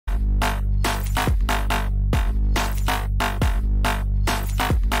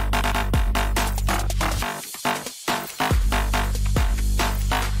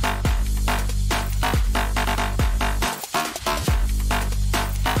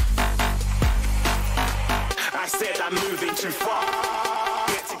I said I'm moving too far.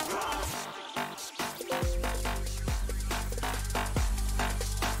 Get to glance.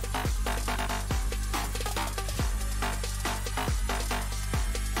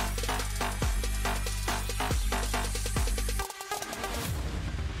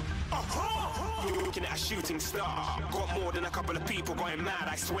 Looking at a shooting star. Got more than a couple of people going mad.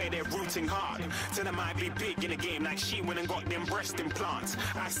 I swear they're rooting hard. Tell them I be big in the game like she went and got them breast implants.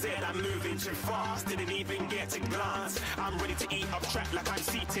 I said I'm moving too fast. Didn't even get to glance. I'm ready to eat up track like I'm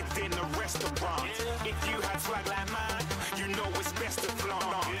seated in a restaurant. If you had swag like mine, you know it's best to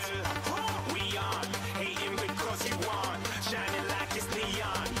flaunt. We aren't hating because you aren't. Shining like it's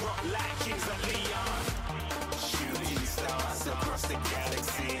neon. Rock like kings of Leon. Shooting stars across the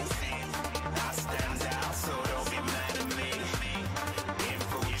galaxy. I stand out, so don't be mad at me.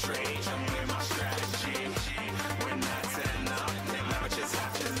 Infiltrate, I'm with my strategy. When I turn up, then I just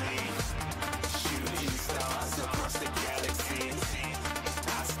have to leave. Shooting stars across the galaxy.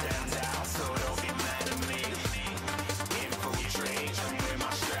 I stand out, so don't be mad at me. Infiltrate, I'm with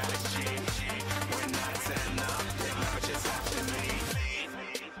my strategy. When I turn up, then I just have to leave.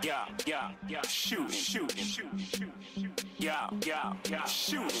 Yeah, shooting. Yeah, shooting. Yeah,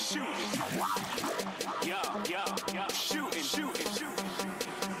 shooting. Yeah,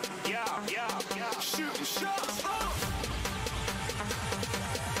 shooting shots.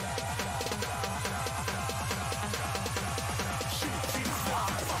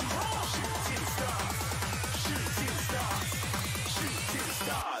 Shooting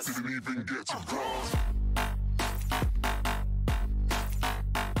stars. Didn't even get to cross.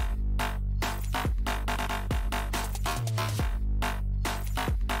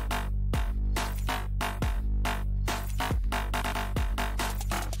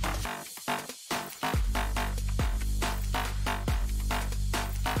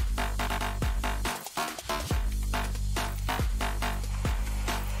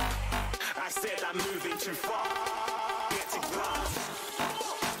 I'm moving too far. Get to glance.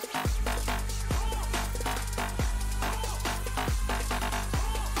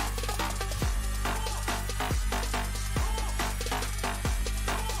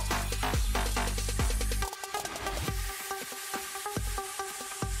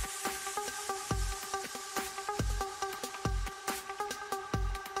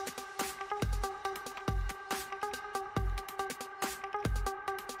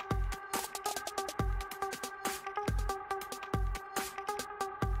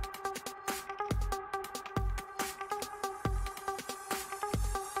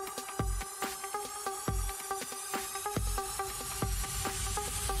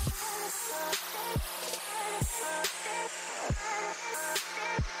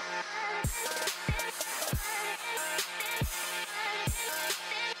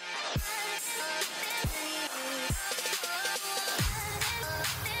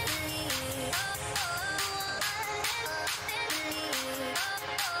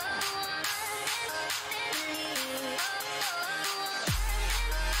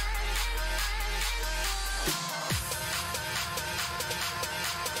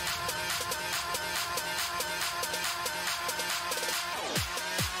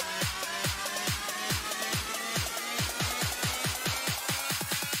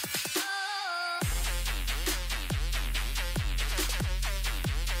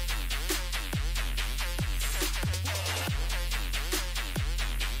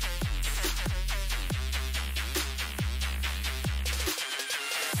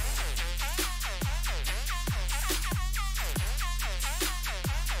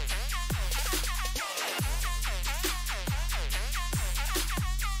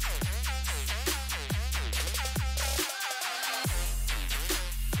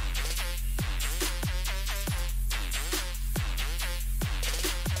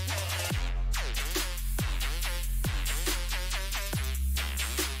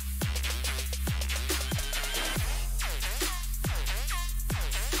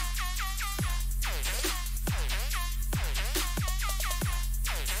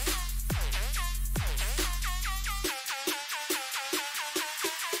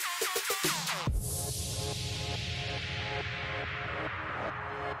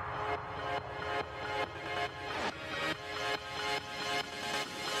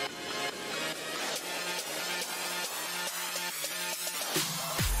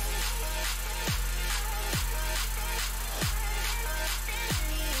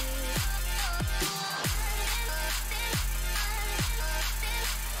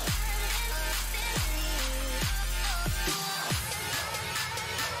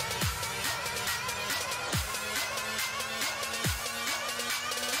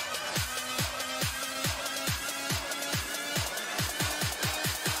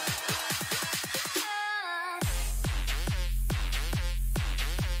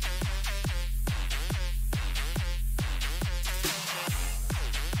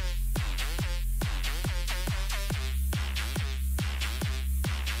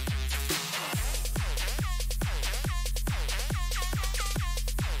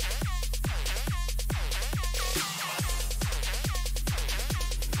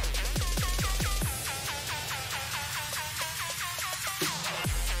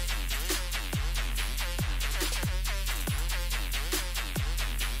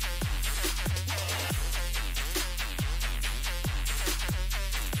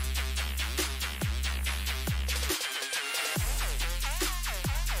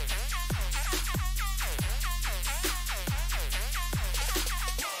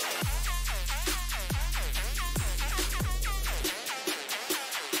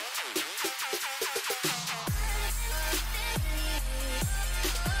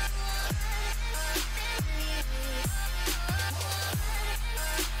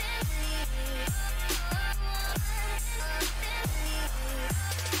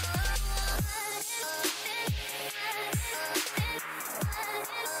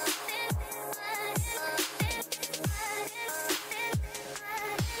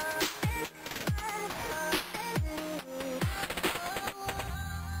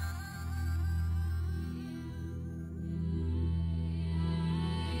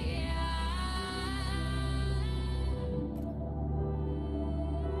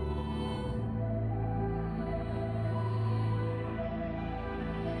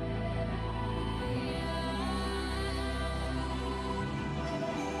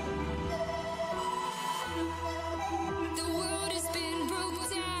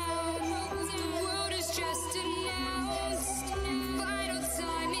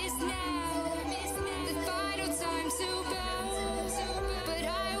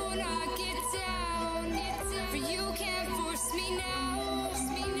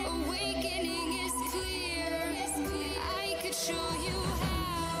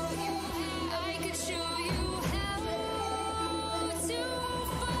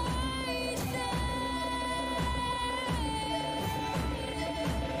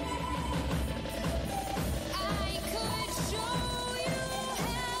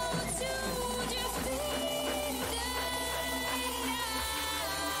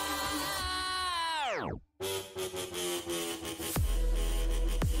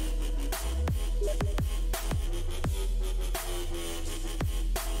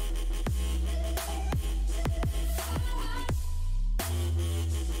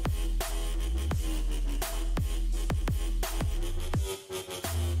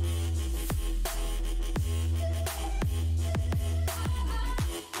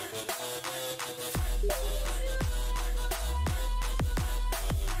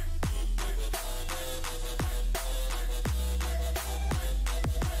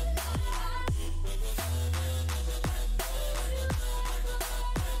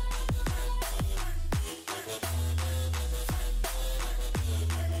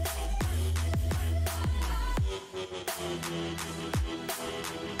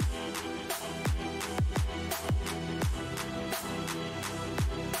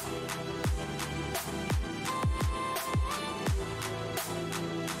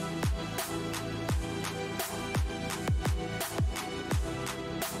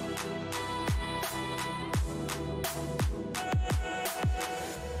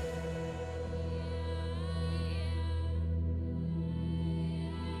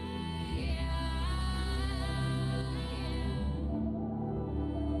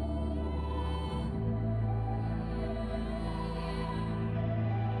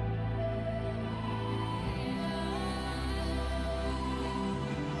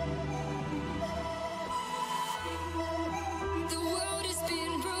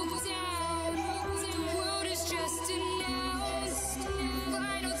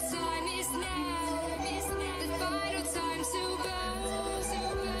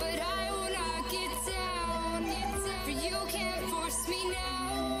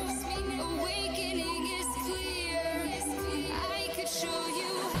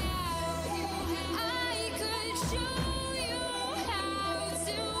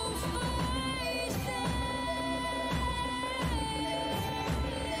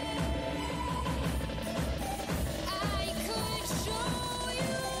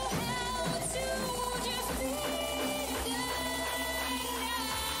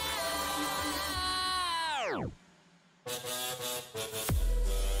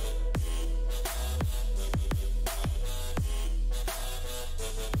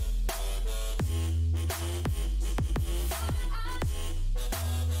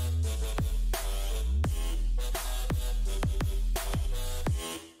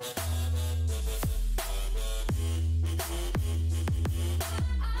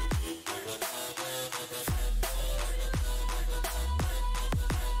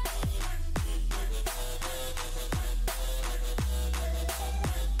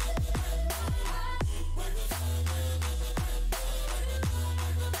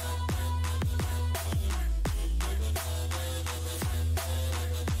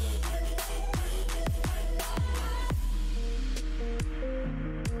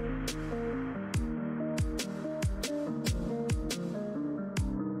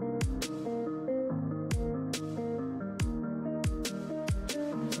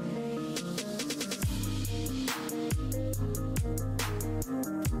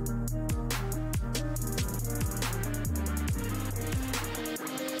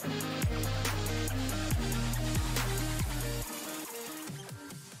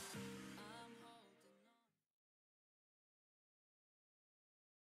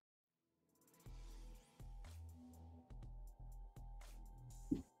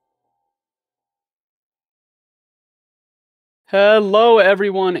 Hello,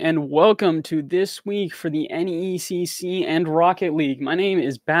 everyone, and welcome to this week for the NECC and Rocket League. My name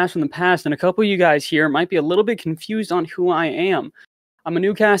is Bash from the Past, and a couple of you guys here might be a little bit confused on who I am. I'm a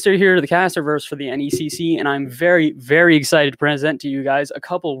new caster here to the Casterverse for the NECC, and I'm very, very excited to present to you guys a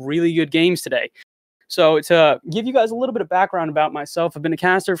couple really good games today. So to give you guys a little bit of background about myself, I've been a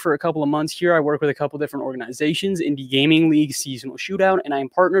caster for a couple of months here. I work with a couple different organizations, Indie Gaming League, Seasonal Shootout, and I'm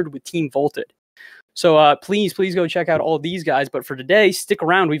partnered with Team Volted. So please go check out all these guys. But for today, stick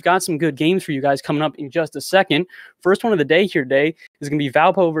around. We've got some good games for you guys coming up in just a second. First one of the day here today is going to be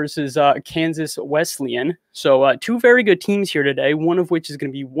Valpo versus Kansas Wesleyan. So two very good teams here today, one of which is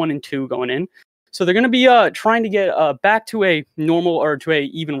going to be 1-2 going in. So they're going to be trying to get back to a normal or to a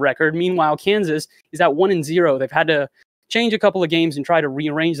even record. Meanwhile, Kansas is at 1-0. They've had to change a couple of games and try to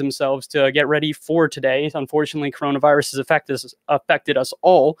rearrange themselves to get ready for today. Unfortunately, coronavirus has affected us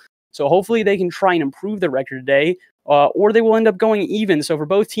all. So hopefully they can try and improve their record today, or they will end up going even. So for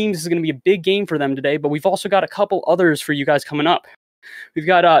both teams, this is going to be a big game for them today, but we've also got a couple others for you guys coming up. We've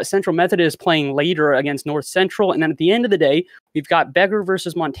got Central Methodist playing later against North Central, and then at the end of the day, we've got Becker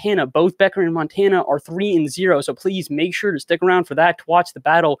versus Montana. Both Becker and Montana are 3-0, so please make sure to stick around for that to watch the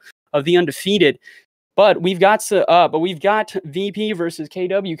battle of the undefeated. But we've got VP versus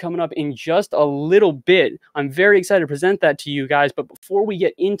KW coming up in just a little bit. I'm very excited to present that to you guys. But before we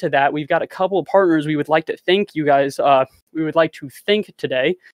get into that, we've got a couple of partners we would like to thank you guys. We would like to thank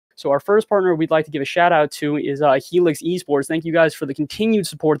today. So our first partner we'd like to give a shout out to is Helix Esports. Thank you guys for the continued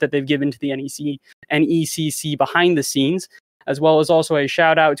support that they've given to the NECC behind the scenes, as well as also a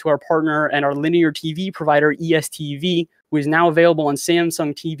shout out to our partner and our linear TV provider, ESTV, who is now available on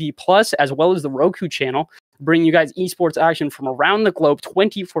Samsung TV Plus, as well as the Roku channel, bringing you guys esports action from around the globe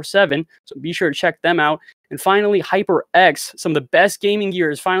 24/7. So be sure to check them out. And finally, HyperX, some of the best gaming gear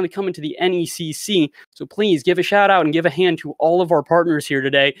is finally coming to the NECC. So please give a shout out and give a hand to all of our partners here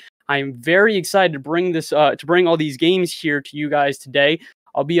today. I am very excited to bring this, bring all these games here to you guys today.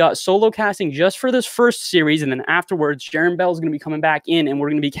 I'll be solo casting just for this first series, and then afterwards, Jaron Bell is going to be coming back in, and we're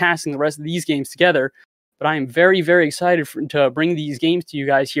going to be casting the rest of these games together. But I am very, very excited to bring these games to you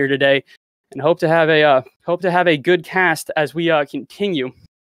guys here today, and hope to have a good cast as we continue.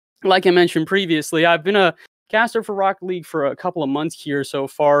 Like I mentioned previously, I've been a caster for Rocket League for a couple of months here so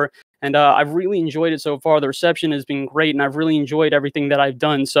far, and I've really enjoyed it so far. The reception has been great, and I've really enjoyed everything that I've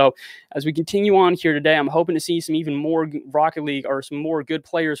done. So as we continue on here today, I'm hoping to see some even more Rocket League or some more good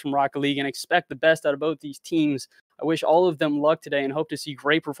players from Rocket League, and expect the best out of both these teams. I wish all of them luck today, and hope to see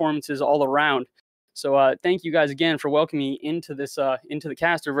great performances all around. So thank you guys again for welcoming me into this into the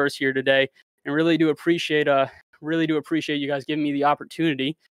Casterverse here today, and really do appreciate you guys giving me the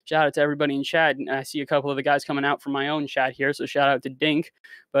opportunity. Shout out to everybody in chat, and I see a couple of the guys coming out from my own chat here, so shout out to Dink.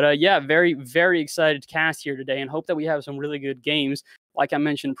 But yeah, very, very excited to cast here today, and hope that we have some really good games. Like I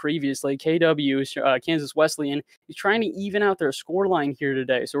mentioned previously, KW, Kansas Wesleyan, is trying to even out their scoreline here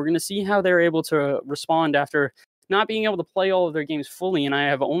today. So we're going to see how they're able to respond after not being able to play all of their games fully, and I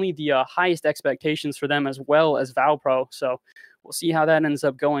have only the highest expectations for them, as well as Valpro. So we'll see how that ends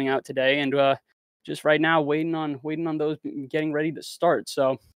up going out today, and just right now waiting on those getting ready to start.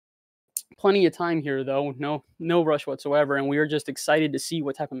 So plenty of time here, though, no rush whatsoever, and we are just excited to see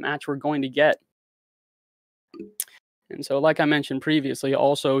what type of match we're going to get. And so, like I mentioned previously,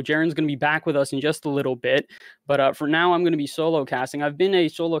 also, Jaren's going to be back with us in just a little bit. But for now, I'm going to be solo casting. I've been a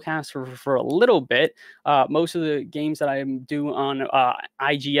solo caster for a little bit. Most of the games that I do on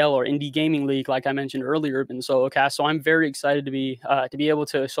IGL or Indie Gaming League, like I mentioned earlier, have been solo cast. So I'm very excited to be able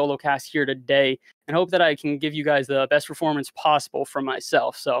to solo cast here today and hope that I can give you guys the best performance possible from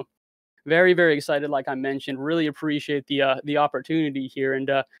myself. So very, very excited, like I mentioned. Really appreciate the opportunity here. And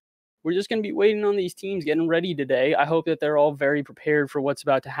we're just going to be waiting on these teams getting ready today. I hope that they're all very prepared for what's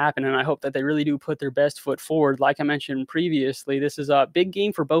about to happen, and I hope that they really do put their best foot forward. Like I mentioned previously, this is a big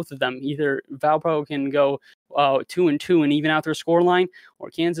game for both of them. Either Valpo can go 2-2 and even out their scoreline,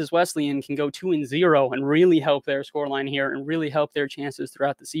 or Kansas Wesleyan can go 2-0 and really help their scoreline here and really help their chances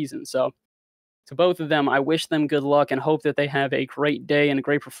throughout the season. So to both of them, I wish them good luck and hope that they have a great day and a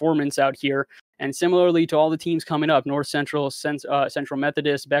great performance out here. And similarly to all the teams coming up, North Central, Central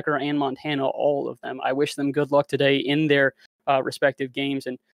Methodist, Becker, and Montana, all of them, I wish them good luck today in their respective games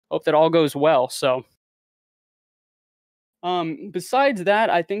and hope that all goes well. So besides that,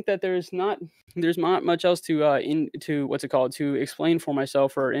 I think that there's not much else to explain for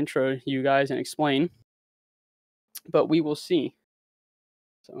myself or intro you guys and explain, but we will see.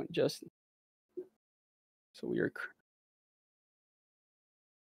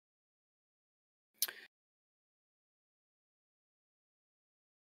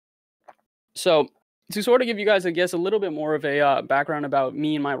 So to sort of give you guys, I guess, a little bit more of a background about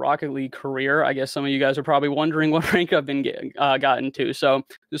me and my Rocket League career, I guess some of you guys are probably wondering what rank I've been gotten to. So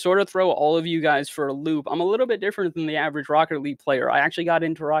to sort of throw all of you guys for a loop, I'm a little bit different than the average Rocket League player. I actually got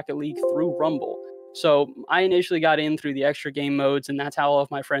into Rocket League through Rumble. So I initially got in through the extra game modes, and that's how all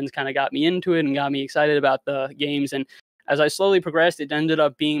of my friends kind of got me into it and got me excited about the games. And as I slowly progressed, it ended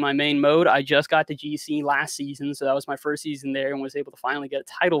up being my main mode. I just got to GC last season, so that was my first season there, and was able to finally get a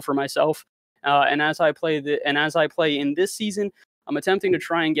title for myself. And as I play in this season, I'm attempting to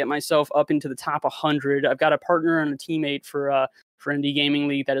try and get myself up into the top 100. I've got a partner and a teammate for Indie Gaming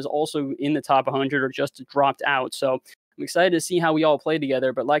League that is also in the top 100 or just dropped out. So I'm excited to see how we all play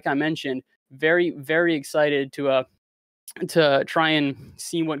together. But like I mentioned, very, very excited to try and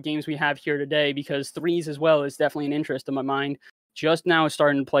see what games we have here today, because threes as well is definitely an interest in my mind. Just now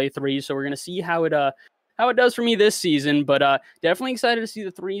starting to play threes, so we're going to see how it does for me this season, but definitely excited to see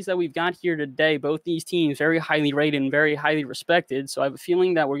the threes that we've got here today. Both these teams very highly rated and very highly respected, so I have a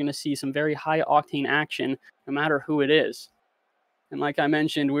feeling that we're going to see some very high-octane action no matter who it is. And like I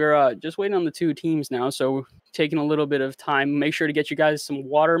mentioned, we're just waiting on the two teams now, so taking a little bit of time. Make sure to get you guys some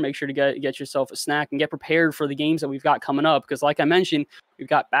water, make sure to get yourself a snack, and get prepared for the games that we've got coming up, because like I mentioned, we've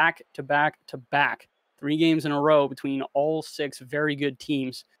got back-to-back 3 games in a row between all 6 very good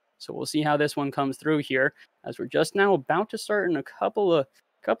teams. So we'll see how this one comes through here, as we're just now about to start in a couple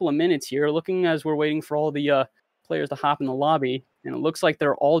of minutes here, looking as we're waiting for all the players to hop in the lobby. And it looks like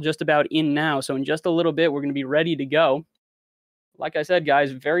they're all just about in now. So in just a little bit, we're going to be ready to go. Like I said,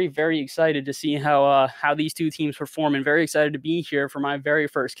 guys, very, very excited to see how these two teams perform, and very excited to be here for my very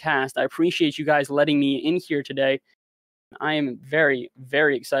first cast. I appreciate you guys letting me in here today. I am very,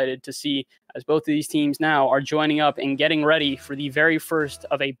 very excited to see as both of these teams now are joining up and getting ready for the very first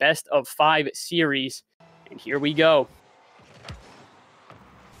of a best of 5 series. And here we go.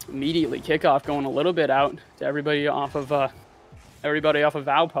 Immediately kickoff going a little bit out to everybody off of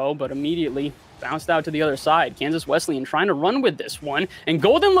Valpo, but immediately bounced out to the other side. Kansas Wesleyan trying to run with this one, and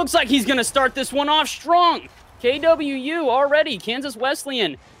Golden looks like he's going to start this one off strong. KWU already. Kansas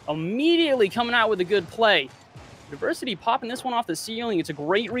Wesleyan immediately coming out with a good play. Diversity popping this one off the ceiling. It's a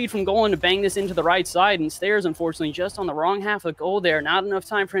great read from Golden to bang this into the right side, and Stairs, unfortunately, just on the wrong half of goal there. Not enough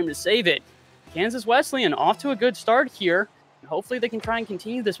time for him to save it. Kansas Wesleyan off to a good start here, and hopefully they can try and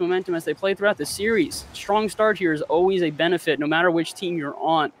continue this momentum as they play throughout the series. Strong start here is always a benefit, no matter which team you're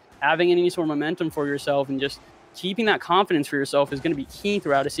on. Having any sort of momentum for yourself and just keeping that confidence for yourself is going to be key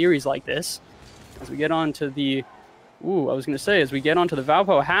throughout a series like this. As we get on to the... as we get onto the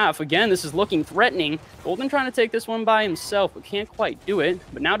Valpo half, again, this is looking threatening. Golden trying to take this one by himself, but can't quite do it.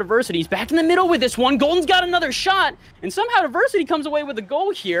 But now Diversity's back in the middle with this one. Golden's got another shot, and somehow Diversity comes away with a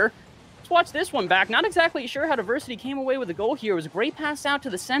goal here. Let's watch this one back. Not exactly sure how Diversity came away with a goal here. It was a great pass out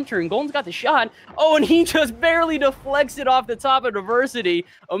to the center, and Golden's got the shot. Oh, and he just barely deflects it off the top of Diversity.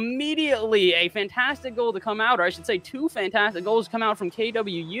 Immediately, a fantastic goal to come out, or I should say 2 fantastic goals come out from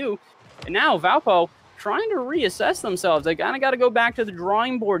KWU. And now Valpo trying to reassess themselves. They kind of got to go back to the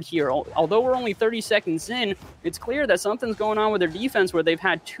drawing board here. Although we're only 30 seconds in, it's clear that something's going on with their defense, where they've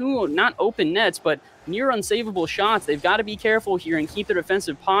had 2 not open nets, but near unsavable shots. They've got to be careful here and keep their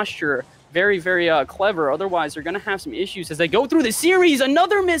defensive posture very, very clever. Otherwise, they're going to have some issues as they go through the series.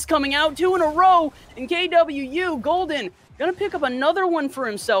 Another miss coming out, 2 in a row. And KWU, Golden, going to pick up another one for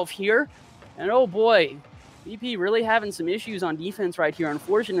himself here. And oh boy, VP really having some issues on defense right here.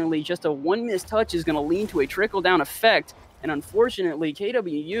 Unfortunately, just a one missed touch is going to lead to a trickle-down effect. And unfortunately,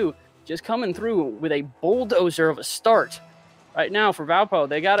 KWU just coming through with a bulldozer of a start. Right now for Valpo,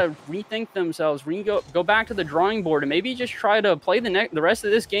 they got to rethink themselves, go back to the drawing board, and maybe just try to play the rest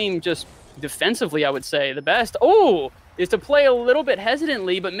of this game just defensively, I would say. The best, is to play a little bit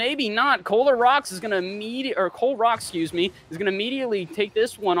hesitantly, but maybe not. Cole Rocks, excuse me, is going to immediately take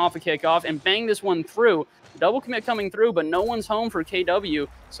this one off a kickoff and bang this one through. Double commit coming through, but no one's home for KW.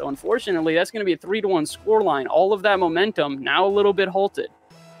 So unfortunately, that's going to be a 3-1 scoreline. All of that momentum now a little bit halted.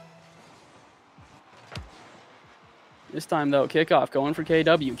 This time, though, kickoff going for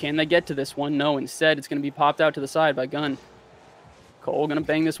KW. Can they get to this one? No. Instead, it's going to be popped out to the side by Gunn. Cole going to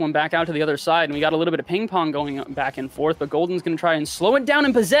bang this one back out to the other side, and we got a little bit of ping pong going back and forth, but Golden's going to try and slow it down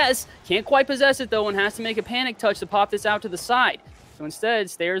and possess. Can't quite possess it, though, and has to make a panic touch to pop this out to the side. So instead,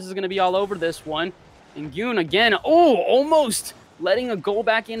 Stairs is going to be all over this one. And Goon again, almost letting a goal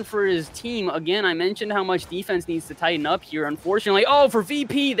back in for his team. Again, I mentioned how much defense needs to tighten up here. Unfortunately, for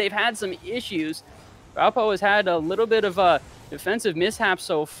VP, they've had some issues. Valpo has had a little bit of a defensive mishap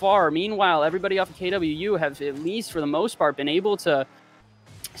so far. Meanwhile, everybody off of KWU have, at least for the most part, been able to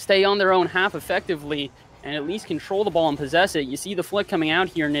stay on their own half effectively and at least control the ball and possess it. You see the flick coming out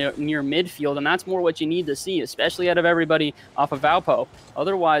here near midfield, and that's more what you need to see, especially out of everybody off of Valpo.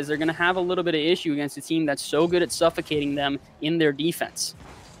 Otherwise, they're going to have a little bit of issue against a team that's so good at suffocating them in their defense.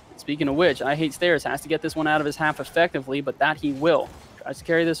 Speaking of which, I Hate Stairs has to get this one out of his half effectively, but that he will. Tries to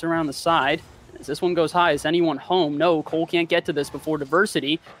carry this around the side. As this one goes high, is anyone home? No, Cole can't get to this before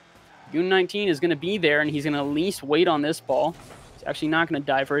Diversity. Goon 19 is going to be there, and he's going to at least wait on this ball. He's actually not going to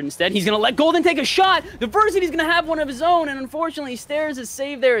dive for it. Instead, he's going to let Golden take a shot. Diversity's going to have one of his own, and unfortunately, Stairs'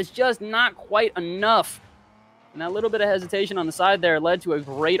 save there is just not quite enough. And that little bit of hesitation on the side there led to a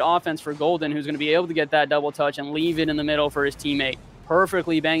great offense for Golden, who's going to be able to get that double touch and leave it in the middle for his teammate.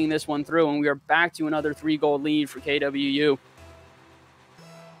 Perfectly banging this one through, and we are back to another 3-goal lead for KWU.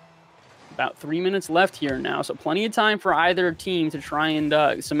 About 3 minutes left here now, so plenty of time for either team to try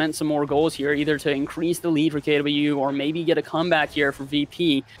and cement some more goals here, either to increase the lead for KW or maybe get a comeback here for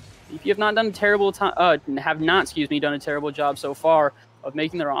VP. VP have not done a terrible done a terrible job so far of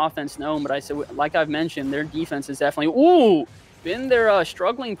making their offense known, but I said, like I've mentioned, their defense is definitely been their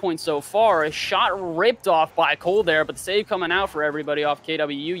struggling point so far. A shot ripped off by Cole there, but the save coming out for everybody off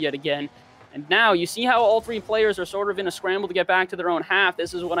KWU yet again. And now you see how all three players are sort of in a scramble to get back to their own half.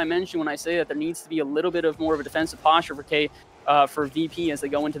 This is what I mentioned when I say that there needs to be a little bit of more of a defensive posture for VP as they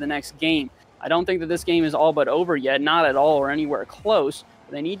go into the next game. I don't think that this game is all but over yet, not at all or anywhere close.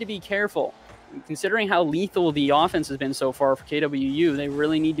 But they need to be careful. Considering how lethal the offense has been so far for KWU, they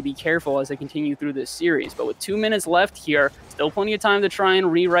really need to be careful as they continue through this series. But with 2 minutes left here, still plenty of time to try and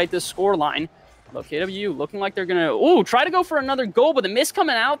rewrite this scoreline. Look, KWU looking like they're going to, try to go for another goal, but the miss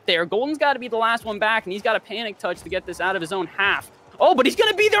coming out there. Golden's got to be the last one back, and he's got a panic touch to get this out of his own half. But he's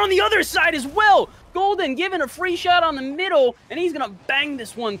going to be there on the other side as well. Golden giving a free shot on the middle, and he's going to bang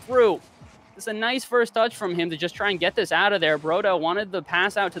this one through. It's a nice first touch from him to just try and get this out of there. Brodell wanted the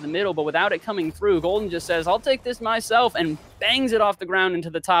pass out to the middle, but without it coming through, Golden just says, I'll take this myself, and bangs it off the ground into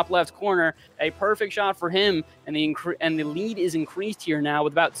the top left corner. A perfect shot for him, and the lead is increased here now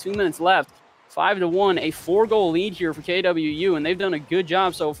with about 2 minutes left. 5-1, a 4-goal lead here for KWU, and they've done a good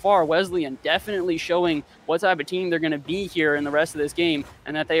job so far. Wesleyan definitely showing what type of team they're going to be here in the rest of this game,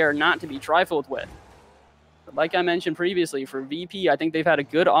 and that they are not to be trifled with. But like I mentioned previously, for VP, I think they've had a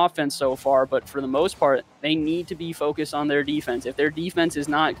good offense so far, but for the most part, they need to be focused on their defense. If their defense is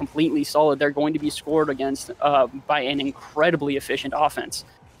not completely solid, they're going to be scored against by an incredibly efficient offense.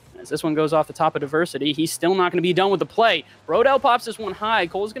 As this one goes off the top of Diversity, he's still not going to be done with the play. Brodell pops this one high.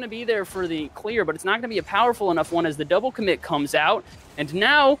 Cole's going to be there for the clear, but it's not going to be a powerful enough one as the double commit comes out. And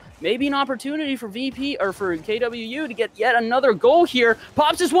now, maybe an opportunity for VP or for KWU to get yet another goal here.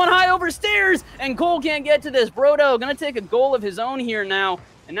 Pops this one high over Stairs, and Cole can't get to this. Brodell going to take a goal of his own here now.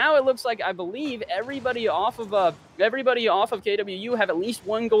 And now it looks like, I believe, everybody off of KWU have at least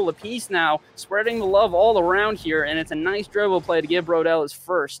 1 goal apiece now, spreading the love all around here, and it's a nice dribble play to give Brodell his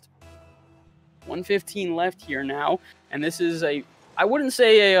first. 1:15 left here now, and this is I wouldn't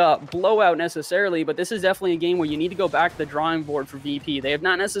say a blowout necessarily, but this is definitely a game where you need to go back to the drawing board for VP. They have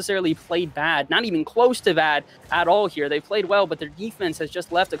not necessarily played bad, not even close to bad at all here. They played well, but their defense has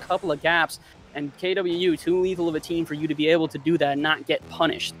just left a couple of gaps, and KWU, too lethal of a team for you to be able to do that and not get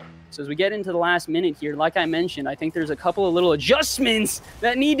punished. So as we get into the last minute here, like I mentioned, I think there's a couple of little adjustments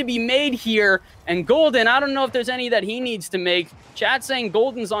that need to be made here. And Golden, I don't know if there's any that he needs to make. Chat saying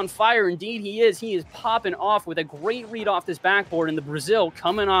Golden's on fire. Indeed, he is. He is popping off with a great read off this backboard. And the Brazil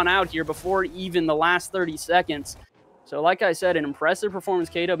coming on out here before even the last 30 seconds. So like I said, an impressive performance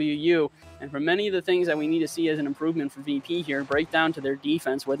KWU. And for many of the things that we need to see as an improvement for VP here, break down to their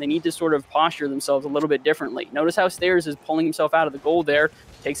defense where they need to sort of posture themselves a little bit differently. Notice how Stairs is pulling himself out of the goal there.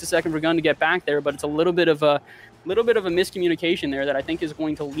 Takes a second for Gunn to get back there, but it's a little bit of a miscommunication there that I think is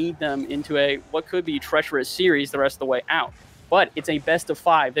going to lead them into a what could be treacherous series the rest of the way out. But it's a best of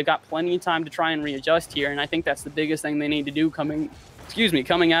 5. They've got plenty of time to try and readjust here, and I think that's the biggest thing they need to do coming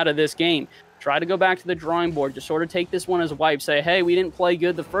out of this game. Try to go back to the drawing board, just sort of take this one as a wipe. Say, hey, we didn't play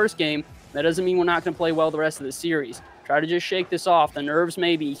good the first game. That doesn't mean we're not going to play well the rest of the series. Try to just shake this off. The nerves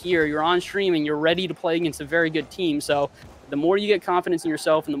may be here. You're on stream and you're ready to play against a very good team. So the more you get confidence in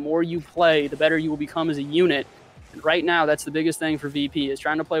yourself and the more you play, the better you will become as a unit. And right now, that's the biggest thing for VP is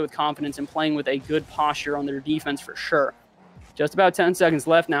trying to play with confidence and playing with a good posture on their defense for sure. Just about 10 seconds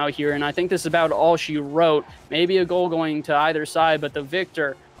left now here, and I think this is about all she wrote. Maybe a goal going to either side, but the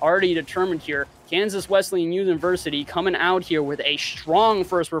victor already determined here. Kansas Wesleyan University coming out here with a strong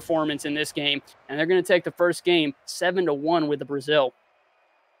first performance in this game, and they're going to take the first game 7-1 with the Brazil.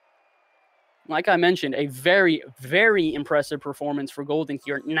 Like I mentioned, a very, very impressive performance for Golden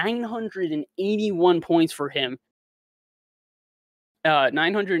here. 981 points for him.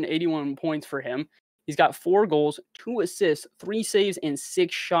 981 points for him. He's got 4 goals, 2 assists, 3 saves, and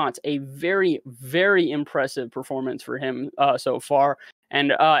 6 shots. A very, very impressive performance for him so far.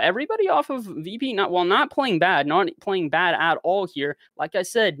 And everybody off of VP, not playing bad at all here. Like I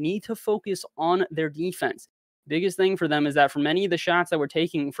said, need to focus on their defense. Biggest thing for them is that for many of the shots that we're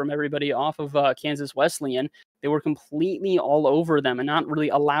taking from everybody off of Kansas Wesleyan, they were completely all over them and not really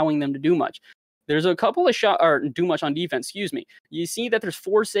allowing them to do much. There's a couple of shots, or do much on defense, excuse me. You see that there's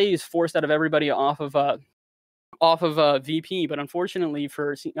 4 saves forced out of everybody off of VP, but unfortunately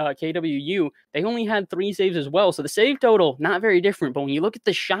for KWU, they only had 3 saves as well. So the save total, not very different. But when you look at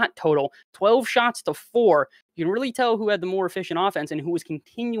the shot total, 12 shots to 4, you can really tell who had the more efficient offense and who was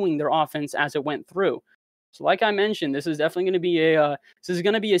continuing their offense as it went through. So like I mentioned, this is definitely going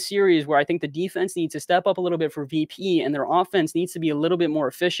to be a series where I think the defense needs to step up a little bit for VP and their offense needs to be a little bit more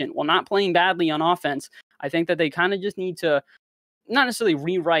efficient. While not playing badly on offense, I think that they kind of just need to not necessarily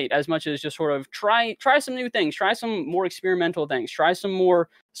rewrite as much as just sort of try some new things, try some more experimental things, try some more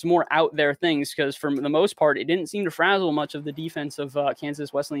out there things, because for the most part, it didn't seem to frazzle much of the defense of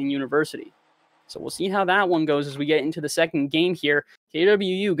Kansas Wesleyan University. So we'll see how that one goes as we get into the second game here.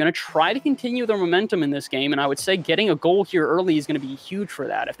 KWU going to try to continue their momentum in this game, and I would say getting a goal here early is going to be huge for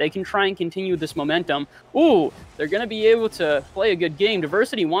that. If they can try and continue this momentum, they're going to be able to play a good game.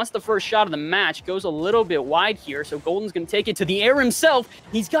 Diversity wants the first shot of the match, goes a little bit wide here, so Golden's going to take it to the air himself.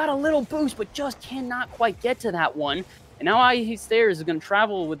 He's got a little boost, but just cannot quite get to that one. And now Stairs is going to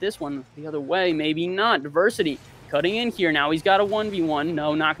travel with this one the other way, maybe not. Diversity cutting in here now. He's got a 1v1.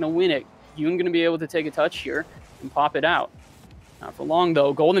 No, not going to win it. Yoon going to be able to take a touch here and pop it out. Not for long,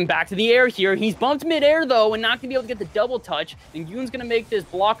 though. Golden back to the air here. He's bumped midair, though, and not going to be able to get the double touch. And Yoon's going to make this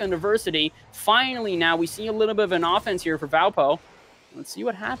block on Diversity. Finally, now we see a little bit of an offense here for Valpo. Let's see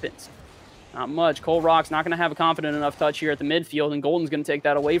what happens. Not much. Cole Rock's not going to have a confident enough touch here at the midfield, and Golden's going to take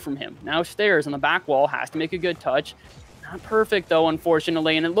that away from him. Now Stairs on the back wall has to make a good touch. Not perfect, though,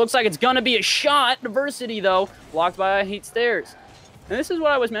 unfortunately, and it looks like it's going to be a shot. Diversity, though, blocked by Stairs. And this is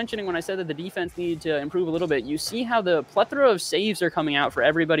what I was mentioning when I said that the defense needed to improve a little bit. You see how the plethora of saves are coming out for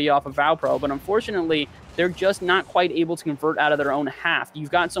everybody off of Valpro, but unfortunately, they're just not quite able to convert out of their own half.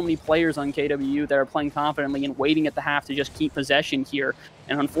 You've got so many players on KWU that are playing confidently and waiting at the half to just keep possession here.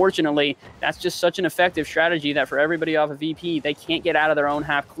 And unfortunately, that's just such an effective strategy that for everybody off of VP, they can't get out of their own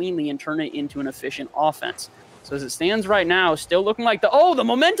half cleanly and turn it into an efficient offense. So as it stands right now, still looking like the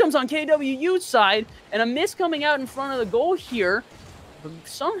momentum's on KWU's side, and a miss coming out in front of the goal here. But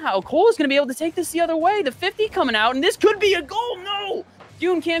somehow Cole is going to be able to take this the other way. The 50 coming out, and this could be a goal. No!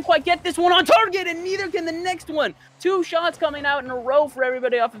 Yoon can't quite get this one on target, and neither can the next one. 2 shots coming out in a row for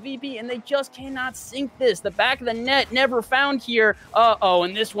everybody off of VP, and they just cannot sink this. The back of the net never found here.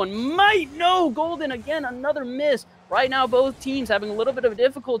 And this one might. No! Golden again, another miss. Right now, both teams having a little bit of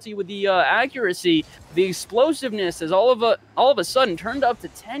difficulty with the accuracy. The explosiveness is all of a sudden turned up to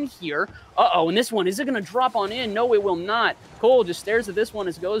 10 here. And this one, is it going to drop on in? No, it will not. Cole just stares at this one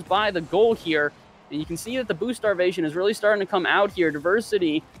as it goes by the goal here. And you can see that the boost starvation is really starting to come out here.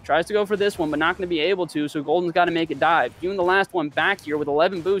 Diversity tries to go for this one, but not going to be able to, so Golden's got to make a dive. Even the last one back here with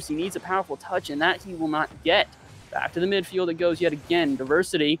 11 boosts, he needs a powerful touch, and that he will not get. Back to the midfield it goes yet again.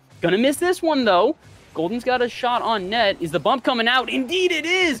 Diversity gonna miss this one though. Golden's got a shot on net. Is the bump coming out? Indeed it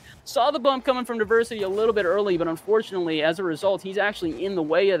is! Saw the bump coming from Diversity a little bit early, but unfortunately, as a result, he's actually in the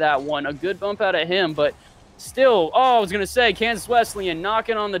way of that one. A good bump out of him, but still, I was going to say, Kansas Wesleyan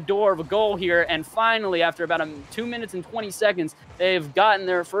knocking on the door of a goal here, and finally, after about 2 minutes and 20 seconds, they've gotten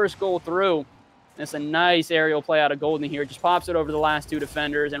their first goal through. It's a nice aerial play out of Golden here. Just pops it over the last two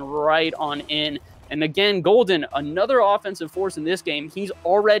defenders and right on in. And again, Golden, another offensive force in this game. He's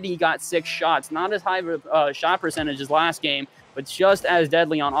already got 6 shots. Not as high of a shot percentage as last game, but just as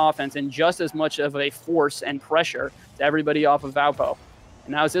deadly on offense and just as much of a force and pressure to everybody off of Valpo.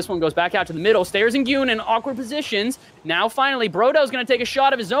 And now as this one goes back out to the middle, Stairs and Goon in awkward positions. Now finally, Brodo's going to take a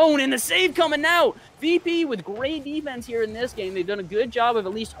shot of his own, and the save coming out. VP with great defense here in this game. They've done a good job of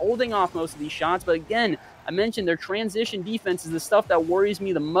at least holding off most of these shots. But again, I mentioned their transition defense is the stuff that worries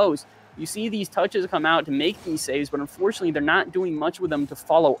me the most. You see these touches come out to make these saves, but unfortunately, they're not doing much with them to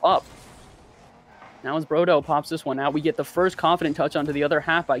follow up. Now as Brodo pops this one out, we get the first confident touch onto the other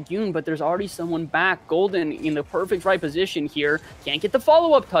half by Goon, but there's already someone back. Golden in the perfect right position here. Can't get the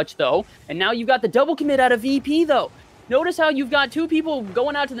follow-up touch, though. And now you've got the double commit out of VP, though. Notice how you've got 2 people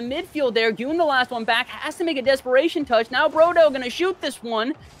going out to the midfield there. Goon, the last one back, has to make a desperation touch. Now Brodo going to shoot this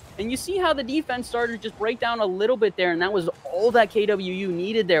one. And you see how the defense started to just break down a little bit there, and that was all that KWU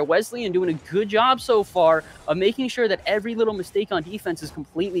needed there. Wesleyan doing a good job so far of making sure that every little mistake on defense is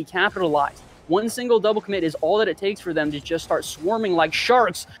completely capitalized. One single double commit is all that it takes for them to just start swarming like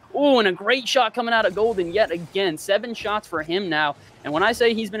sharks. Ooh, and a great shot coming out of Golden yet again. 7 shots for him now. And when I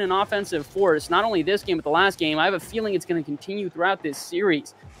say he's been an offensive force, not only this game but the last game, I have a feeling it's going to continue throughout this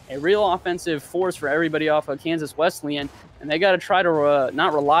series. A real offensive force for everybody off of Kansas Wesleyan. And they got to try to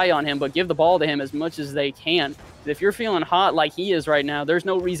not rely on him, but give the ball to him as much as they can. If you're feeling hot like he is right now, there's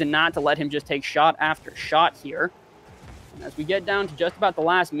no reason not to let him just take shot after shot here. And as we get down to just about the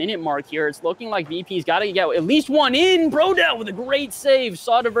last minute mark here, it's looking like VP's got to get at least one in. Brodell with a great save.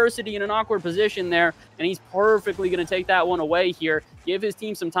 Saw Diversity in an awkward position there, and he's perfectly going to take that one away here. Give his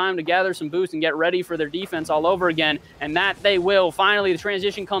team some time to gather some boost and get ready for their defense all over again, and that they will. Finally, the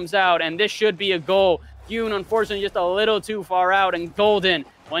transition comes out, and this should be a goal. Yoon, unfortunately, just a little too far out, and Golden,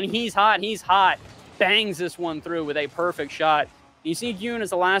 when he's hot, bangs this one through with a perfect shot. You see Yoon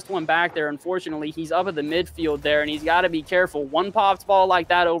is the last one back there. Unfortunately, he's up at the midfield there, and he's got to be careful. One popped ball like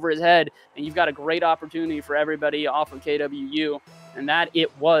that over his head, and you've got a great opportunity for everybody off of KWU, and that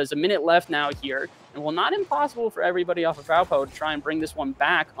it was. A minute left now here, and well, not impossible for everybody off of Valpo to try and bring this one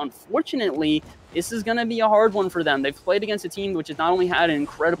back. Unfortunately, this is going to be a hard one for them. They've played against a team which has not only had an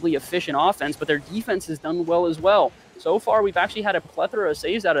incredibly efficient offense, but their defense has done well as well. So far, we've actually had a plethora of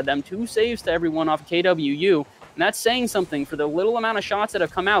saves out of them. 2 saves to everyone off of KWU. And that's saying something for the little amount of shots that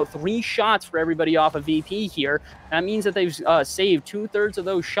have come out. 3 shots for everybody off of VP here. That means that they've saved 2/3 of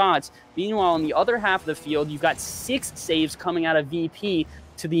those shots. Meanwhile, on the other half of the field, you've got 6 saves coming out of VP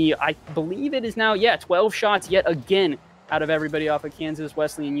to the, I believe it is now, 12 shots yet again out of everybody off of Kansas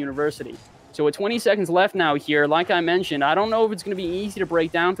Wesleyan University. So with 20 seconds left now here, like I mentioned, I don't know if it's going to be easy to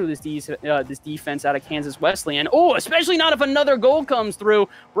break down through this defense out of Kansas Wesleyan. Oh, especially not if another goal comes through.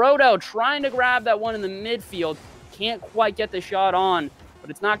 Brodo trying to grab that one in the midfield. Can't quite get the shot on, but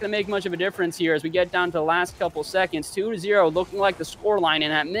it's not going to make much of a difference here as we get down to the last couple seconds. 2-0 looking like the scoreline,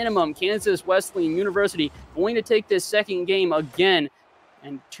 and at minimum, Kansas Wesleyan University going to take this second game again.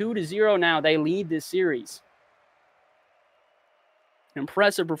 And 2-0 now, they lead this series.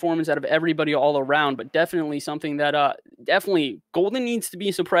 Impressive performance out of everybody all around, but definitely something that definitely Golden needs to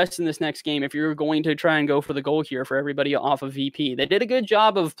be suppressed in this next game if you're going to try and go for the goal here for everybody off of VP. They did a good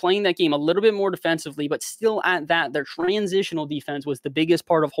job of playing that game a little bit more defensively, but still at that, their transitional defense was the biggest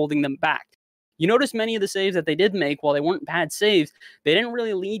part of holding them back. You notice many of the saves that they did make, while they weren't bad saves, they didn't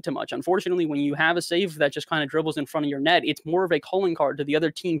really lead to much. Unfortunately, when you have a save that just kind of dribbles in front of your net, it's more of a calling card to the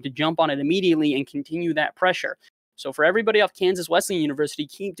other team to jump on it immediately and continue that pressure. So for everybody off Kansas Wesleyan University,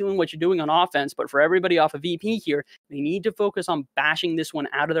 keep doing what you're doing on offense. But for everybody off of VP here, they need to focus on bashing this one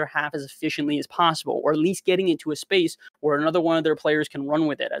out of their half as efficiently as possible, or at least getting it to a space where another one of their players can run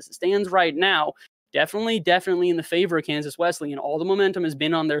with it. As it stands right now, definitely in the favor of Kansas Wesleyan. All the momentum has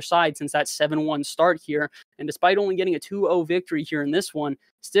been on their side since that 7-1 start here. And despite only getting a 2-0 victory here in this one,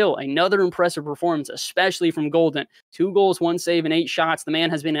 still another impressive performance, especially from Golden. 2 goals, 1 save, and 8 shots. The man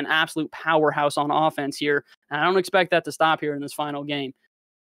has been an absolute powerhouse on offense here. And I don't expect that to stop here in this final game.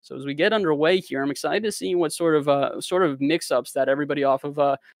 So as we get underway here, I'm excited to see what sort of mix-ups that everybody off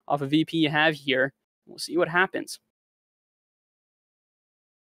of VP have here. We'll see what happens.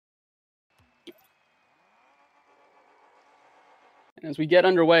 As we get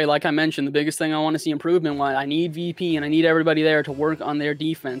underway, like I mentioned, the biggest thing I want to see improvement-wise, I need VP and I need everybody there to work on their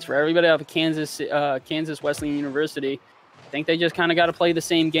defense. For everybody out of Kansas Wesleyan University, I think they just kind of got to play the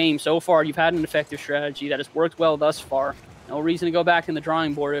same game. So far, you've had an effective strategy that has worked well thus far. No reason to go back in the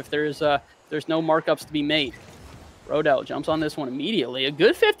drawing board if there's no markups to be made. Brodell jumps on this one immediately. A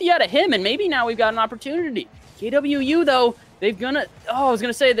good 50 out of him, and maybe now we've got an opportunity. KWU, though,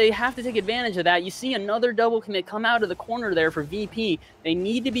 they have to take advantage of that. You see another double commit come out of the corner there for VP. They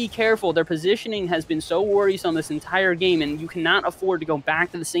need to be careful. Their positioning has been so worrisome this entire game, and you cannot afford to go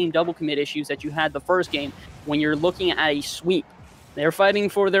back to the same double commit issues that you had the first game when you're looking at a sweep. They're fighting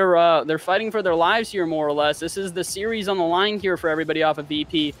for their lives here, more or less. This is the series on the line here for everybody off of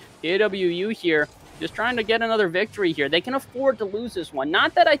VP. KWU here, just trying to get another victory here. They can afford to lose this one.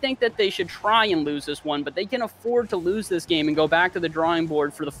 Not that I think that they should try and lose this one, but they can afford to lose this game and go back to the drawing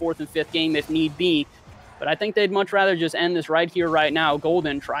board for the 4th and 5th game if need be. But I think they'd much rather just end this right here, right now.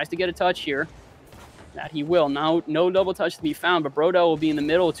 Golden tries to get a touch here. That he will. Now, no double touch to be found, but Brodell will be in the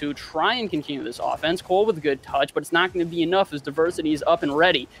middle to try and continue this offense. Cole with a good touch, but it's not going to be enough as Diversity is up and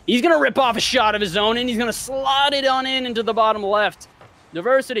ready. He's going to rip off a shot of his own, and he's going to slot it on into the bottom left.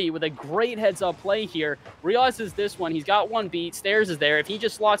 Diversity with a great heads-up play here. Realizes this one. He's got one beat. Stairs is there. If he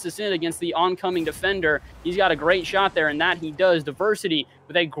just slots this in against the oncoming defender, he's got a great shot there, and that he does. Diversity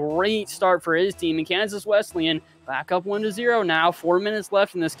with a great start for his team. And Kansas Wesleyan back up 1-0 now. 4 minutes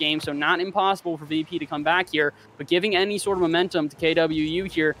left in this game, so not impossible for VP to come back here. But giving any sort of momentum to KWU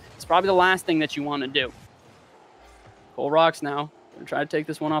here is probably the last thing that you want to do. Cole rocks now. Try to take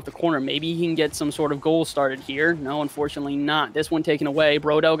this one off the corner. Maybe he can get some sort of goal started here. No, unfortunately not. This one taken away.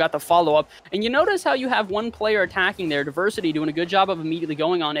 Brodell got the follow-up. And you notice how you have one player attacking there, Diversity, doing a good job of immediately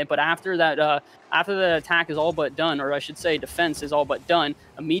going on it. But after that, after the attack is all but done, or I should say defense is all but done,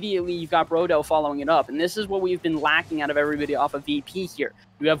 immediately you've got Brodell following it up. And this is what we've been lacking out of everybody off of VP here.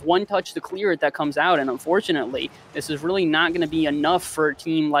 You have one touch to clear it that comes out, and unfortunately, this is really not going to be enough for a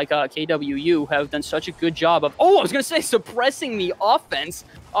team like KWU, who have done such a good job of, suppressing the offense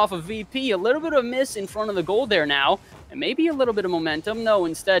off of VP. A little bit of a miss in front of the goal there now, and maybe a little bit of momentum. No,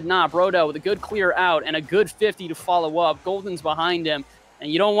 instead not. Brodell with a good clear out and a good 50 to follow up. Golden's behind him,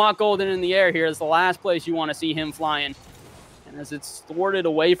 and you don't want Golden in the air here. It's the last place you want to see him flying. And as it's thwarted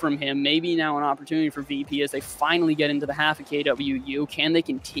away from him, maybe now an opportunity for VP as they finally get into the half of KWU. Can they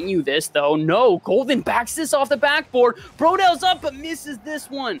continue this, though? No, Golden backs this off the backboard. Brodell's up, but misses this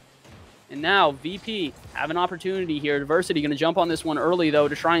one. And now VP have an opportunity here. Diversity going to jump on this one early, though,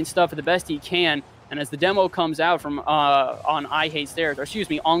 to try and stuff it the best he can. And as the demo comes out from on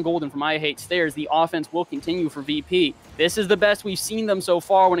Golden from I Hate Stairs, the offense will continue for VP. This is the best we've seen them so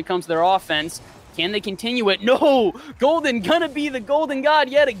far when it comes to their offense. Can they continue it? No! Golden gonna be the Golden God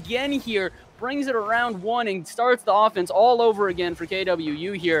yet again here. Brings it around one and starts the offense all over again for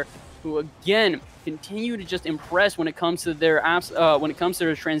KWU here, who again continue to just impress when it comes to their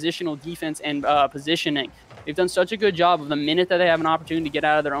transitional defense and positioning. They've done such a good job of the minute that they have an opportunity to get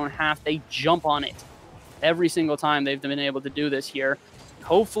out of their own half, they jump on it. Every single time they've been able to do this here.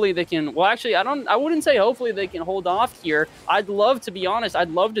 Hopefully they can, well, actually, I wouldn't say hopefully they can hold off here. I'd love, to be honest,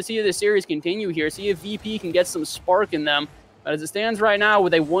 I'd love to see this series continue here, see if VP can get some spark in them. But as it stands right now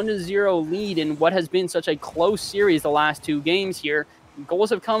with a 1-0 lead in what has been such a close series the last 2 games here,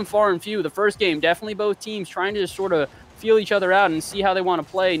 goals have come far and few. The first game, definitely both teams trying to just sort of feel each other out and see how they want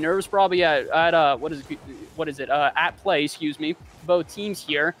to play. Nerves probably at play, both teams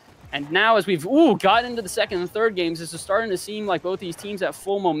here. And now as we've got into the second and third games, this is starting to seem like both these teams have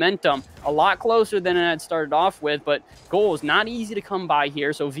full momentum. A lot closer than it had started off with, but goals not easy to come by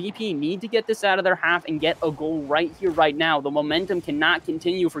here. So VP need to get this out of their half and get a goal right here, right now. The momentum cannot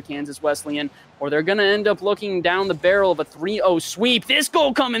continue for Kansas Wesleyan, or they're going to end up looking down the barrel of a 3-0 sweep. This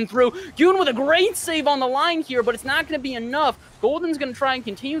goal coming through. Yoon with a great save on the line here, but it's not going to be enough. Golden's going to try and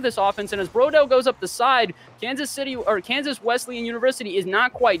continue this offense, and as Brodell goes up the side, Kansas Wesleyan University is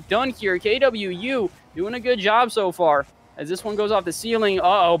not quite done here. KWU doing a good job so far. As this one goes off the ceiling,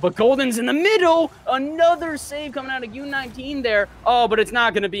 but Golden's in the middle. Another save coming out of U19 there. But it's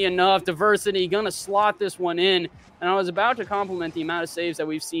not going to be enough. Diversity going to slot this one in. And I was about to compliment the amount of saves that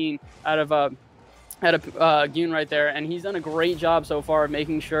we've seen out of Yoon right there, and he's done a great job so far of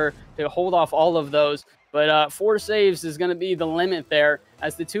making sure to hold off all of those. But 4 saves is going to be the limit there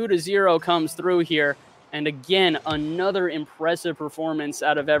as the 2-0 comes through here. And again, another impressive performance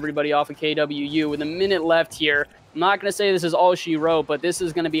out of everybody off of KWU with a minute left here. I'm not going to say this is all she wrote, but this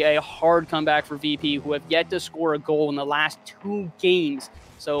is going to be a hard comeback for VP, who have yet to score a goal in the last 2 games.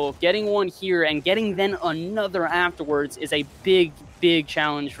 So getting one here and getting then another afterwards is a big, big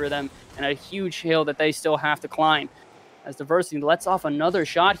challenge for them and a huge hill that they still have to climb. as Diversity lets off another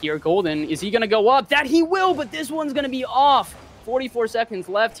shot here. Golden, is he going to go up? That he will, but this one's going to be off. 44 seconds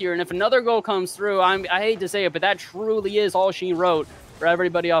left here, and if another goal comes through, I hate to say it, but that truly is all she wrote for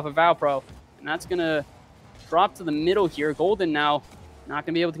everybody off of Valpro. And that's going to drop to the middle here. Golden now not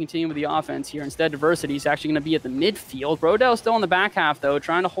going to be able to continue with the offense here. Instead, Diversity is actually going to be at the midfield. Rodell's still in the back half, though,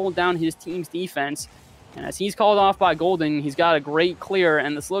 trying to hold down his team's defense. And as he's called off by Golden, he's got a great clear,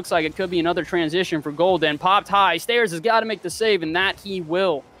 and this looks like it could be another transition for Golden. Popped high. Stairs has got to make the save, and that he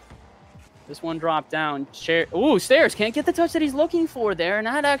will. This one dropped down. Ooh, Stairs can't get the touch that he's looking for there, and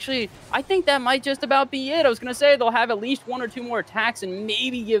that actually, I think that might just about be it. I was going to say they'll have at least 1 or 2 more attacks and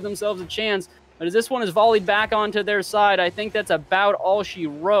maybe give themselves a chance, but as this one is volleyed back onto their side, I think that's about all she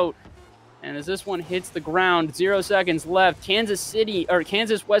wrote. And as this one hits the ground, 0 seconds left, Kansas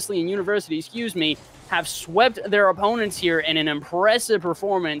Wesleyan University, have swept their opponents here in an impressive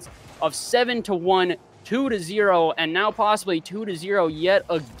performance of 7-1, 2-0, and now possibly 2-0 yet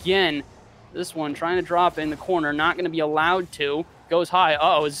again. This one trying to drop in the corner, not going to be allowed to. Goes high.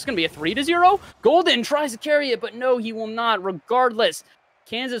 Uh-oh, is this going to be a 3-0? Golden tries to carry it, but no, he will not. Regardless,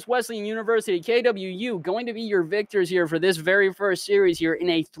 Kansas Wesleyan University, KWU, going to be your victors here for this very first series here in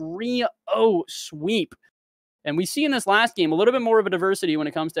a 3-0 sweep. And we see in this last game a little bit more of a diversity when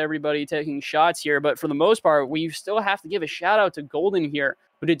it comes to everybody taking shots here. But for the most part, we still have to give a shout out to Golden here,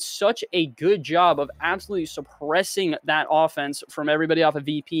 who did such a good job of absolutely suppressing that offense from everybody off of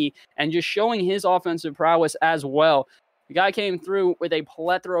VP and just showing his offensive prowess as well. The guy came through with a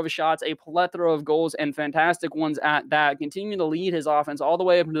plethora of shots, a plethora of goals, and fantastic ones at that, continuing to lead his offense all the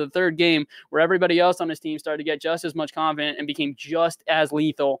way up into the third game, where everybody else on his team started to get just as much confident and became just as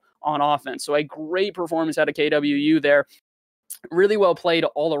lethal on offense. So a great performance out of KWU there. Really well played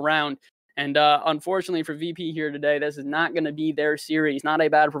all around. And unfortunately for VP here today, this is not going to be their series. Not a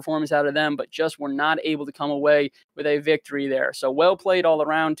bad performance out of them, but just were not able to come away with a victory there. So well played all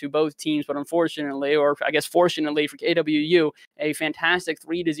around to both teams, but unfortunately, or I guess fortunately for KWU, a fantastic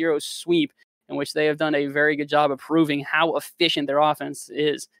 3-0 sweep in which they have done a very good job of proving how efficient their offense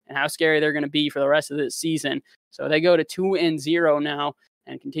is and how scary they're going to be for the rest of this season. So they go to 2-0 now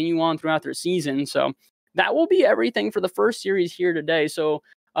and continue on throughout their season. So that will be everything for the first series here today. So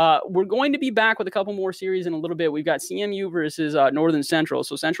we're going to be back with a couple more series in a little bit. We've got CMU versus Northern Central.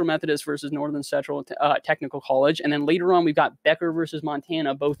 So Central Methodist versus Northern Central Technical College. And then later on, we've got Becker versus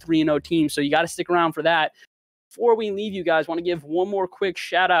Montana, both 3-0 teams. So you got to stick around for that. Before we leave you guys, I want to give one more quick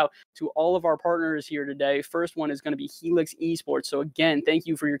shout out to all of our partners here today. First one is going to be Helix Esports. So again, thank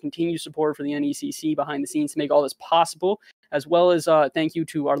you for your continued support for the NECC behind the scenes to make all this possible, as well as thank you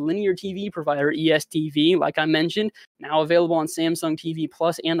to our linear TV provider, ESTV, like I mentioned, now available on Samsung TV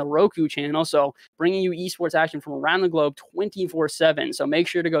Plus and the Roku channel. So bringing you esports action from around the globe 24/7. So make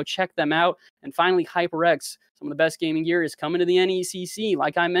sure to go check them out. And finally, HyperX, some of the best gaming gear is coming to the NECC,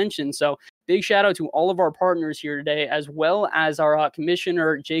 like I mentioned. So big shout out to all of our partners here today, as well as our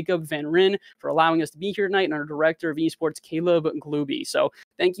Commissioner Jacob Van Ryn for allowing us to be here tonight, and our Director of Esports, Caleb Gluby. So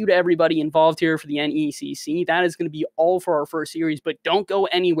thank you to everybody involved here for the NECC. That is going to be all for our first series, but don't go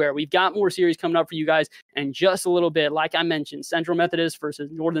anywhere. We've got more series coming up for you guys in just a little bit. Like I mentioned, Central Methodist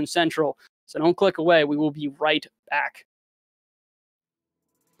versus Northern Central. So don't click away. We will be right back.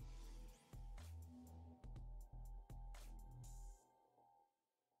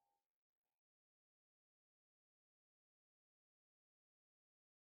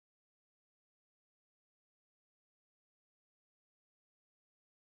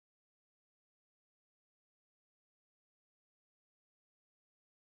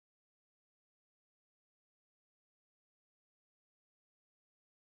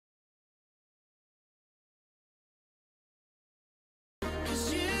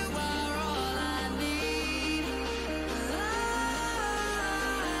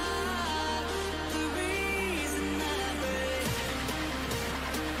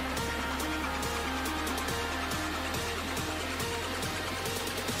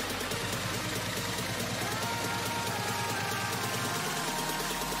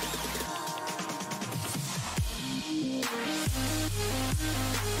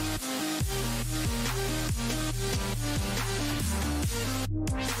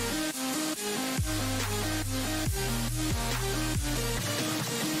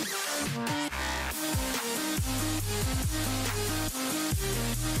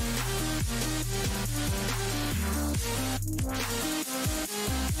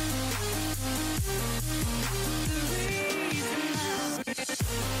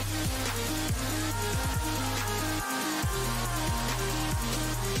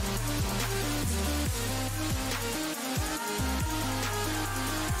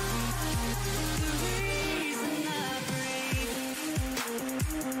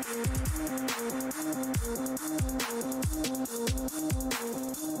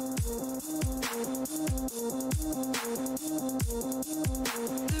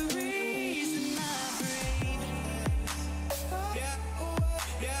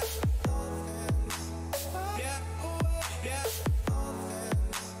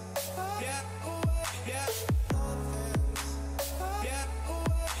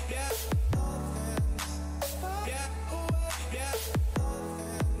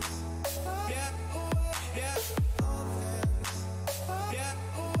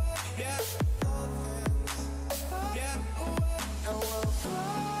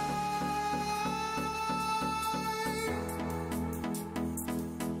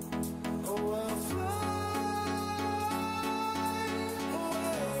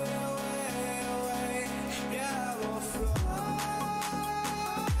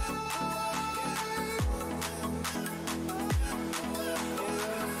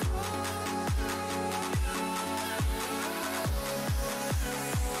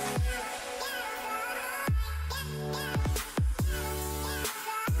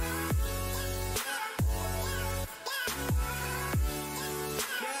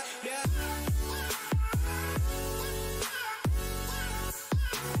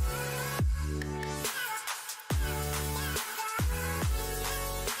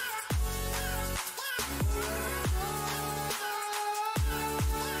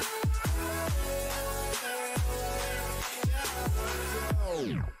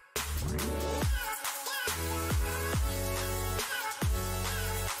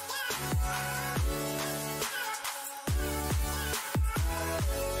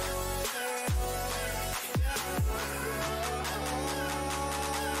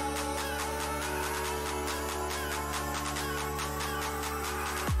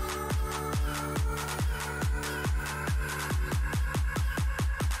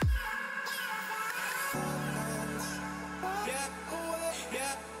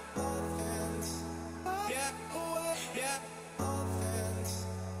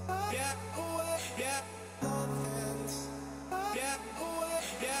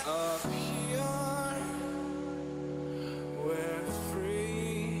 Up here, we're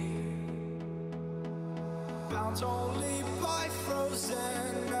free, bound only by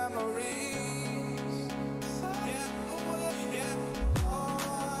frozen memories. Get away, get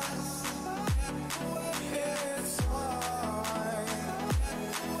lost, get away, it's time. Get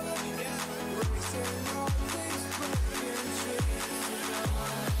away, get racing all these broken dreams.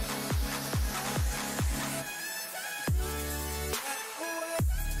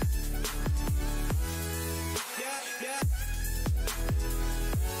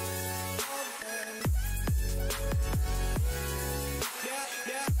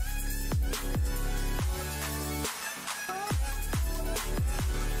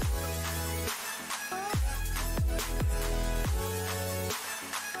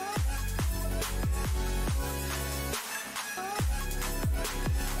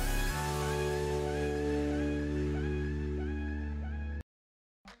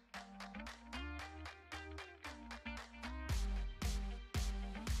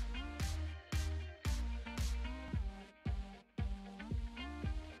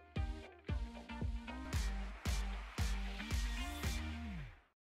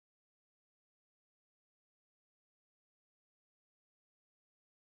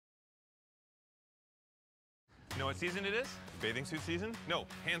 You know what season it is? Bathing suit season? No,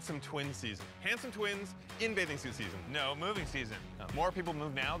 handsome twin season. Handsome twins in bathing suit season. No, moving season. More people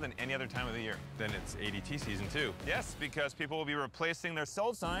move now than any other time of the year. Then it's ADT season too. Yes, because people will be replacing their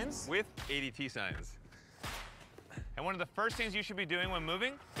sold signs with ADT signs. And one of the first things you should be doing when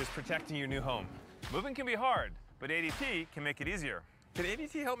moving is protecting your new home. Moving can be hard, but ADT can make it easier. Can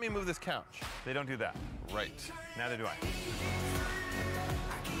ADT help me move this couch? They don't do that. Right. Neither do I.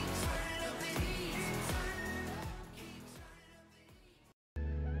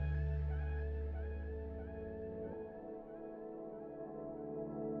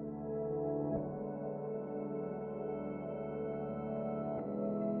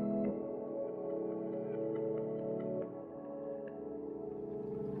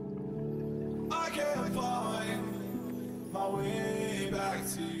 I can't find my way back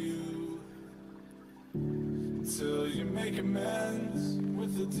to you until you make amends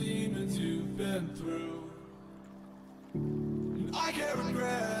with the demons you've been through. And I can't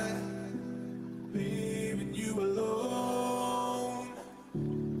regret leaving you alone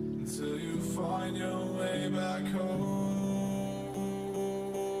until you find your way back home.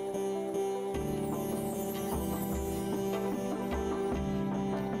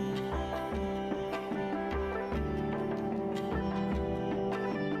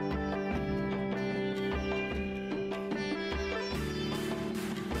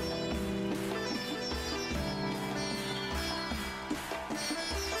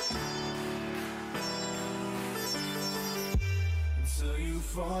 Until you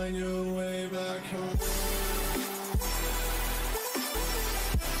find your way back home.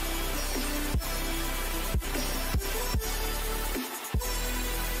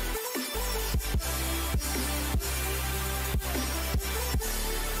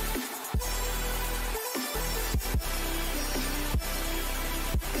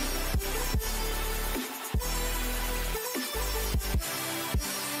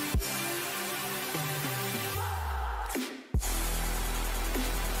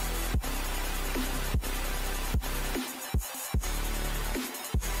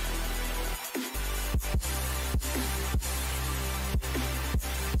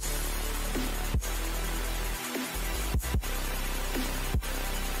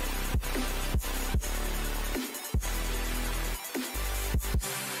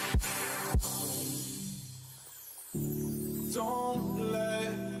 Don't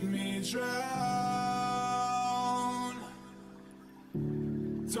let me drown.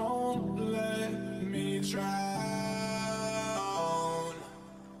 Don't let me drown.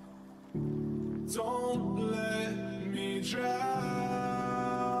 Don't let me drown.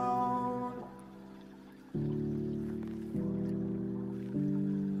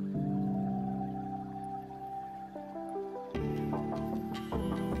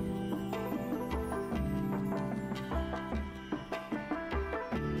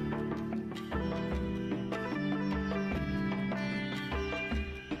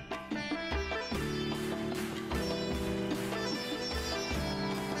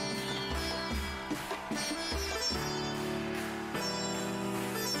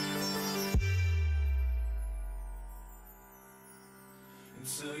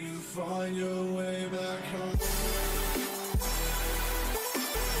 until you find your way back home.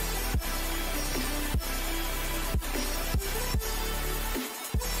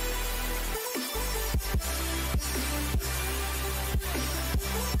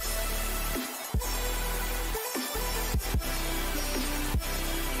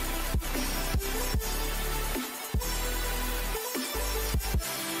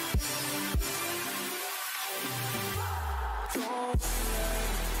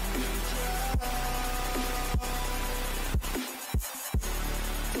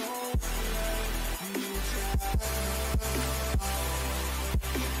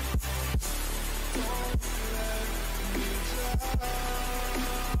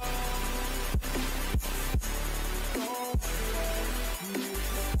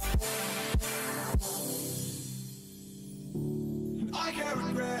 I can't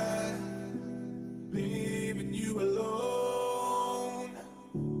regret leaving you alone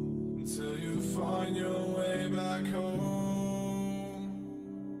until you find your way back home.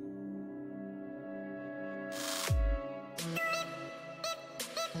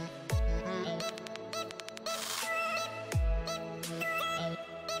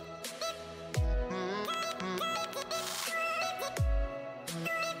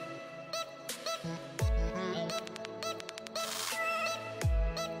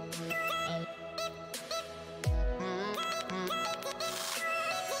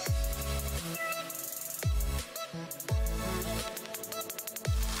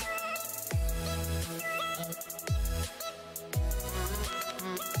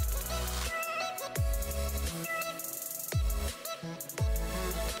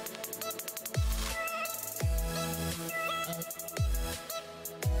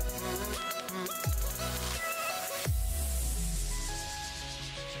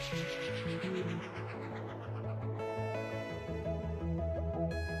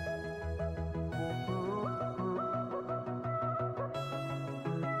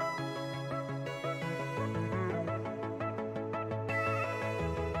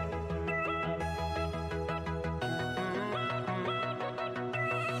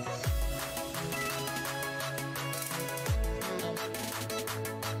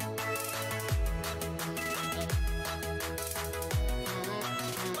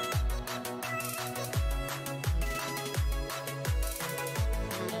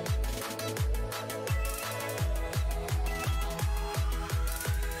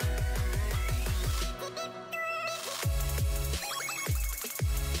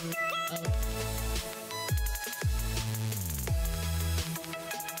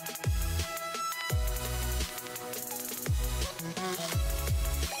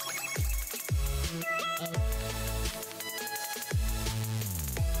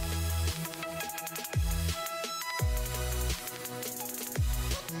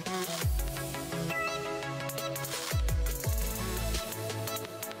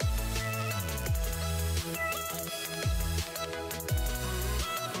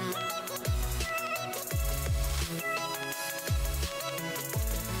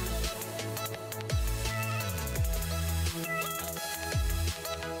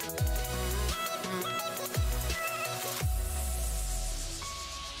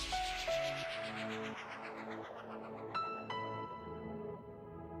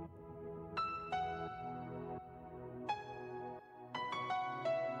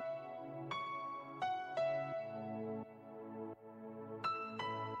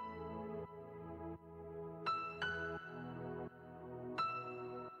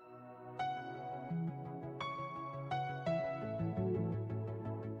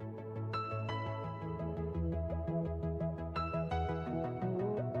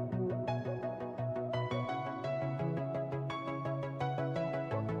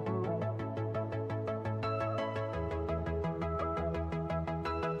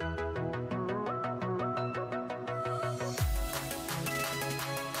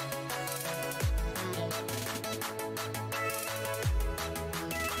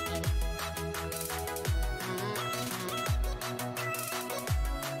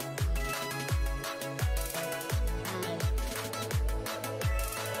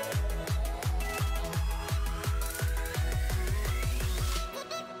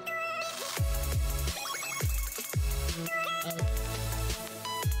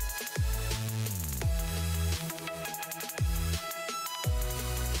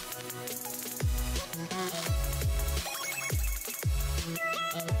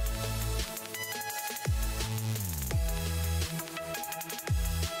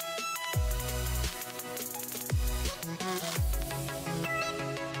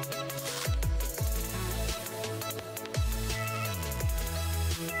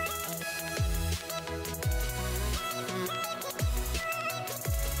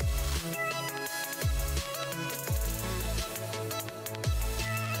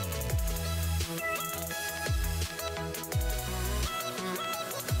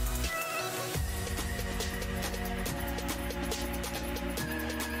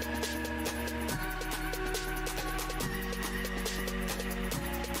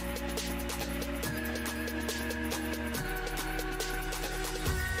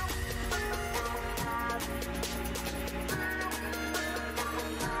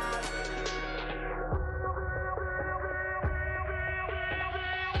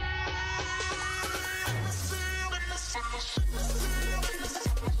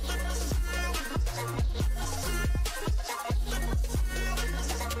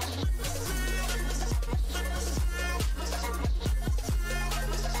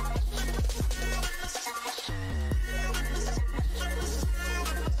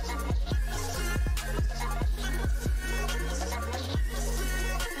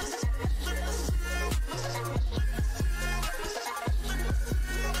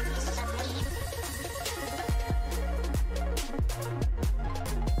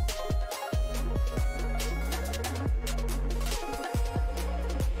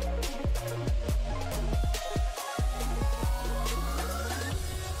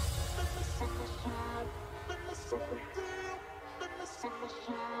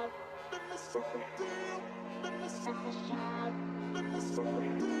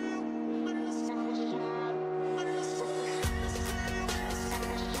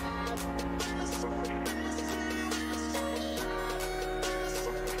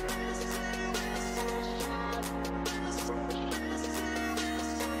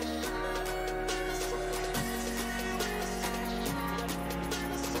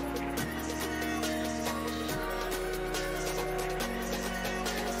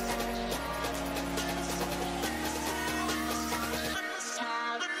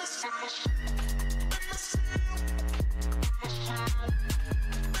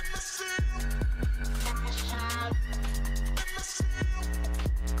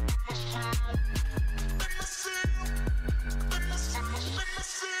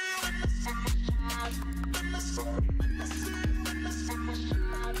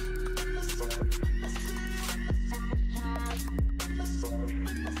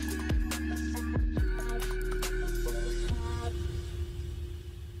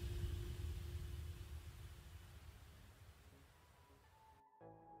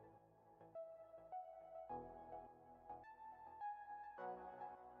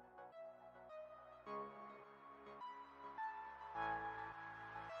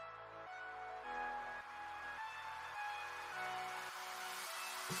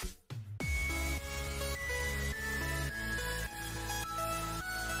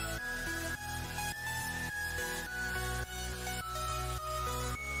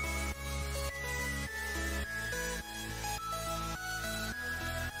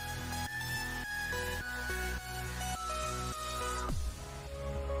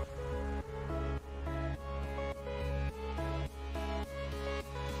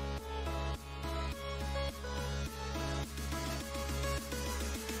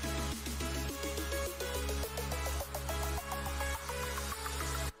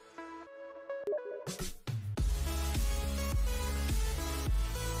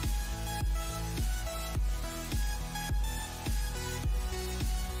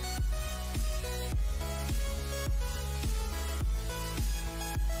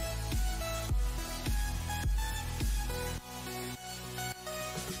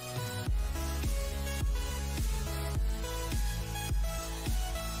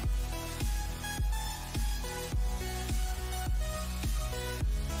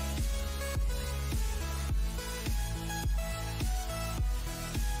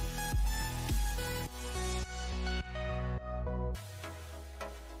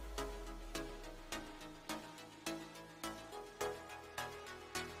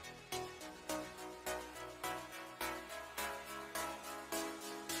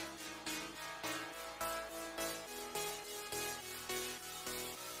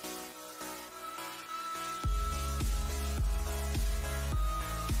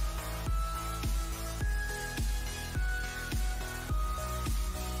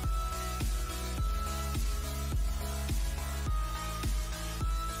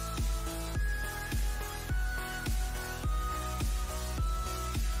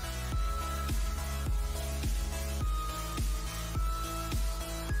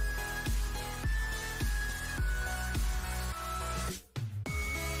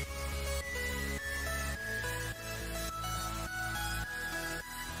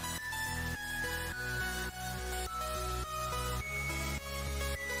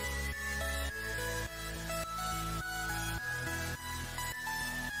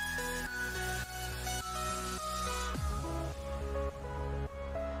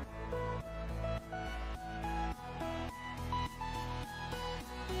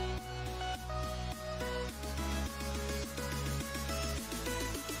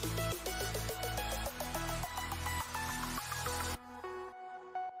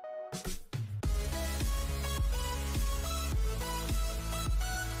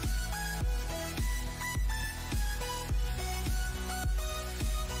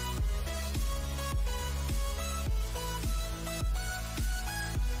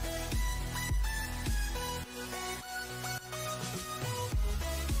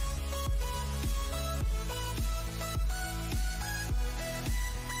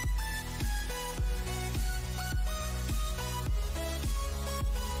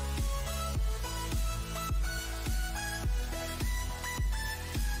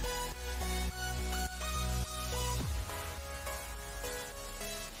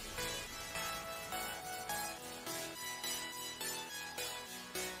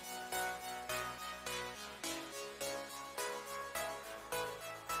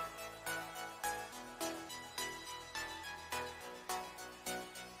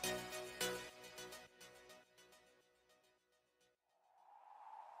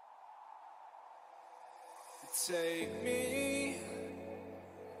 Take me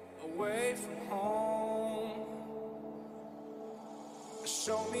away from home.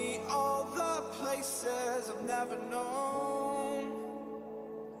 Show me all the places I've never known.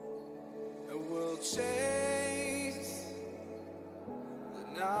 And we'll chase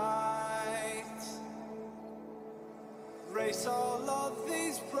the night. Race all of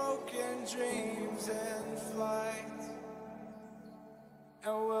these broken dreams in flight.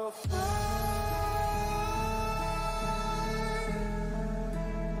 And we'll fly.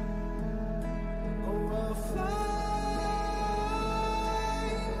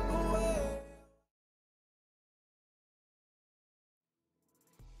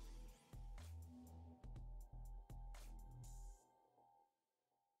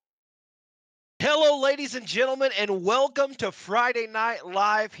 Hello, ladies and gentlemen, and welcome to Friday Night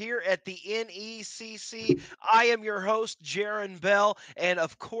Live here at the NECC. I am your host, Jaron Bell, and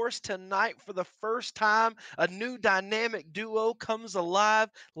of course, tonight, for the first time, a new dynamic duo comes alive.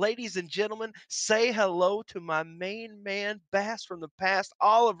 Ladies and gentlemen, say hello to my main man, Bass from the past,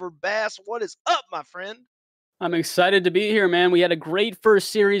 Oliver Bass. What is up, my friend? I'm excited to be here, man. We had a great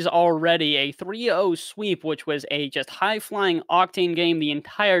first series already, a 3-0 sweep, which was a just high-flying octane game the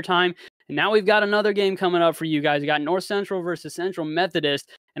entire time. And now we've got another game coming up for you guys. We got North Central versus Central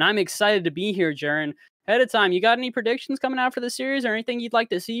Methodist, and I'm excited to be here, Jaron. Ahead of time, you got any predictions coming out for the series or anything you'd like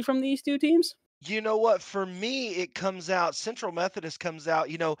to see from these two teams? You know what? For me, it comes out. Central Methodist comes out.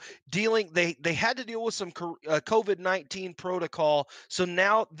 They had to deal with some COVID-19 protocol. So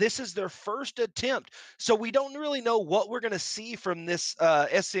now this is their first attempt. So we don't really know what we're going to see from this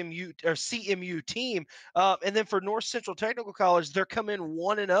SMU or CMU team. And then for North Central Technical College, they're coming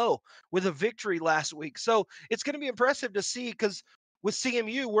 1-0 with a victory last week. So it's going to be impressive to see because with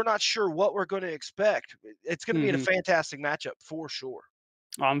CMU, we're not sure what we're going to expect. It's going to be a fantastic matchup for sure.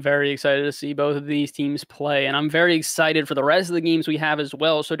 I'm very excited to see both of these teams play, and I'm very excited for the rest of the games we have as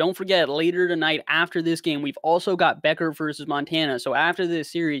well. So don't forget, later tonight after this game, we've also got Becker versus Montana. So after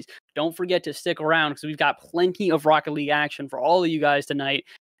this series, don't forget to stick around because we've got plenty of Rocket League action for all of you guys tonight.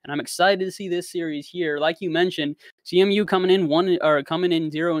 And I'm excited to see this series here. Like you mentioned, CMU coming in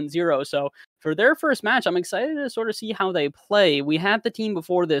 0-0. So for their first match, I'm excited to sort of see how they play. We had the team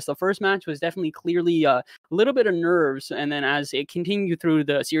before this. The first match was definitely clearly a little bit of nerves. And then as it continued through,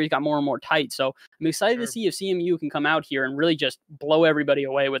 the series got more and more tight. So I'm excited to see if CMU can come out here and really just blow everybody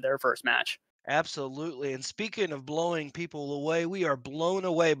away with their first match. Absolutely. And speaking of blowing people away, we are blown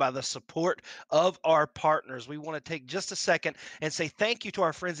away by the support of our partners. We want to take just a second and say thank you to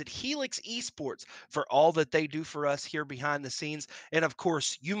our friends at Helix Esports for all that they do for us here behind the scenes. And of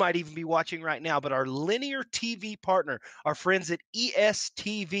course, you might even be watching right now, but our linear TV partner, our friends at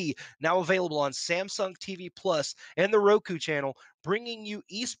ESTV, now available on Samsung TV Plus and the Roku channel, bringing you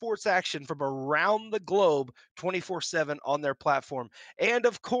esports action from around the globe 24/7 on their platform. And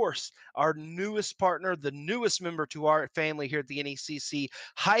of course, our newest partner, the newest member to our family here at the NECC,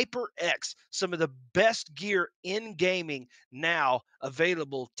 HyperX, some of the best gear in gaming now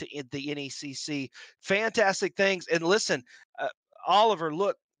available to the NECC. Fantastic things. And listen, Oliver,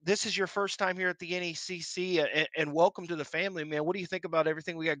 look, this is your first time here at the NECC, and welcome to the family, man. What do you think about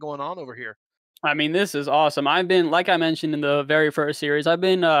everything we got going on over here? I mean, this is awesome. I've been, like I mentioned in the very first series, I've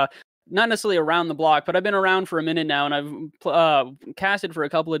been not necessarily around the block, but I've been around for a minute now, and I've casted for a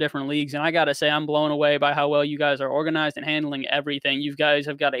couple of different leagues, and I got to say I'm blown away by how well you guys are organized and handling everything. You guys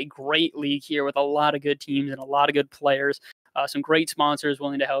have got a great league here with a lot of good teams and a lot of good players. Some great sponsors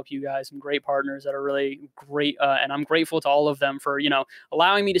willing to help you guys, some great partners that are really great, and I'm grateful to all of them for,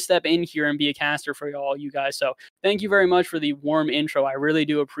 allowing me to step in here and be a caster for all you guys. So thank you very much for the warm intro. I really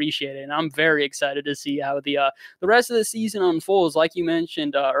do appreciate it, and I'm very excited to see how the rest of the season unfolds. Like you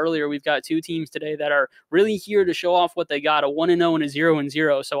mentioned earlier, we've got two teams today that are really here to show off what they got, a 1-0 and a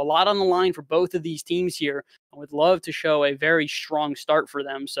 0-0. So a lot on the line for both of these teams here. I would love to show a very strong start for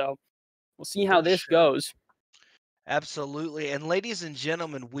them. So we'll see how this goes. Absolutely. And ladies and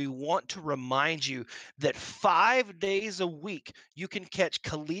gentlemen, we want to remind you that 5 days a week, you can catch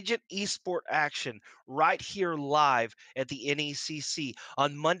collegiate esport action right here live at the NECC.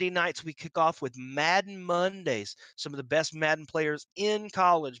 On Monday nights, we kick off with Madden Mondays. Some of the best Madden players in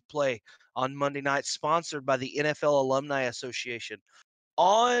college play on Monday nights, sponsored by the NFL Alumni Association.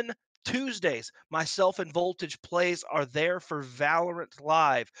 On Tuesdays, myself and Voltage Plays are there for Valorant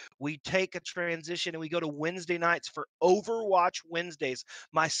Live. We take a transition and we go to Wednesday nights for Overwatch Wednesdays.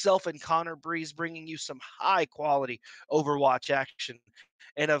 Myself and Connor Breeze bringing you some high quality Overwatch action.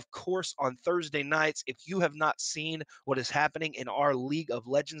 And of course, on Thursday nights, if you have not seen what is happening in our League of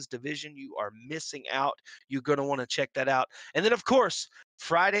Legends division, you are missing out. You're going to want to check that out. And then, of course,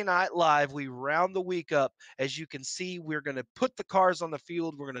 Friday Night Live, we round the week up. As you can see, we're going to put the cars on the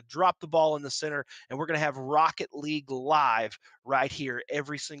field. We're going to drop the ball in the center, and we're going to have Rocket League live right here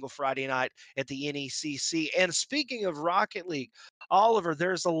every single Friday night at the NECC. And speaking of Rocket League, Oliver,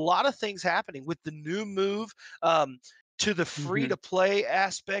 there's a lot of things happening with the new move to the free-to-play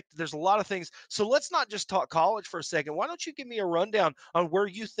aspect. There's a lot of things. So let's not just talk college for a second. Why don't you give me a rundown on where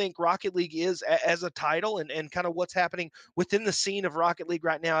you think Rocket League is as a title and kind of what's happening within the scene of Rocket League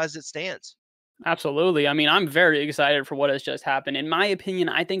right now as it stands? Absolutely. I mean, I'm very excited for what has just happened. In my opinion,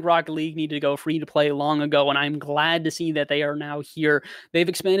 I think Rocket League needed to go free to play long ago, and I'm glad to see that they are now here. They've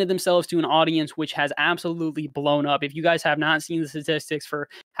expanded themselves to an audience which has absolutely blown up. If you guys have not seen the statistics for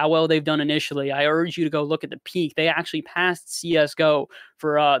how well they've done initially, I urge you to go look at the peak. They actually passed CSGO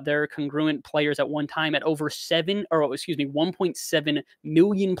for their congruent players at one time at over 1.7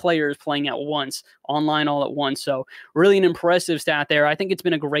 million players playing at once, online all at once. So really an impressive stat there. I think it's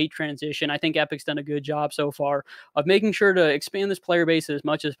been a great transition. I think Epic's done a good job so far of making sure to expand this player base as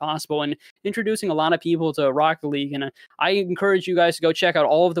much as possible and introducing a lot of people to Rocket League. And I encourage you guys to go check out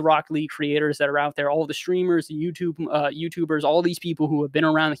all of the Rocket League creators that are out there, all of the streamers, the YouTubers, all these people who have been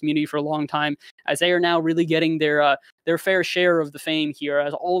around the community for a long time, as they are now really getting their fair share of the fame here,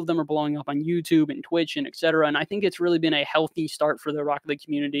 as all of them are blowing up on YouTube and Twitch and etc. And I think it's really been a healthy start for the Rocket League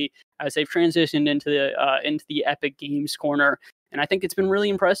community as they've transitioned into the Epic Games corner. And I think it's been really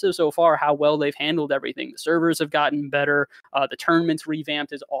impressive so far how well they've handled everything. The servers have gotten better. The tournaments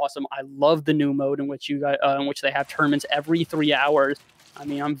revamped is awesome. I love the new mode in which they have tournaments every 3 hours. I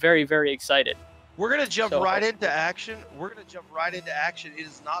mean, I'm very, very excited. We're going to jump right into action. It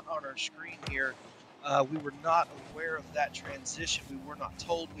is not on our screen here. We were not aware of that transition. We were not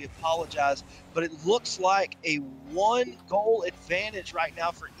told. We apologize. But it looks like a 1-goal advantage right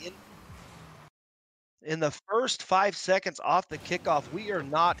now for in the first 5 seconds off the kickoff. We are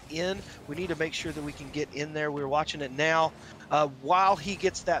not in. We need to make sure that we can get in there. We're watching it now. While he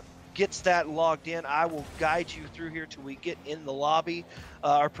gets that logged in, I will guide you through here till we get in the lobby.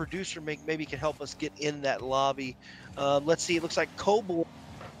 Our producer maybe can help us get in that lobby. Let's see. It looks like Cowboy.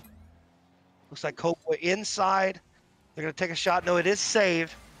 Looks like Cowboy inside. They're going to take a shot. No, it is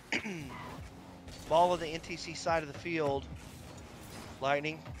saved. Ball on the NTC side of the field.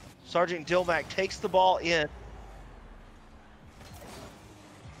 Lightning. Sergeant Dilmac takes the ball in.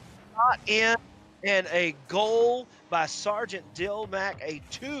 Not in. And a goal by Sergeant Dilmac. A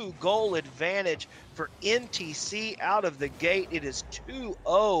 2-goal advantage for NTC out of the gate. It is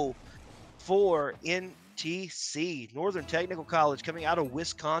 2-0 for NTC. Northern Technical College coming out of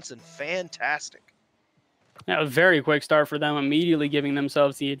Wisconsin. Fantastic. Yeah, a very quick start for them, immediately giving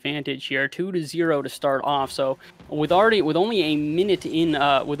themselves the advantage here, 2-0 to start off. So with only a minute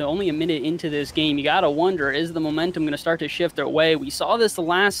into this game, you gotta wonder, is the momentum going to start to shift their way? We saw this the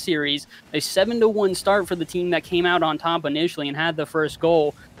last series, a 7-1 start for the team that came out on top initially and had the first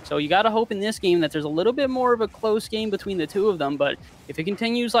goal. So you got to hope in this game that there's a little bit more of a close game between the two of them. But if it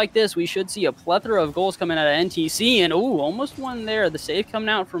continues like this, we should see a plethora of goals coming out of NTC. And, ooh, almost one there. The save coming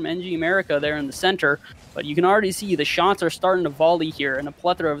out from NG America there in the center. But you can already see the shots are starting to volley here, and a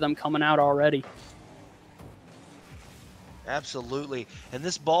plethora of them coming out already. Absolutely. And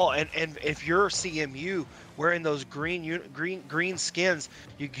this ball, and if you're CMU wearing those green skins,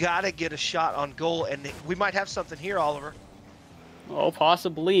 you got to get a shot on goal. And we might have something here, Oliver. Oh,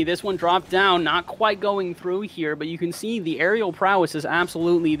 possibly. This one dropped down, not quite going through here, but you can see the aerial prowess is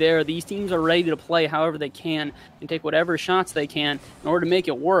absolutely there. These teams are ready to play however they can and take whatever shots they can in order to make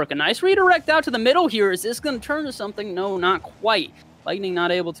it work. A nice redirect out to the middle here. Is this going to turn to something? No, not quite. Lightning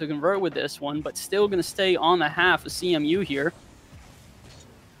not able to convert with this one, but still going to stay on the half of CMU here.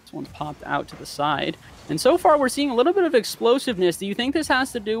 This one's popped out to the side. And so far, we're seeing a little bit of explosiveness. Do you think this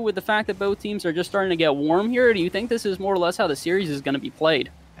has to do with the fact that both teams are just starting to get warm here? Or do you think this is more or less how the series is going to be played?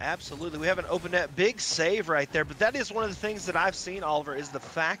 Absolutely. We have an open net. Big save right there. But that is one of the things that I've seen, Oliver, is the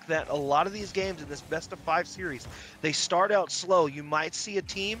fact that a lot of these games in this best-of-5 series, they start out slow. You might see a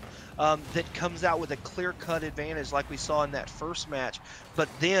team that comes out with a clear-cut advantage like we saw in that first match. But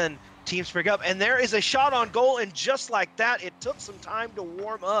then teams pick up, and there is a shot on goal, and just like that, it took some time to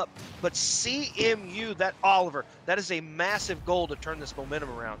warm up. But CMU, that Oliver, that is a massive goal to turn this momentum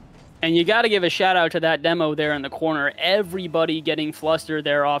around. And you got to give a shout out to that demo there in the corner. Everybody getting flustered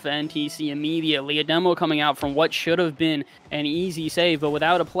there off NTC immediately. A demo coming out from what should have been an easy save, but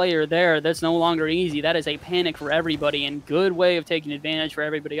without a player there, that's no longer easy. That is a panic for everybody, and good way of taking advantage for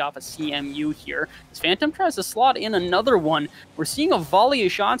everybody off of CMU here. As Phantom tries to slot in another one, we're seeing a volley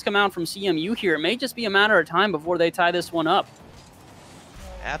of shots come out from CMU here. It may just be a matter of time before they tie this one up.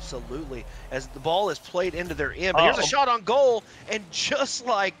 Absolutely. As the ball is played into their end. But here's a shot on goal, and just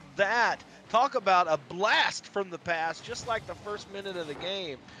like that, talk about a blast from the past, just like the first minute of the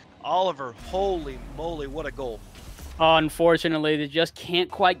game. Oliver, holy moly, what a goal. Unfortunately, they just can't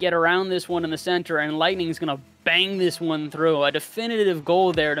quite get around this one in the center, and Lightning's going to bang this one through. A definitive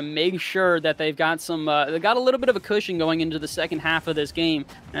goal there to make sure that they've got some, they got a little bit of a cushion going into the second half of this game.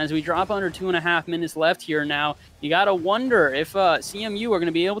 And as we drop under 2.5 minutes left here now, you got to wonder if CMU are going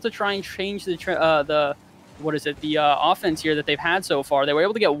to be able to try and change the offense here that they've had so far. They were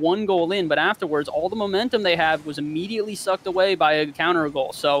able to get one goal in, but afterwards, all the momentum they had was immediately sucked away by a counter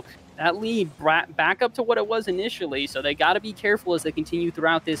goal. So that lead back up to what it was initially, so they got to be careful as they continue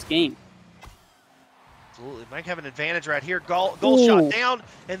throughout this game. Absolutely. Might have an advantage right here. Goal shot down,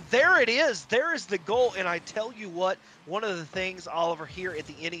 and there it is. There is the goal, and I tell you what, one of the things, Oliver, here at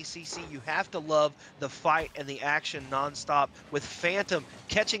the NECC, you have to love the fight and the action nonstop, with Phantom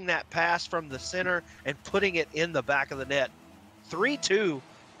catching that pass from the center and putting it in the back of the net. 3-2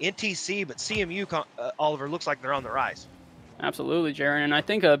 NTC, but CMU, Oliver, looks like they're on the rise. Absolutely, Jaron, and I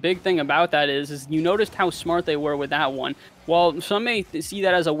think a big thing about that is you noticed how smart they were with that one. While some may see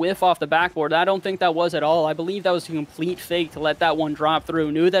that as a whiff off the backboard, I don't think that was at all. I believe that was a complete fake to let that one drop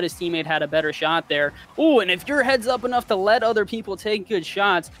through. Knew that his teammate had a better shot there. Ooh, and if your head's up enough to let other people take good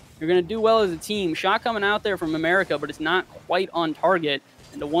shots, you're going to do well as a team. Shot coming out there from America, but it's not quite on target.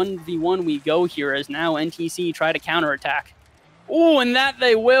 And the 1v1 we go here as now NTC try to counterattack. Ooh, and that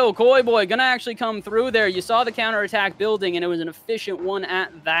they will. Koi Boy gonna actually come through there. You saw the counterattack building, and it was an efficient one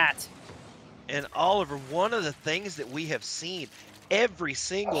at that. And Oliver, one of the things that we have seen every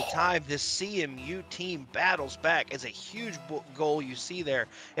single time this CMU team battles back is a huge goal you see there.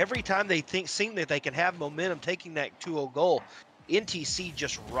 Every time they seem that they can have momentum taking that 2-0 goal, NTC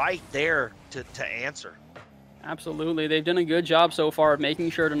just right there to answer. Absolutely. They've done a good job so far of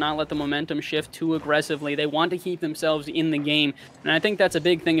making sure to not let the momentum shift too aggressively. They want to keep themselves in the game, and I think that's a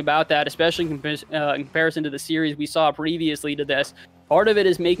big thing about that, especially in comparison to the series we saw previously to this. Part of it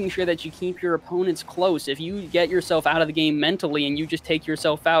is making sure that you keep your opponents close. If you get yourself out of the game mentally and you just take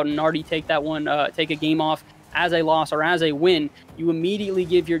yourself out and already take that one, take a game off as a loss or as a win, you immediately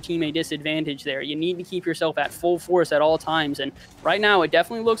give your team a disadvantage there. You need to keep yourself at full force at all times, and right now it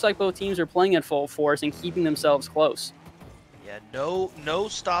definitely looks like both teams are playing at full force and keeping themselves close. Yeah, no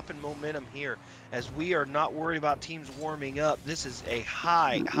stopping momentum here, as we are not worried about teams warming up. This is a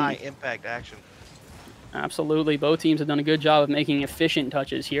high impact action. Absolutely. Both teams have done a good job of making efficient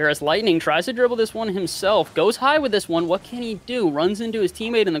touches here, as Lightning tries to dribble this one himself. Goes high with this one. What can he do? Runs into his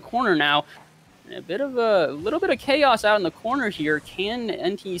teammate in the corner now. A little bit of chaos out in the corner here. Can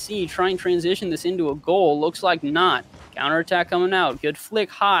NTC try and transition this into a goal? Looks like not. Counterattack coming out. Good flick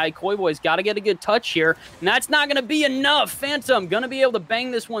high. Koi Boy's got to get a good touch here, and that's not going to be enough. Phantom going to be able to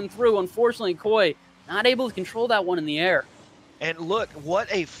bang this one through. Unfortunately, Koi not able to control that one in the air. And look,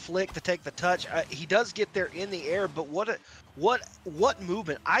 what a flick to take the touch. He does get there in the air, but what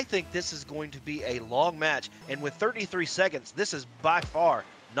movement. I think this is going to be a long match, and with 33 seconds, this is by far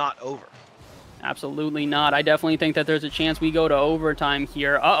not over. Absolutely not. I definitely think that there's a chance we go to overtime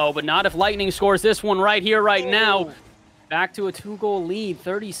here. Uh-oh, but not if Lightning scores this one right here, right now. Back to a 2-goal lead,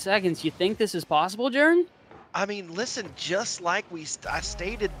 30 seconds. You think this is possible, Jaron? I mean, listen, just like I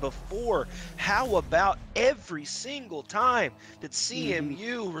stated before, how about every single time that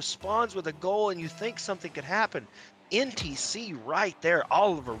CMU responds with a goal and you think something could happen? NTC right there.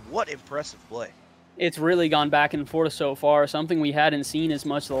 Oliver, what impressive play. It's really gone back and forth so far, something we hadn't seen as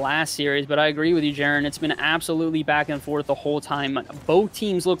much the last series, but I agree with you, Jaron. It's been absolutely back and forth the whole time. Both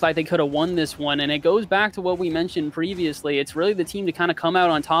teams look like they could have won this one, and it goes back to what we mentioned previously. It's really the team to kind of come out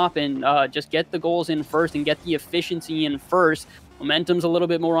on top and just get the goals in first and get the efficiency in first. Momentum's a little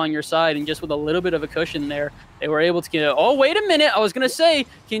bit more on your side, and just with a little bit of a cushion there, they were able to get, oh, wait a minute, I was going to say,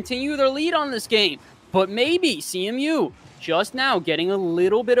 continue their lead on this game, but maybe CMU just now getting a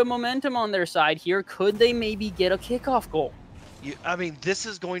little bit of momentum on their side here. Could they maybe get a kickoff goal? I mean,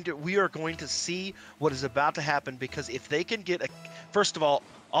 we are going to see what is about to happen, because if they can get first of all,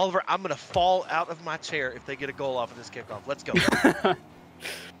 Oliver, I'm going to fall out of my chair if they get a goal off of this kickoff. Let's go.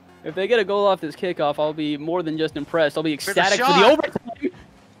 If they get a goal off this kickoff, I'll be more than just impressed. I'll be ecstatic for the shot. overtime.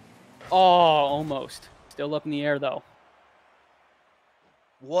 Oh, almost. Still up in the air, though.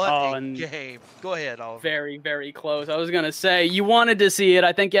 What a game. Go ahead, Oliver. Very, very close. I was going to say, you wanted to see it.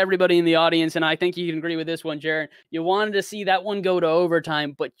 I think everybody in the audience, and I think you can agree with this one, Jaron, you wanted to see that one go to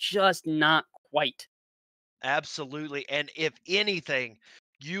overtime, but just not quite. Absolutely. And if anything,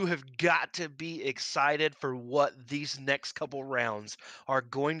 you have got to be excited for what these next couple rounds are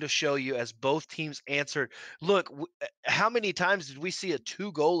going to show you as both teams answered. Look, how many times did we see a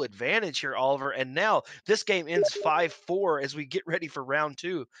 2-goal advantage here, Oliver? And now this game ends 5-4 as we get ready for round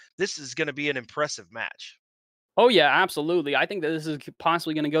 2. This is going to be an impressive match. Oh, yeah, absolutely. I think that this is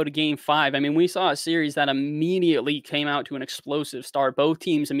possibly going to go to Game 5. I mean, we saw a series that immediately came out to an explosive start. Both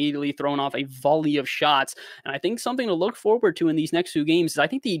teams immediately throwing off a volley of shots. And I think something to look forward to in these next 2 games is I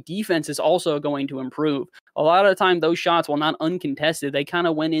think the defense is also going to improve. A lot of the time, those shots, while not uncontested, they kind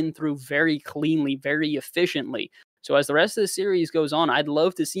of went in through very cleanly, very efficiently. So as the rest of the series goes on, I'd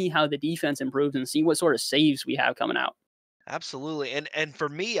love to see how the defense improves and see what sort of saves we have coming out. Absolutely. And for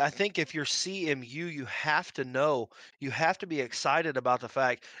me, I think if you're CMU, you have to know, you have to be excited about the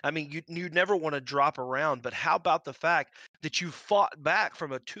fact. I mean, you never want to drop around, but how about the fact that you fought back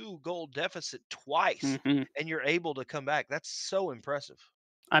from a 2-goal deficit twice and you're able to come back? That's so impressive.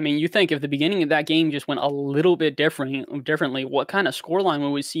 I mean, you think if the beginning of that game just went a little bit differently, what kind of scoreline would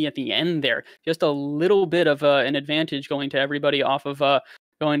we see at the end there? Just a little bit of an advantage going to everybody off of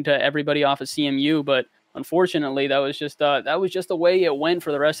CMU, but unfortunately, that was just the way it went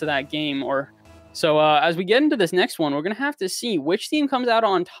for the rest of that game. So as we get into this next one, we're gonna have to see which team comes out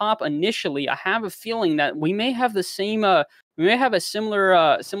on top initially. I have a feeling that we may have the same, we may have a similar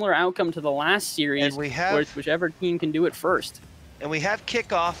outcome to the last series, and we have where it's whichever team can do it first. And we have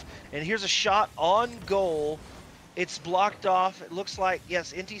kickoff, and here's a shot on goal. It's blocked off. It looks like,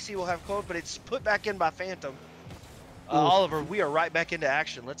 yes, NTC will have code, but it's put back in by Phantom. Oliver, we are right back into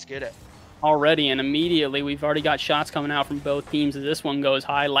action. Let's get it. Already, and immediately we've already got shots coming out from both teams as this one goes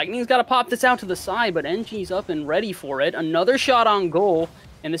high. Lightning's got to pop this out to the side, but NG's up and ready for it. Another shot on goal,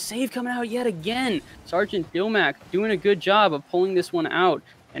 and the save coming out yet again. Sergeant Dilmac doing a good job of pulling this one out,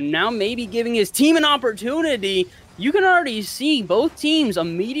 and now maybe giving his team an opportunity. You can already see both teams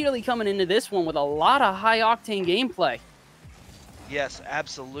immediately coming into this one with a lot of high-octane gameplay. Yes,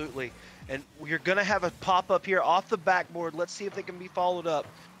 absolutely. And you're going to have a pop-up here off the backboard. Let's see if they can be followed up.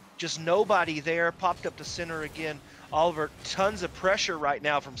 Just nobody there. Popped up to center again. Oliver, tons of pressure right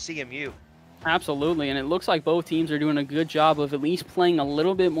now from CMU. Absolutely, and it looks like both teams are doing a good job of at least playing a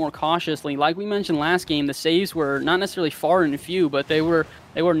little bit more cautiously. Like we mentioned last game, the saves were not necessarily far and few, but they were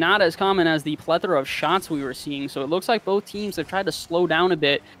not as common as the plethora of shots we were seeing. So it looks like both teams have tried to slow down a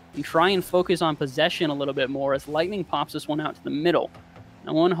bit and try and focus on possession a little bit more as Lightning pops this one out to the middle.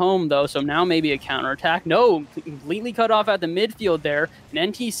 No one home, though, so now maybe a counterattack. No, completely cut off at the midfield there,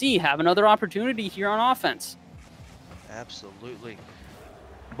 and NTC have another opportunity here on offense. Absolutely.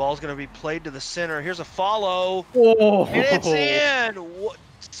 Ball's going to be played to the center. Here's a follow. Oh. And it's in. What,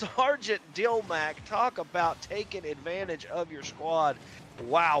 Sergeant Dilmac, talk about taking advantage of your squad.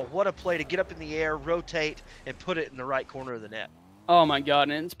 Wow, what a play to get up in the air, rotate, and put it in the right corner of the net. Oh my God,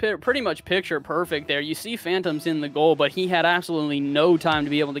 and it's pretty much picture perfect there. You see Phantom's in the goal, but he had absolutely no time to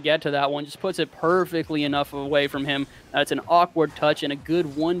be able to get to that one. Just puts it perfectly enough away from him. That's an awkward touch and a good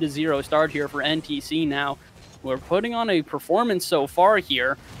 1-0 start here for NTC now. We're putting on a performance so far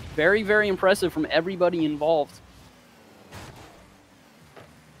here. Very, very impressive from everybody involved.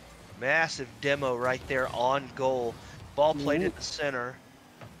 Massive demo right there on goal. Ball played at the center.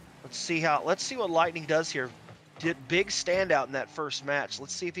 Let's see what Lightning does here. Did big standout in that first match.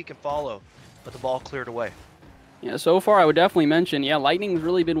 Let's see if he can follow, but the ball cleared away. Yeah, so far I would definitely mention, Lightning's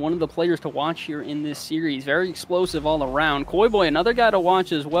really been one of the players to watch here in this series. Very explosive all around. Koi Boy, another guy to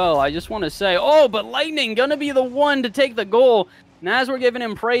watch as well. I just want to say, but Lightning gonna be the one to take the goal. And as we're giving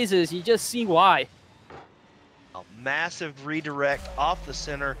him praises, you just see why. A massive redirect off the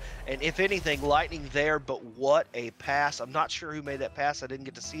center, and if anything, Lightning there, but what a pass. I'm not sure who made that pass. I didn't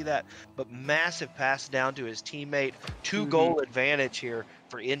get to see that, but massive pass down to his teammate. 2-goal advantage here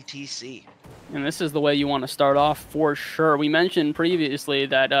for NTC. And this is the way you want to start off for sure. We mentioned previously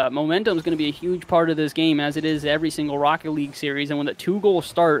that momentum is going to be a huge part of this game, as it is every single Rocket League series. And with a 2-goal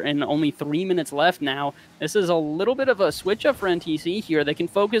start and only 3 minutes left now, this is a little bit of a switch up for NTC here. They can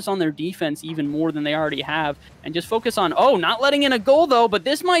focus on their defense even more than they already have, and just focus on, not letting in a goal though, but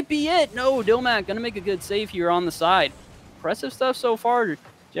this might be it. No, Dilmac going to make a good save here on the side. Impressive stuff so far.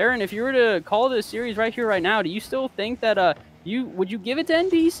 Jaron, if you were to call this series right here, right now, do you still think that Would you give it to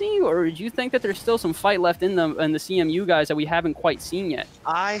NPC, or do you think that there's still some fight left in the CMU guys that we haven't quite seen yet?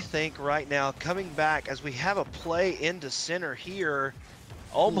 I think right now, coming back as we have a play into center here,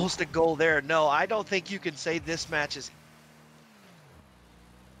 almost a goal there. No, I don't think you can say this match is.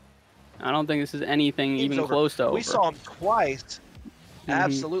 I don't think this is anything even over. close to over. We saw them twice.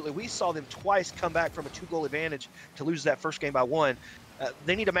 Absolutely. We saw them twice come back from a 2-goal advantage to lose that first game by 1.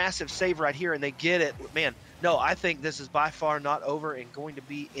 They need a massive save right here, and they get it. Man, no, I think this is by far not over and going to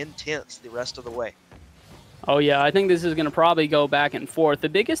be intense the rest of the way. Oh, yeah, I think this is going to probably go back and forth. The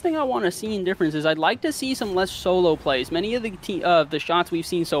biggest thing I want to see in difference is I'd like to see some less solo plays. Many of the shots we've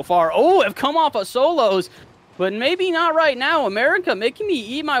seen so far, have come off of solos, but maybe not right now. America making me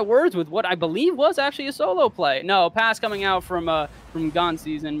eat my words with what I believe was actually a solo play. No, pass coming out from Gone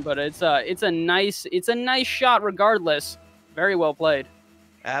Season, but it's a nice shot regardless. Very well played.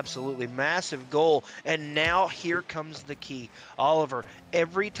 Absolutely. Massive goal. And now here comes the key. Oliver,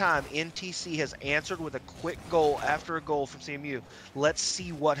 every time NTC has answered with a quick goal after a goal from CMU, let's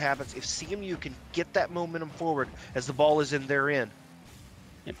see what happens. If CMU can get that momentum forward as the ball is in their end.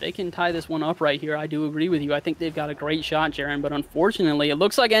 If they can tie this one up right here, I do agree with you. I think they've got a great shot, Jaron, but unfortunately, it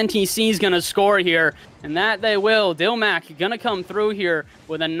looks like NTC is going to score here, and that they will. Dilmac going to come through here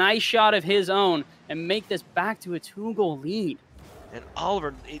with a nice shot of his own and make this back to a 2-goal lead. And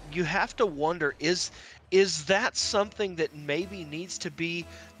Oliver, you have to wonder, is that something that maybe needs to be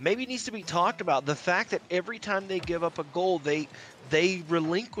talked about? The fact that every time they give up a goal, they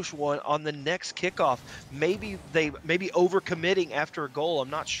relinquish one on the next kickoff. Maybe overcommitting after a goal. I'm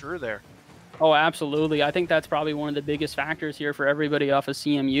not sure there. Oh, absolutely. I think that's probably one of the biggest factors here for everybody off of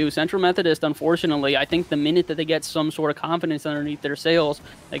CMU. Central Methodist, unfortunately, I think the minute that they get some sort of confidence underneath their sails,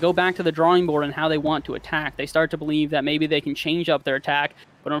 they go back to the drawing board and how they want to attack. They start to believe that maybe they can change up their attack.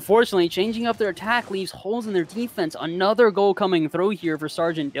 But unfortunately, changing up their attack leaves holes in their defense. Another goal coming through here for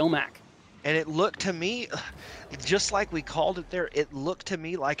Sergeant Dilmac. And it looked to me, just like we called it there, it looked to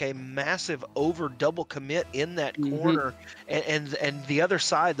me like a massive double commit in that corner. And the other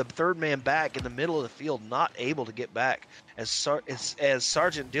side, the third man back in the middle of the field, not able to get back as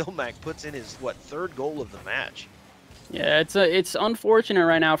Sergeant Dilmac puts in his, third goal of the match. Yeah, it's unfortunate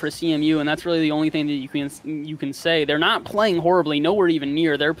right now for CMU, and that's really the only thing that you can say. They're not playing horribly, nowhere even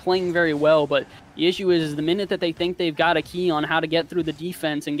near. They're playing very well, but the issue is the minute that they think they've got a key on how to get through the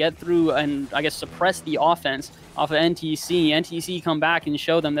defense and get through and, I guess, suppress the offense off of NTC come back and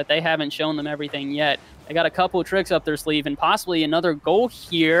show them that they haven't shown them everything yet. They got a couple of tricks up their sleeve and possibly another goal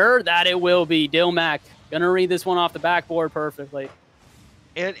here. That it will be. Dilmac gonna read this one off the backboard perfectly.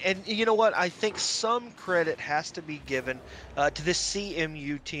 And you know what? I think some credit has to be given to this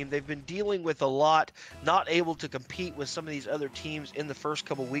CMU team. They've been dealing with a lot, not able to compete with some of these other teams in the first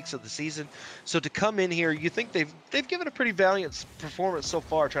couple weeks of the season. So to come in here, you think they've given a pretty valiant performance so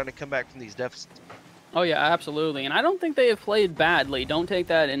far, trying to come back from these deficits. Oh, yeah, absolutely. And I don't think they have played badly. Don't take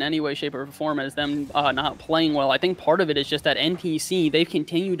that in any way, shape, or form as them not playing well. I think part of it is just that NPC, they've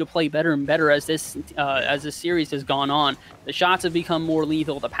continued to play better and better as this series has gone on. The shots have become more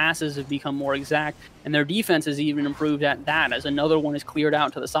lethal, the passes have become more exact, and their defense has even improved at that, as another one is cleared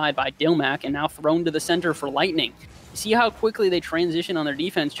out to the side by Dilmac and now thrown to the center for Lightning. You see how quickly they transition on their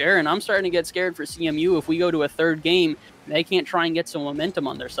defense, Jaron. I'm starting to get scared for CMU. If we go to a third game, they can't try and get some momentum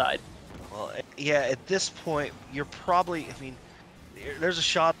on their side. Well, yeah, at this point, you're probably, there's a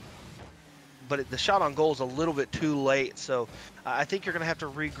shot, but the shot on goal is a little bit too late. So I think you're going to have to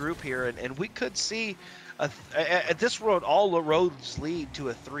regroup here. And we could see, at this road, all the roads lead to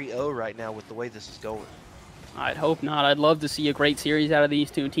a 3-0 right now with the way this is going. I'd hope not. I'd love to see a great series out of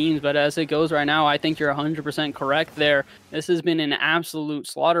these two teams, but as it goes right now, I think you're 100% correct there. This has been an absolute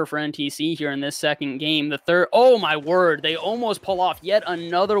slaughter for NTC here in this second game. The third, oh my word, they almost pull off yet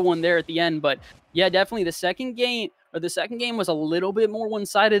another one there at the end, but yeah, definitely the second game was a little bit more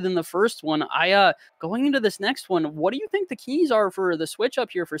one-sided than the first one. Going into this next one, what do you think the keys are for the switch up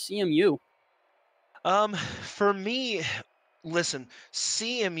here for CMU? For me, listen,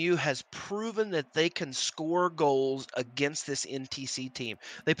 CMU has proven that they can score goals against this NTC team.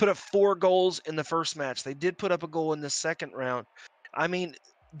 They put up 4 goals in the first match. They did put up a goal in the second round.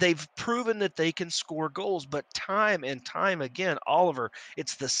 They've proven that they can score goals, but time and time again, Oliver,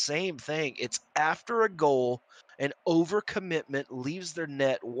 it's the same thing. It's after a goal, an overcommitment leaves their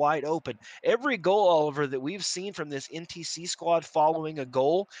net wide open. Every goal, Oliver, that we've seen from this NTC squad following a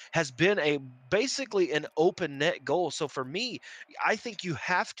goal has been basically an open net goal. So for me, I think you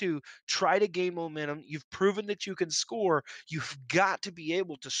have to try to gain momentum. You've proven that you can score. You've got to be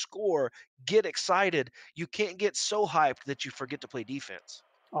able to score, get excited. You can't get so hyped that you forget to play defense.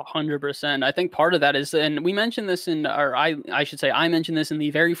 100%. I think part of that is, and we mentioned this in, or I should say, I mentioned this in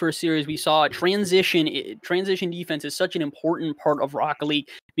the very first series we saw. Transition defense is such an important part of Rocket League.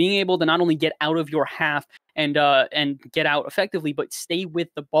 Being able to not only get out of your half and get out effectively, but stay with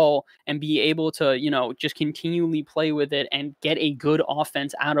the ball and be able to, you know, just continually play with it and get a good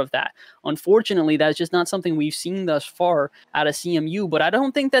offense out of that. Unfortunately, that's just not something we've seen thus far out of CMU, but I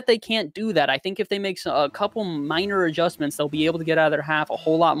don't think that they can't do that. I think if they make a couple minor adjustments, they'll be able to get out of their half a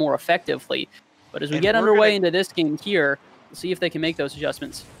whole lot more effectively. But as we get underway into this game here, we'll see if they can make those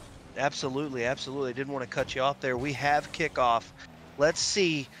adjustments. Absolutely, absolutely. Didn't want to cut you off there. We have kickoff. Let's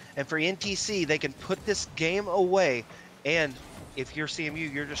see. And for NTC, they can put this game away. And if you're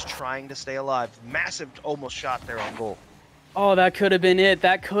CMU, you're just trying to stay alive. Massive almost shot there on goal. Oh, that could have been it.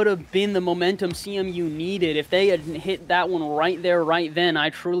 That could have been the momentum CMU needed. If they had hit that one right there, right then,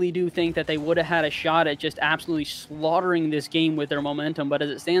 I truly do think that they would have had a shot at just absolutely slaughtering this game with their momentum. But as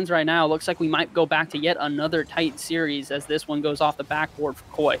it stands right now, it looks like we might go back to yet another tight series as this one goes off the backboard for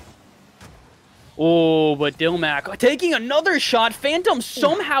Koi. Oh, but Dilmac taking another shot. Phantom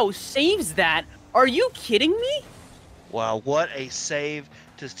somehow saves that. Are you kidding me? Wow, what a save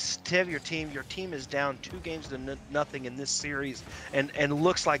to have your team. Your team is down 2 games to nothing in this series, and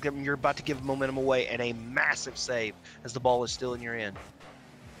looks like you're about to give momentum away, and a massive save as the ball is still in your end.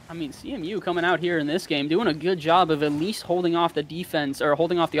 I mean, CMU coming out here in this game, doing a good job of at least holding off the defense, or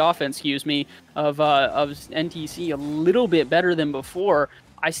holding off the offense, excuse me, of NTC a little bit better than before.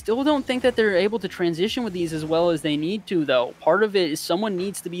 I still don't think that they're able to transition with these as well as they need to, though. Part of it is someone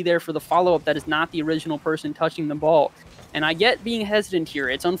needs to be there for the follow-up that is not the original person touching the ball. And I get being hesitant here.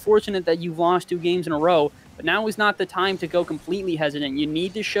 It's unfortunate that you've lost 2 games in a row, but now is not the time to go completely hesitant. You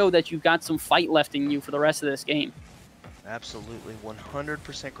need to show that you've got some fight left in you for the rest of this game. Absolutely,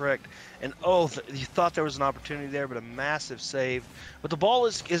 100% correct. And oh, you thought there was an opportunity there, but a massive save. But the ball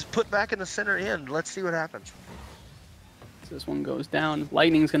is put back in the center end. Let's see what happens. This one goes down.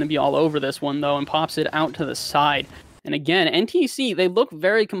 Lightning's going to be all over this one, though, and pops it out to the side. And again, NTC, they look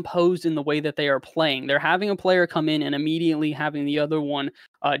very composed in the way that they are playing. They're having a player come in and immediately having the other one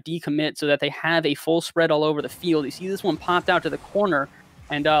decommit so that they have a full spread all over the field. You see this one popped out to the corner,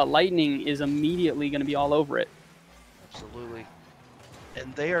 and Lightning is immediately going to be all over it. Absolutely.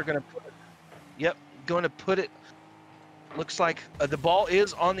 And they are going to put it. Yep, going to put it. Looks like the ball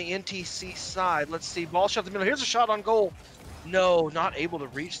is on the NTC side. Let's see. Ball shot in the middle. Here's a shot on goal. No, not able to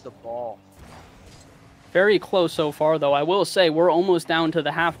reach the ball. Very close so far, though. I will say we're almost down to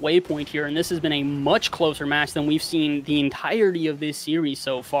the halfway point here, and this has been a much closer match than we've seen the entirety of this series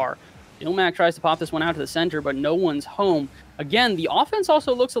so far. Ilmac tries to pop this one out to the center, but no one's home. Again, the offense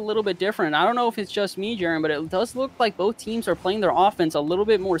also looks a little bit different. I don't know if it's just me, Jaren, but it does look like both teams are playing their offense a little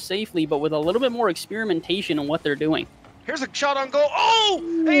bit more safely, but with a little bit more experimentation in what they're doing. Here's a shot on goal.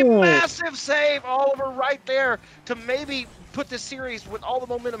 Oh, a massive save, Oliver, right there to maybe put this series with all the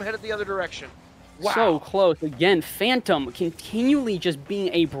momentum headed the other direction. Wow. So close. Again, Phantom continually just being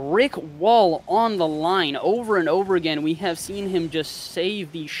a brick wall on the line over and over again. We have seen him just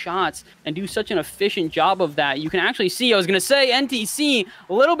save these shots and do such an efficient job of that. You can actually see, I was going to say, NTC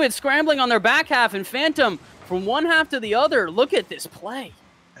a little bit scrambling on their back half, and Phantom from one half to the other. Look at this play.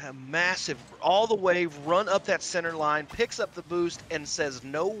 A massive, all the way, run up that center line, picks up the boost, and says,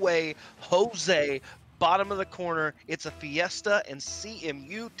 no way, Jose, bottom of the corner. It's a fiesta, and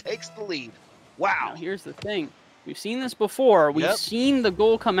CMU takes the lead. Wow. Now, here's the thing. We've seen this before. We've seen the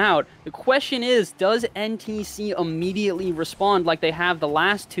goal come out. The question is, does NTC immediately respond like they have the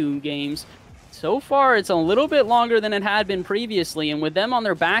last 2 games? So far, it's a little bit longer than it had been previously, and with them on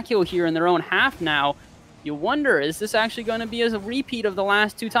their back heel here in their own half now, you wonder, is this actually going to be as a repeat of the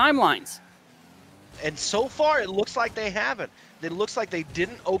last 2 timelines? And so far, it looks like they haven't. It looks like they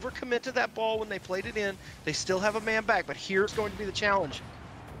didn't overcommit to that ball when they played it in. They still have a man back, but here's going to be the challenge.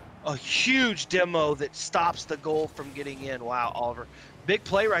 A huge demo that stops the goal from getting in. Wow, Oliver. Big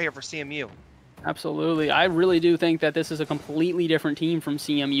play right here for CMU. Absolutely. I really do think that this is a completely different team from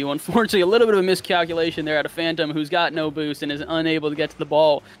CMU. Unfortunately, a little bit of a miscalculation there at a Phantom who's got no boost and is unable to get to the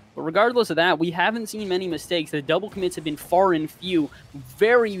ball. But regardless of that, we haven't seen many mistakes. The double commits have been far and few.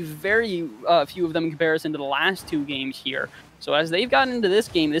 Very, very few of them in comparison to the last 2 games here. So as they've gotten into this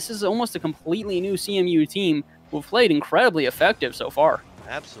game, this is almost a completely new CMU team who have played incredibly effective so far.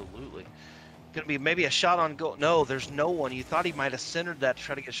 Absolutely. Going to be maybe a shot on goal. No, there's no one. You thought he might have centered that to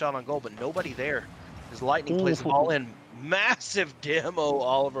try to get a shot on goal, but nobody there. His Lightning plays the ball in. Massive demo,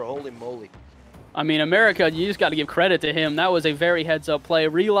 Oliver. Holy moly. I mean, America, you just got to give credit to him. That was a very heads-up play.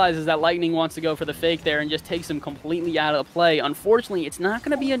 Realizes that Lightning wants to go for the fake there and just takes him completely out of the play. Unfortunately, it's not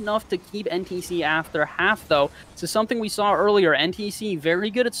going to be enough to keep NTC after half, though. This is something we saw earlier. NTC very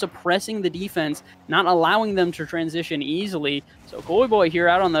good at suppressing the defense, not allowing them to transition easily. So Koi Boy here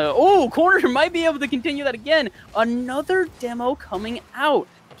out on the... Oh, corner might be able to continue that again. Another demo coming out.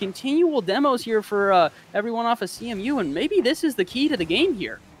 Continual demos here for everyone off of CMU, and maybe this is the key to the game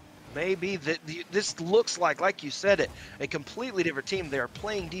here. Maybe this looks like you said it, a completely different team. They are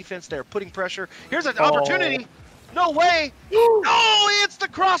playing defense. They are putting pressure. Here's an opportunity. No way. Oh, it's the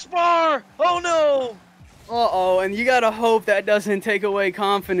crossbar. Oh, no. Uh-oh, and you got to hope that doesn't take away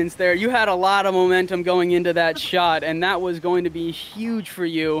confidence there. You had a lot of momentum going into that shot, and that was going to be huge for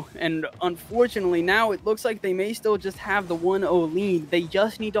you. And unfortunately, now it looks like they may still just have the 1-0 lead. They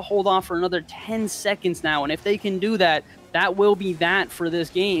just need to hold off for another 10 seconds now, and if they can do that, that will be that for this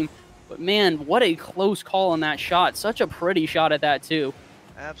game. But man, what a close call on that shot. Such a pretty shot at that, too.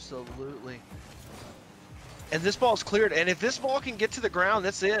 Absolutely. And this ball's cleared, and if this ball can get to the ground,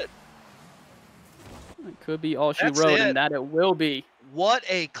 that's it. It could be all she wrote, and that it will be. What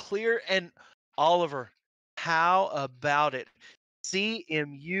a clear, and Oliver, how about it?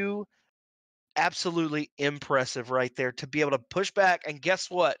 CMU, absolutely impressive right there to be able to push back, and guess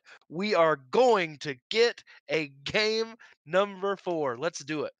what? We are going to get a game number 4. Let's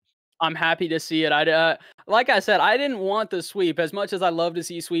do it. I'm happy to see it. Like I said, I didn't want the sweep. As much as I love to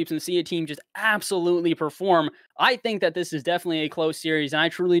see sweeps and see a team just absolutely perform, I think that this is definitely a close series, and I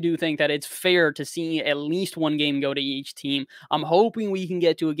truly do think that it's fair to see at least one game go to each team. I'm hoping we can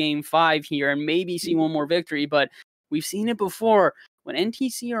get to a game 5 here and maybe see one more victory, but we've seen it before. When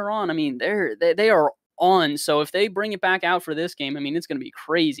NTC are on, I mean, they are on. So if they bring it back out for this game, I mean, it's going to be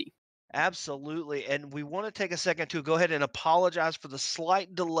crazy. Absolutely. And we want to take a second to go ahead and apologize for the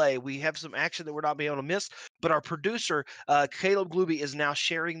slight delay. We have some action that we're not being able to miss, but our producer, Caleb Glooby, is now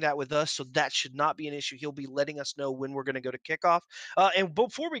sharing that with us, so that should not be an issue. He'll be letting us know when we're going to go to kickoff. And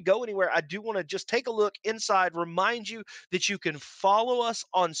before we go anywhere, I do want to just take a look inside, remind you that you can follow us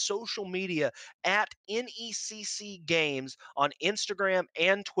on social media at NECC Games on Instagram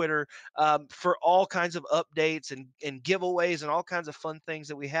and Twitter for all kinds of updates and giveaways and all kinds of fun things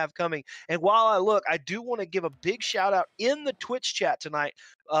that we have coming. And while I look, I do want to give a big shout out in the Twitch chat tonight,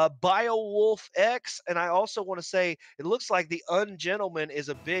 BioWolfX, and I also want to say it looks like the Ungentleman is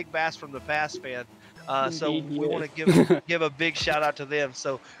a big Bass from the Past fan. So we want to give a big shout out to them.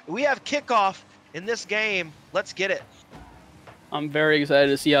 So we have kickoff in this game. Let's get it. I'm very excited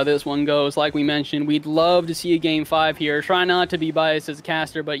to see how this one goes. Like we mentioned, we'd love to see a game 5 here. Try not to be biased as a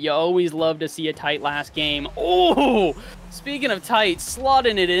caster, but you always love to see a tight last game. Oh, speaking of tight,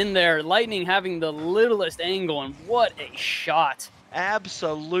 slotting it in there. Lightning having the littlest angle, and what a shot.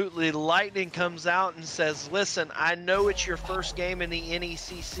 Absolutely. Lightning comes out and says, listen, I know it's your first game in the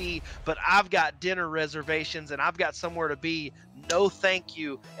NECC, but I've got dinner reservations and I've got somewhere to be. No thank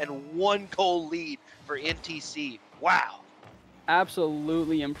you. And 1-goal lead for NTC. Wow.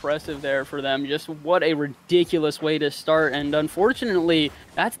 Absolutely impressive there for them. Just what a ridiculous way to start. And unfortunately,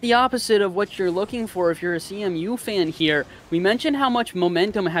 that's the opposite of what you're looking for if you're a CMU fan here. We mentioned how much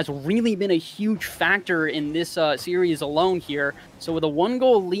momentum has really been a huge factor in this series alone here. So with a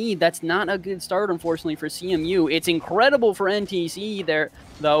 1-goal lead, that's not a good start, unfortunately, for CMU. It's incredible for NTC there,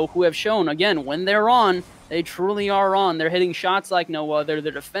 though, who have shown, again, when they're on, they truly are on. They're hitting shots like no other.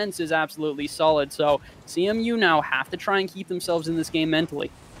 Their defense is absolutely solid. So CMU now have to try and keep themselves in this game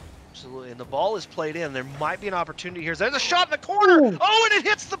mentally. Absolutely. And the ball is played in. There might be an opportunity here. There's a shot in the corner. Ooh. Oh, and it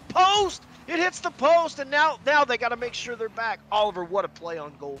hits the post. It hits the post. And now they got to make sure they're back. Oliver, what a play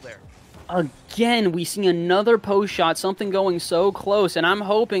on goal there. Again, we see another post shot, something going so close, and I'm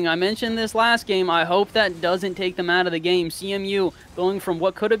hoping, I mentioned this last game, I hope that doesn't take them out of the game. CMU going from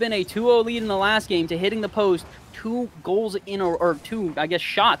what could have been a 2-0 lead in the last game to hitting the post 2 goals in a, or 2, I guess,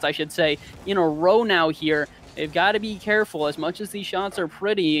 shots, I should say, in a row now here. They've got to be careful. As much as these shots are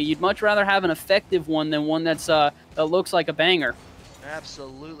pretty, you'd much rather have an effective one than one that's that looks like a banger.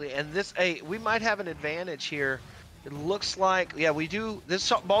 Absolutely, and this, we might have an advantage here. It looks like, yeah, we do.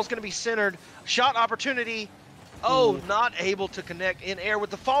 This ball's going to be centered. Shot opportunity. Oh, not able to connect in air with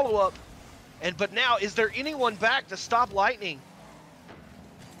the follow-up. But now, is there anyone back to stop Lightning?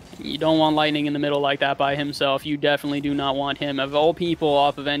 You don't want Lightning in the middle like that by himself. You definitely do not want him. Of all people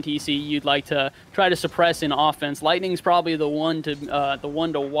off of NTC, you'd like to try to suppress in offense. Lightning's probably the one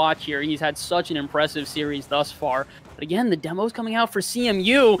to watch here. He's had such an impressive series thus far. But again, the demo's coming out for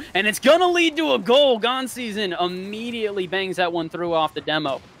CMU, and it's going to lead to a goal. Gone Season immediately bangs that one through off the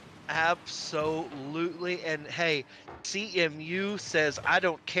demo. Absolutely. And hey, CMU says, I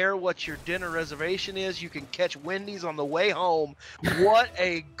don't care what your dinner reservation is. You can catch Wendy's on the way home. What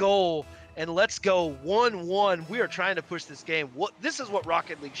a goal. And let's go 1-1. We are trying to push this game. This is what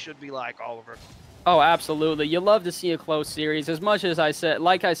Rocket League should be like, Oliver. Oh, absolutely. You love to see a close series. As much as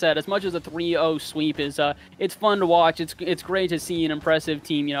like I said, as much as a 3-0 sweep is, it's fun to watch. It's great to see an impressive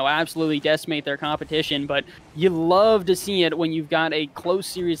team, absolutely decimate their competition. But you love to see it when you've got a close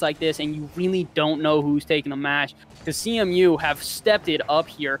series like this and you really don't know who's taking the match. Because CMU have stepped it up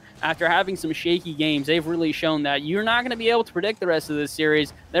here after having some shaky games. They've really shown that you're not going to be able to predict the rest of this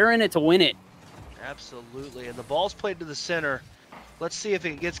series. They're in it to win it. Absolutely. And the ball's played to the center. Let's see if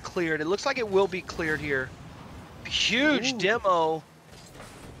it gets cleared. It looks like it will be cleared here. Huge demo.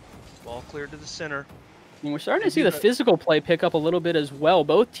 Ball cleared to the center. And we're starting to see the physical play pick up a little bit as well.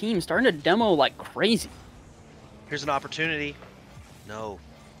 Both teams starting to demo like crazy. Here's an opportunity. No.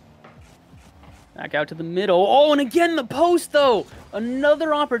 Back out to the middle. Oh, and again the post, though.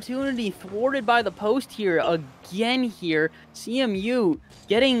 Another opportunity thwarted by the post here. Again here. CMU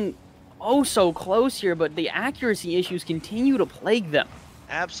getting so close here, but the accuracy issues continue to plague them.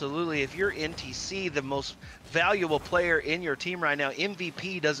 Absolutely. If you're NTC, the most valuable player in your team right now,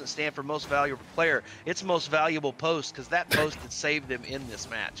 MVP doesn't stand for most valuable player. It's most valuable post, because that post had saved them in this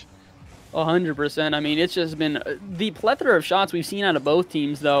match. 100%. I mean, it's just been the plethora of shots we've seen out of both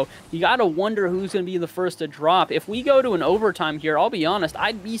teams, though. You got to wonder who's going to be the first to drop. If we go to an overtime here, I'll be honest,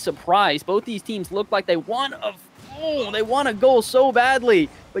 I'd be surprised. Both these teams look like they want a goal so badly,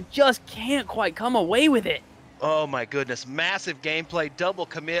 but just can't quite come away with it. Oh my goodness, massive gameplay, double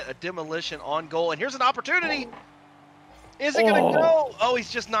commit, a demolition on goal, and here's an opportunity. Is it gonna go? Oh,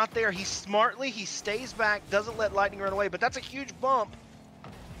 he's just not there. He stays back, doesn't let Lightning run away, but that's a huge bump.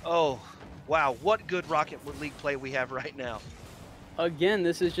 Oh, wow, what good Rocket League play we have right now. Again,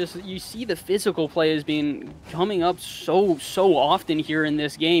 this is just, you see the physical play has been coming up so often here in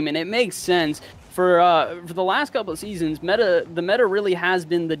this game, and it makes sense. For the last couple of seasons, the meta really has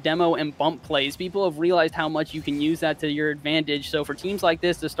been the demo and bump plays. People have realized how much you can use that to your advantage. So for teams like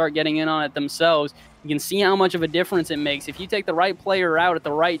this to start getting in on it themselves, you can see how much of a difference it makes. If you take the right player out at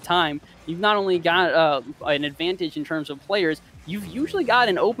the right time, you've not only got an advantage in terms of players, you've usually got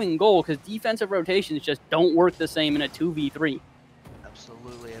an open goal, because defensive rotations just don't work the same in a 2v3.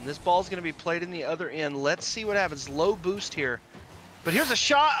 Absolutely, and this ball's going to be played in the other end. Let's see what happens. Low boost here. But here's a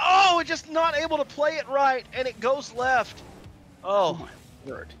shot. Oh, it's just not able to play it right, and it goes left. Oh my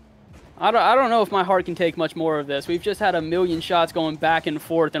word. I don't know if my heart can take much more of this. We've just had a million shots going back and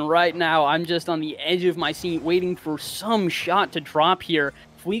forth, and right now I'm just on the edge of my seat waiting for some shot to drop here.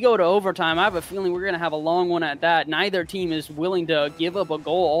 If we go to overtime, I have a feeling we're going to have a long one at that. Neither team is willing to give up a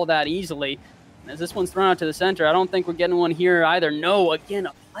goal all that easily. As this one's thrown out to the center, I don't think we're getting one here either. No, again,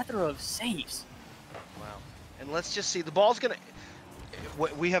 a plethora of saves. Wow. And let's just see. The ball's going to...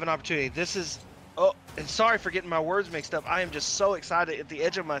 We have an opportunity. This is... Oh, and sorry for getting my words mixed up. I am just so excited at the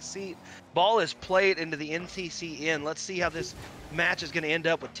edge of my seat. Ball is played into the NCC end. Let's see how this match is going to end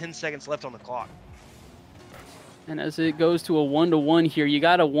up with 10 seconds left on the clock. And as it goes to a 1-1 here, you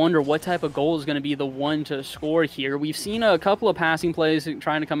got to wonder what type of goal is going to be the one to score here. We've seen a couple of passing plays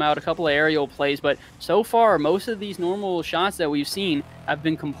trying to come out, a couple of aerial plays, but so far, most of these normal shots that we've seen have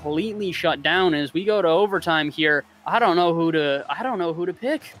been completely shut down. As we go to overtime here, I don't know who to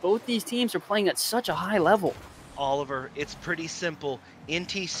pick. Both these teams are playing at such a high level. Oliver, it's pretty simple.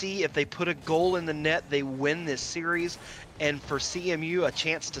 NTC, if they put a goal in the net, they win this series. And for CMU, a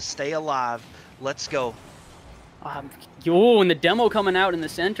chance to stay alive. Let's go. And the demo coming out in the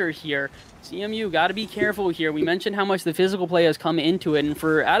center here. CMU, got to be careful here. We mentioned how much the physical play has come into it. And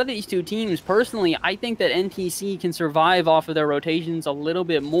for out of these two teams, personally, I think that NTC can survive off of their rotations a little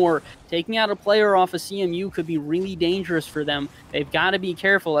bit more. Taking out a player off of CMU could be really dangerous for them. They've got to be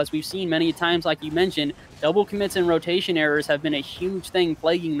careful, as we've seen many times, like you mentioned. Double commits and rotation errors have been a huge thing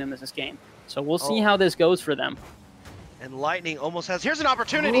plaguing them in this game. So we'll see how this goes for them. And Lightning almost has... Here's an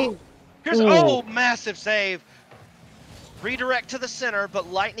opportunity. Massive save. Redirect to the center,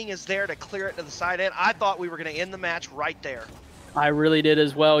 but Lightning is there to clear it to the side end. I thought we were going to end the match right there. I really did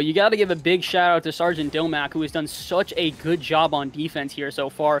as well. You got to give a big shout out to Sergeant Dilmac, who has done such a good job on defense here so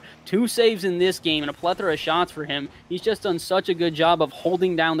far. 2 saves in this game and a plethora of shots for him. He's just done such a good job of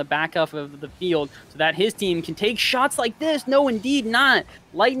holding down the back half of the field so that his team can take shots like this. No, indeed not.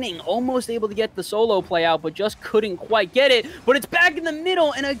 Lightning almost able to get the solo play out, but just couldn't quite get it. But it's back in the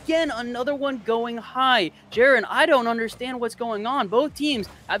middle, and again, another one going high. Jaron, I don't understand what's going on. Both teams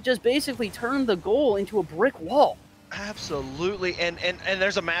have just basically turned the goal into a brick wall. Absolutely, and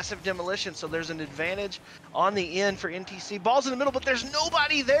there's a massive demolition, so there's an advantage on the end for NTC. Ball's in the middle, but there's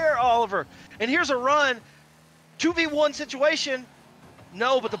nobody there, Oliver. And here's a run, 2v1 situation.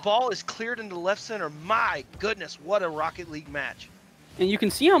 No, but the ball is cleared into the left center. My goodness, what a Rocket League match. And you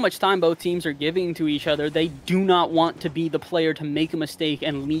can see how much time both teams are giving to each other. They do not want to be the player to make a mistake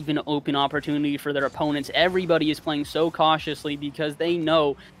and leave an open opportunity for their opponents. Everybody is playing so cautiously because they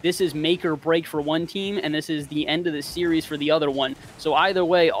know this is make or break for one team, and this is the end of the series for the other one. So either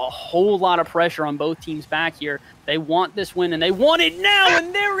way, a whole lot of pressure on both teams back here. They want this win, and they want it now,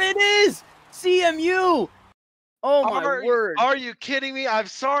 and there it is! CMU! Oh my word. Are you kidding me? I'm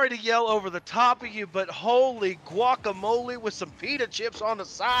sorry to yell over the top of you, but holy guacamole with some pita chips on the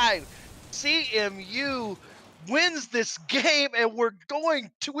side. CMU wins this game, and we're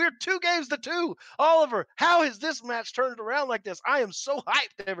 2-2. Oliver, how has this match turned around like this? I am so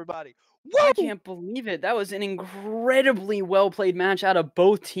hyped, everybody. Woo! I can't believe it. That was an incredibly well-played match out of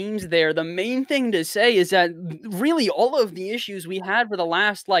both teams there. The main thing to say is that really all of the issues we had for the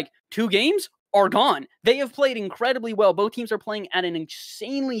last, 2 games are gone. They have played incredibly well. Both teams are playing at an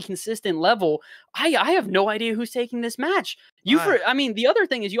insanely consistent level. I have no idea who's taking this match. I mean, the other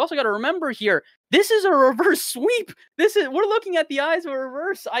thing is you also got to remember here, this is a reverse sweep. We're looking at the eyes of a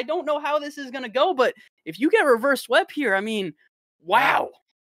reverse. I don't know how this is going to go, but if you get reverse swept here, I mean, wow.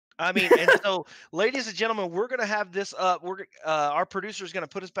 I mean, and so, ladies and gentlemen, we're going to have this up. Our producer is going to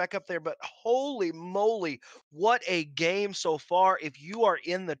put us back up there, but holy moly, what a game so far. If you are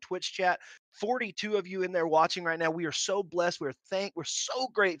in the Twitch chat, 42 of you in there watching right now, we are so blessed. We're so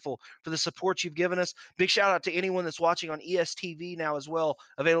grateful for the support you've given us. Big shout out to anyone that's watching on ESTV now as well,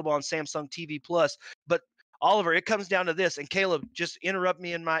 available on Samsung TV Plus. But Oliver, it comes down to this, and Caleb, just interrupt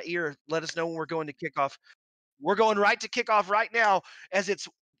me in my ear. Let us know when we're going to kickoff. We're going right to kickoff right now, as it's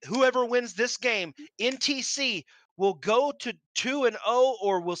whoever wins this game, NTC will go to 2-0,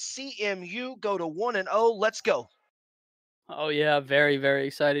 or will CMU go to 1-0. Let's go. Oh yeah, very, very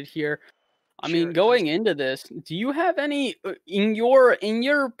excited here. I mean, going into this, do you have any, in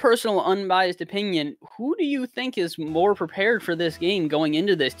your personal unbiased opinion, who do you think is more prepared for this game going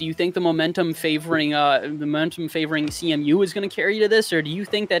into this? Do you think the momentum favoring CMU is going to carry to this, or do you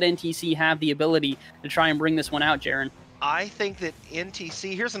think that NTC have the ability to try and bring this one out, Jaron? I think that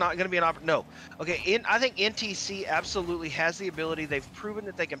NTC, here's not going to be an opportunity. No. Okay, I think NTC absolutely has the ability. They've proven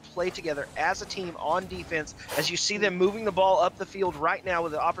that they can play together as a team on defense, as you see them moving the ball up the field right now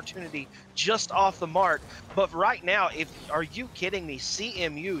with the opportunity just off the mark. But right now, are you kidding me?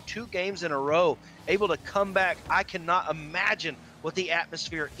 CMU, 2 games in a row, able to come back. I cannot imagine what the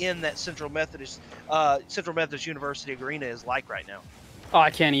atmosphere in that Central Methodist University arena is like right now. Oh, I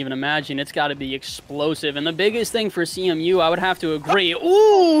can't even imagine. It's got to be explosive. And the biggest thing for CMU, I would have to agree.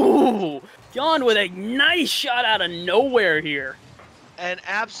 Ooh! John with a nice shot out of nowhere here. And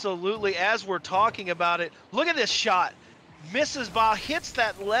absolutely, as we're talking about it, look at this shot. Misses by, hits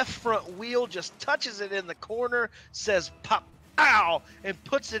that left front wheel, just touches it in the corner, says pop, ow, and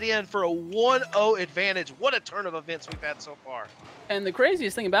puts it in for a 1-0 advantage. What a turn of events we've had so far. And the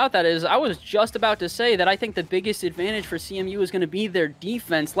craziest thing about that is I was just about to say that I think the biggest advantage for CMU is going to be their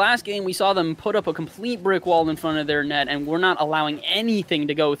defense. Last game, we saw them put up a complete brick wall in front of their net, and we're not allowing anything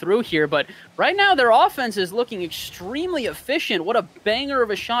to go through here. But right now, their offense is looking extremely efficient. What a banger of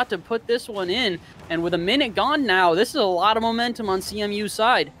a shot to put this one in. And with a minute gone now, this is a lot of momentum on CMU's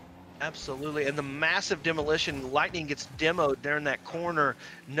side. Absolutely, and the massive demolition, Lightning gets demoed there in that corner,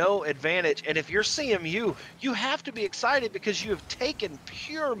 no advantage. And if you're CMU, you have to be excited because you have taken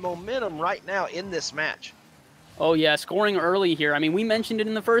pure momentum right now in this match. Oh yeah, scoring early here. I mean, we mentioned it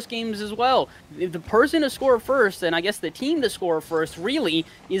in the first games as well. The person to score first, and I guess the team to score first, really,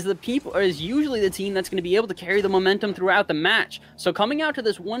 is usually the team that's going to be able to carry the momentum throughout the match. So coming out to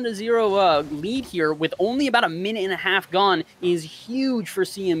this 1-0 lead here with only about a minute and a half gone is huge for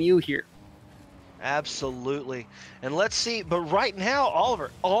CMU here. Absolutely. And let's see, but right now, Oliver,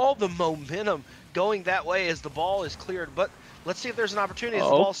 all the momentum going that way as the ball is cleared. But let's see if there's an opportunity as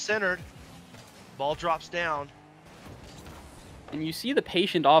the ball's centered. Ball drops down. And you see the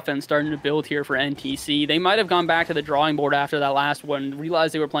patient offense starting to build here for NTC. They might have gone back to the drawing board after that last one,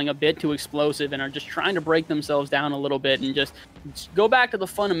 realized they were playing a bit too explosive, and are just trying to break themselves down a little bit and just go back to the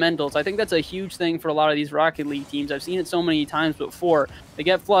fundamentals. I think that's a huge thing for a lot of these Rocket League teams. I've seen it so many times before. They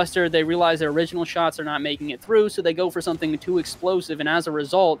get flustered, they realize their original shots are not making it through, so they go for something too explosive, and as a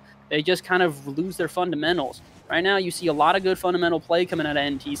result, they just kind of lose their fundamentals. Right now, you see a lot of good fundamental play coming out of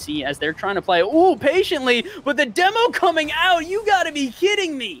NTC as they're trying to play, ooh, patiently, but the demo coming out, you gotta be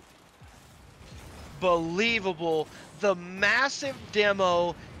kidding me. Believable. The massive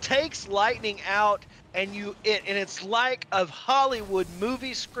demo takes Lightning out, and it's like a Hollywood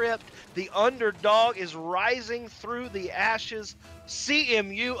movie script. The underdog is rising through the ashes.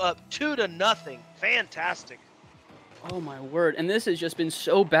 CMU up 2-0. Fantastic. Oh my word. And this has just been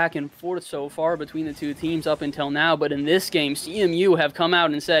so back and forth so far between the two teams up until now. But in this game, CMU have come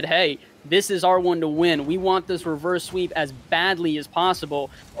out and said, hey, this is our one to win. We want this reverse sweep as badly as possible.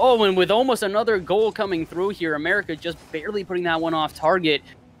 Oh, and with almost another goal coming through here, America just barely putting that one off target.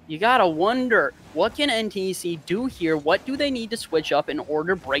 You gotta wonder, what can NTC do here? What do they need to switch up in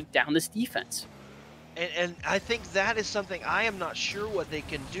order to break down this defense? And I think that is something I am not sure what they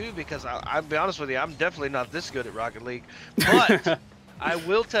can do, because I'll be honest with you, I'm definitely not this good at Rocket League. But I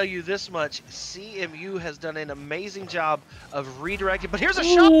will tell you this much, CMU has done an amazing job of redirecting. But here's a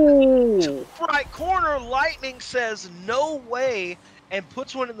shot. Right corner, Lightning says no way and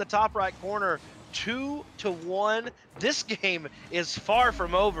puts one in the top right corner. 2-1. This game is far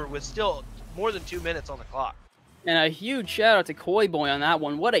from over with still more than 2 minutes on the clock. And a huge shout out to Koi Boy on that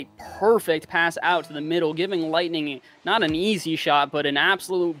one. What a perfect pass out to the middle, giving Lightning not an easy shot, but an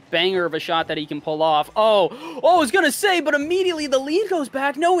absolute banger of a shot that he can pull off. Oh, I was going to say, but immediately the lead goes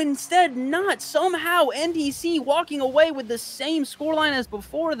back. No, instead not. Somehow NTC walking away with the same scoreline as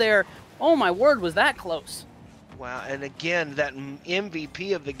before there. Oh my word, was that close. Wow, and again, that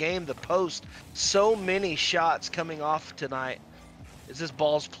MVP of the game, the post, so many shots coming off tonight as this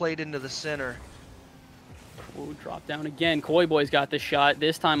ball's played into the center. Ooh, drop down again. Koi Boy's got the shot,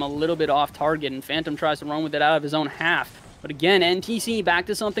 this time a little bit off target, and Phantom tries to run with it out of his own half. But again, NTC back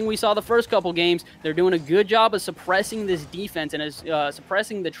to something we saw the first couple games. They're doing a good job of suppressing this defense and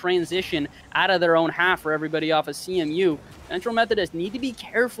suppressing the transition out of their own half for everybody off of CMU. Central Methodist need to be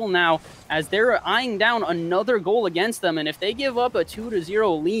careful now as they're eyeing down another goal against them. And if they give up a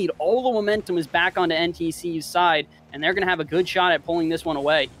 2-0 lead, all the momentum is back onto NTC's side, and they're going to have a good shot at pulling this one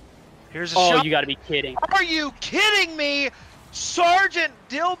away. Here's a shot. Oh, you got to be kidding. Are you kidding me? Sergeant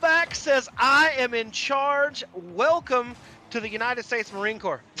Dillback says, I am in charge. Welcome to the United States Marine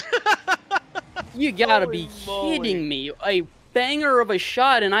Corps. You got to be kidding me. A banger of a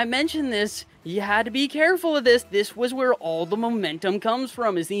shot, and I mentioned this. You had to be careful of this. This was where all the momentum comes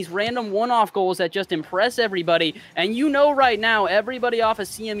from, is these random one-off goals that just impress everybody. And you know right now, everybody off of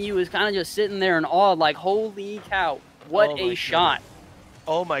CMU is kind of just sitting there in awe, like, holy cow, what a shot.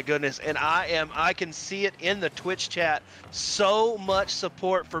 Oh my goodness, and I can see it in the Twitch chat. So much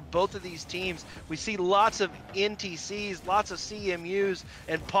support for both of these teams. We see lots of NTCs, lots of CMUs,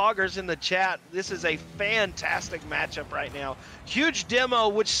 and Poggers in the chat. This is a fantastic matchup right now. Huge demo,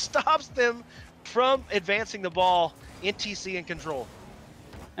 which stops them from advancing the ball. NTC in control.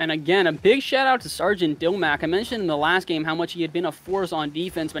 And again, a big shout out to Sergeant Dilmac. I mentioned in the last game how much he had been a force on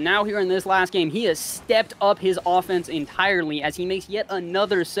defense, but now here in this last game, he has stepped up his offense entirely as he makes yet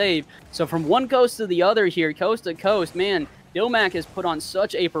another save. So from one coast to the other here, coast to coast, man, Dilmac has put on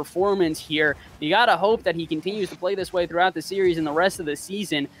such a performance here. You gotta hope that he continues to play this way throughout the series and the rest of the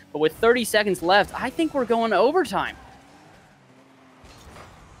season. But with 30 seconds left, I think we're going to overtime.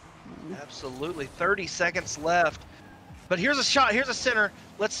 Absolutely, 30 seconds left. But here's a shot, here's a center.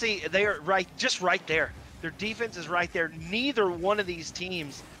 Let's see, they are just right there. Their defense is right there. Neither one of these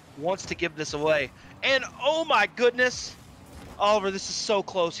teams wants to give this away. And oh my goodness, Oliver, this is so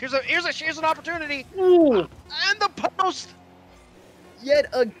close. Here's an opportunity. Ooh. And the post. Yet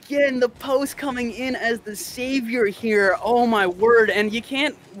again, the post coming in as the savior here. Oh my word. And you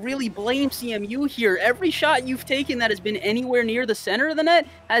can't really blame CMU here. Every shot you've taken that has been anywhere near the center of the net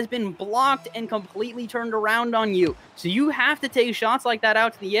has been blocked and completely turned around on you. So you have to take shots like that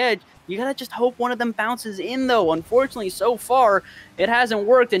out to the edge. You gotta just hope one of them bounces in, though. Unfortunately, so far, it hasn't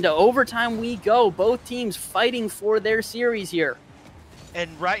worked. Into overtime we go. Both teams fighting for their series here.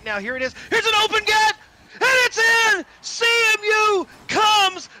 And right now, here it is. Here's an open get! And it's in! CMU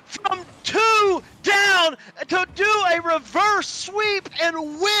comes from 2 down to do a reverse sweep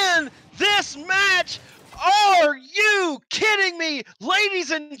and win this match. Are you kidding me?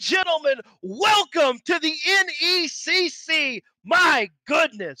 Ladies and gentlemen, welcome to the NECC. My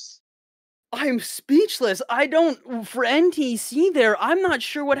goodness. I'm speechless. For NTC there, I'm not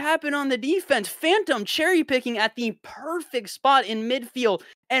sure what happened on the defense. Phantom cherry picking at the perfect spot in midfield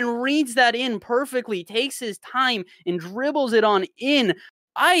and reads that in perfectly, takes his time and dribbles it on in.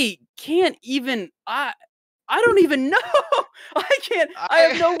 I don't even know. I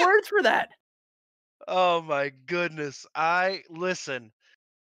have no words for that. Oh my goodness. Wow.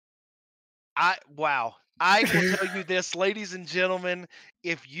 I will tell you this, ladies and gentlemen,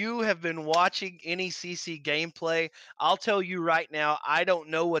 if you have been watching NECC gameplay, I'll tell you right now, I don't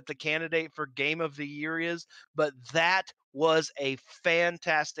know what the candidate for Game of the Year is, but that was a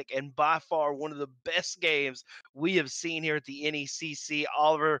fantastic and by far one of the best games we have seen here at the NECC.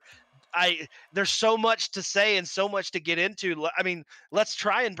 Oliver, there's so much to say and so much to get into. I mean, let's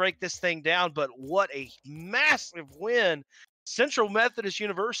try and break this thing down, but what a massive win. Central Methodist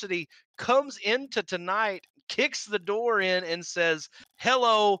University comes into tonight, kicks the door in and says,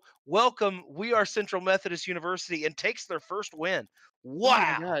 "Hello, welcome. We are Central Methodist University," and takes their first win. Oh my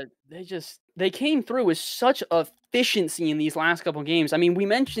Wow. God, they came through with such efficiency in these last couple games. I mean, we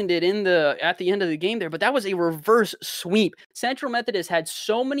mentioned it at the end of the game there, but that was a reverse sweep. Central Methodist had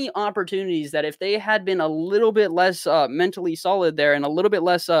so many opportunities that if they had been a little bit less mentally solid there and a little bit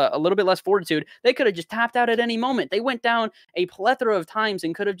less fortitude, they could have just tapped out at any moment. They went down a plethora of times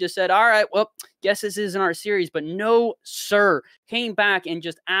and could have just said, "All right, well, guess this isn't our series." But no, sir, came back and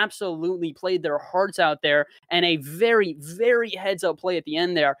just absolutely played their hearts out there, and a very, very heads-up play at the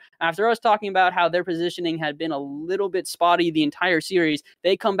end there. After us talking about how their positioning had been a little bit spotty the entire series,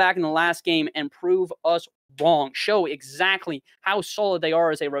 they come back in the last game and prove us wrong, show exactly how solid they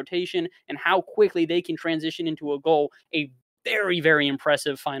are as a rotation and how quickly they can transition into a goal. A very, very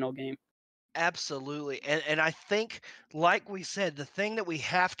impressive final game. Absolutely. And I think, like we said, the thing that we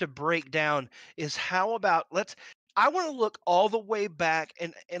have to break down is how about I want to look all the way back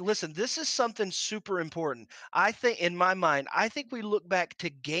and listen, this is something super important. I think in my mind, I think we look back to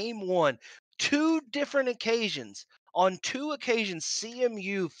game one, two different occasions. On two occasions,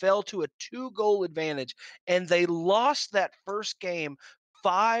 CMU fell to a 2-goal advantage and they lost that first game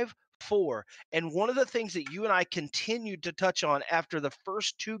 5-4. And one of the things that you and I continued to touch on after the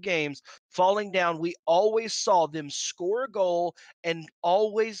first two games falling down, we always saw them score a goal and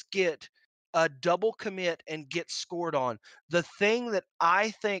always get a double commit and get scored on. The thing that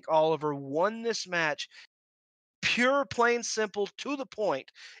I think Oliver won this match, pure, plain, simple, to the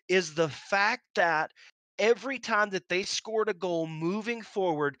point, is the fact that every time that they scored a goal moving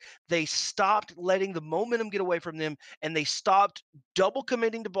forward, they stopped letting the momentum get away from them and they stopped double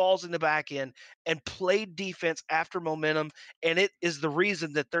committing to balls in the back end and played defense after momentum. And it is the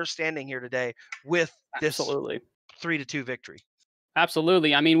reason that they're standing here today with this Absolutely. 3-2 victory.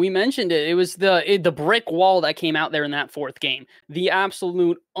 Absolutely. I mean, we mentioned it. It was the brick wall that came out there in that fourth game. The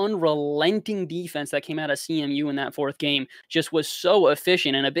absolute unrelenting defense that came out of CMU in that fourth game just was so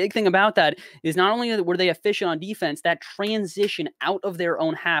efficient. And a big thing about that is not only were they efficient on defense, that transition out of their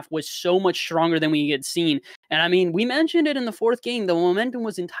own half was so much stronger than we had seen. And I mean, we mentioned it in the fourth game. The momentum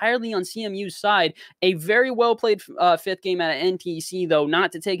was entirely on CMU's side. A very well played fifth game at NTC, though,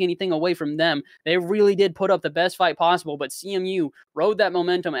 not to take anything away from them. They really did put up the best fight possible, but CMU rode that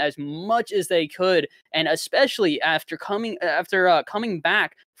momentum as much as they could, and especially after coming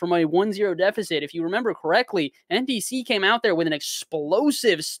back from a 1-0 deficit. If you remember correctly, NTC came out there with an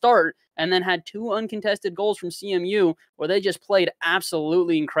explosive start and then had two uncontested goals from CMU where they just played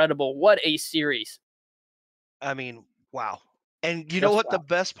absolutely incredible. What a series. I mean, wow. And you know what the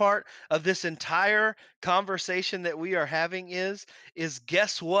best part of this entire conversation that we are having is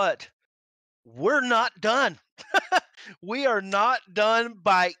guess what? We're not done. We are not done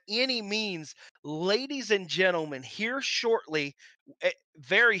by any means. Ladies and gentlemen, here shortly,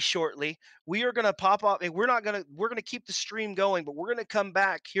 very shortly, we are going to pop up and we're going to keep the stream going, but we're going to come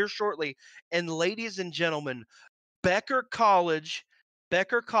back here shortly. And ladies and gentlemen, Becker College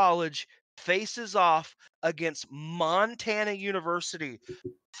faces off against Montana University.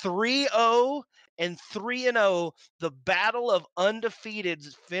 3-0 and 3-0. The battle of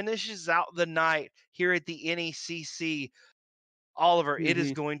undefeateds finishes out the night here at the NECC. Oliver, it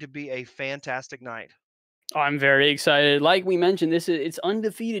is going to be a fantastic night. I'm very excited. Like we mentioned, it's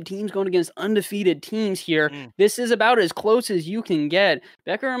undefeated teams going against undefeated teams here. This is about as close as you can get.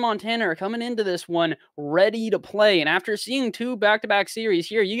 Becker and Montana are coming into this one ready to play. And after seeing two back-to-back series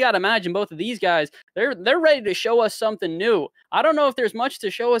here, you got to imagine both of these guys, they're ready to show us something new. I don't know if there's much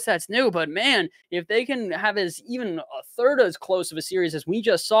to show us that's new, but man, if they can have even a third as close of a series as we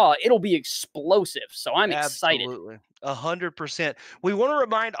just saw, it'll be explosive. So I'm excited. Absolutely. 100%. We want to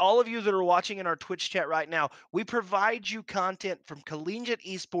remind all of you that are watching in our Twitch chat right now, we provide you content from collegiate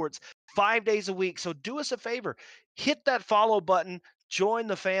esports 5 days a week. So do us a favor, hit that follow button, join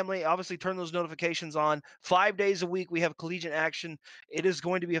the family, obviously turn those notifications on. 5 days a week, we have collegiate action. It is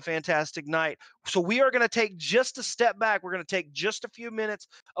going to be a fantastic night. So we are going to take just a step back. We're going to take just a few minutes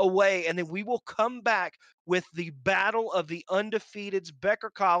away, and then we will come back with the battle of the undefeateds,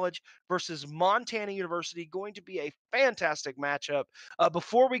 Becker College versus Montana University. Going to be a fantastic matchup.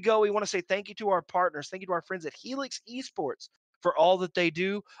 Before we go, we want to say thank you to our partners. Thank you to our friends at Helix Esports for all that they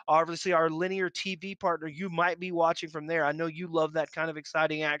do. Obviously, our linear TV partner, you might be watching from there. I know you love that kind of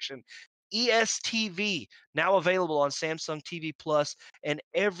exciting action. ESTV, now available on Samsung TV Plus and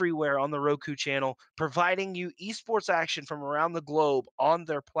everywhere on the Roku channel, providing you esports action from around the globe on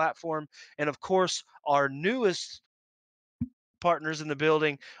their platform. And of course, our newest partners in the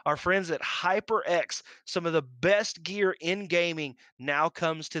building, our friends at HyperX, some of the best gear in gaming now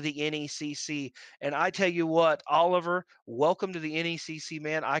comes to the NECC. And I tell you what, Oliver, welcome to the NECC,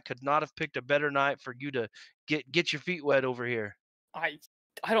 man. I could not have picked a better night for you to get your feet wet over here. I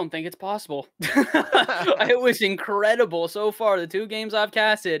don't think it's possible. It was incredible so far. The 2 games I've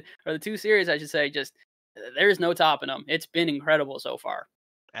casted, or the 2 series, I should say, just there's no topping them. It's been incredible so far.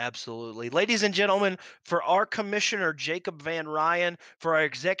 Absolutely. Ladies and gentlemen, for our commissioner, Jacob Van Ryan, for our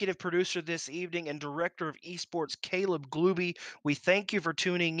executive producer this evening and director of esports, Caleb Glooby, we thank you for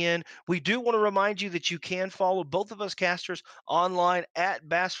tuning in. We do want to remind you that you can follow both of us casters online at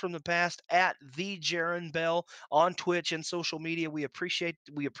Bass from the Past, at the Jaron Bell on Twitch and social media. We appreciate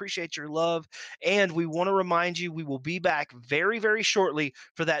your love. And we want to remind you we will be back very, very shortly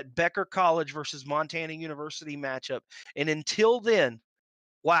for that Becker College versus Montana University matchup. And until then,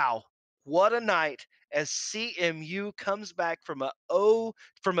 wow, what a night as CMU comes back from a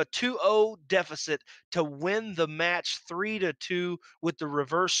 2-0 deficit to win the match 3-2 with the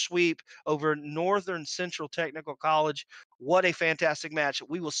reverse sweep over Northern Central Technical College. What a fantastic match.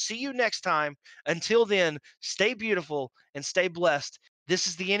 We will see you next time. Until then, stay beautiful and stay blessed. This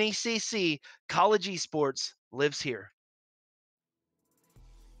is the NECC. College Esports lives here.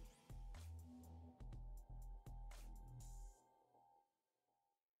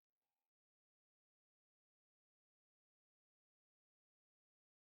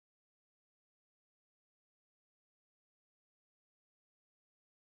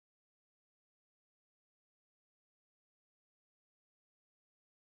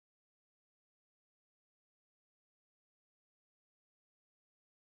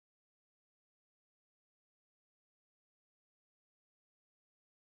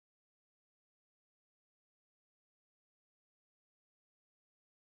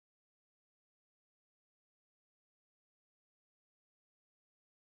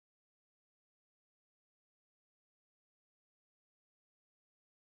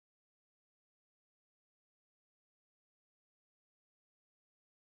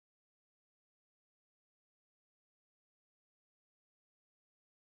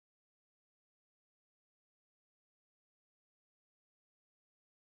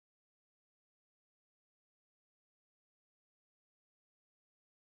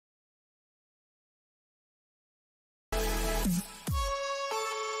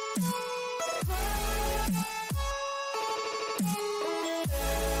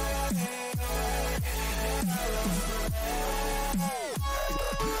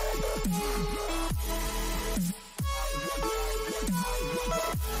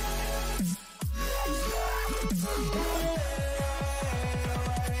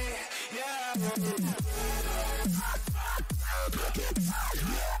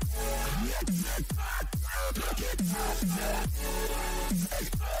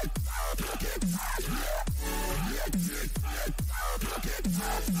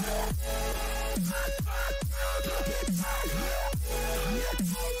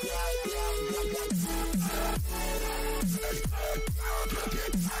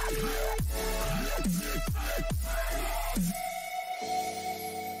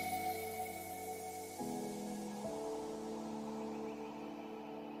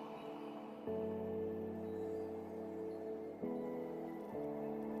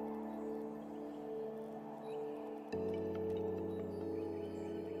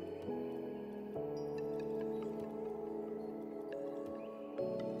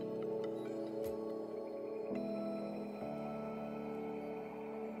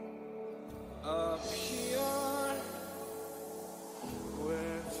 Up here,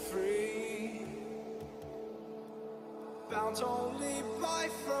 we're free, bound only by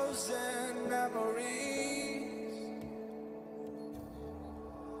frozen memories,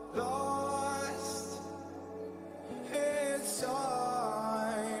 lost in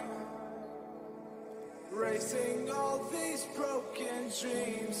time, racing all these broken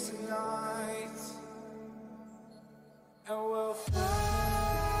dreams tonight, and we'll fly.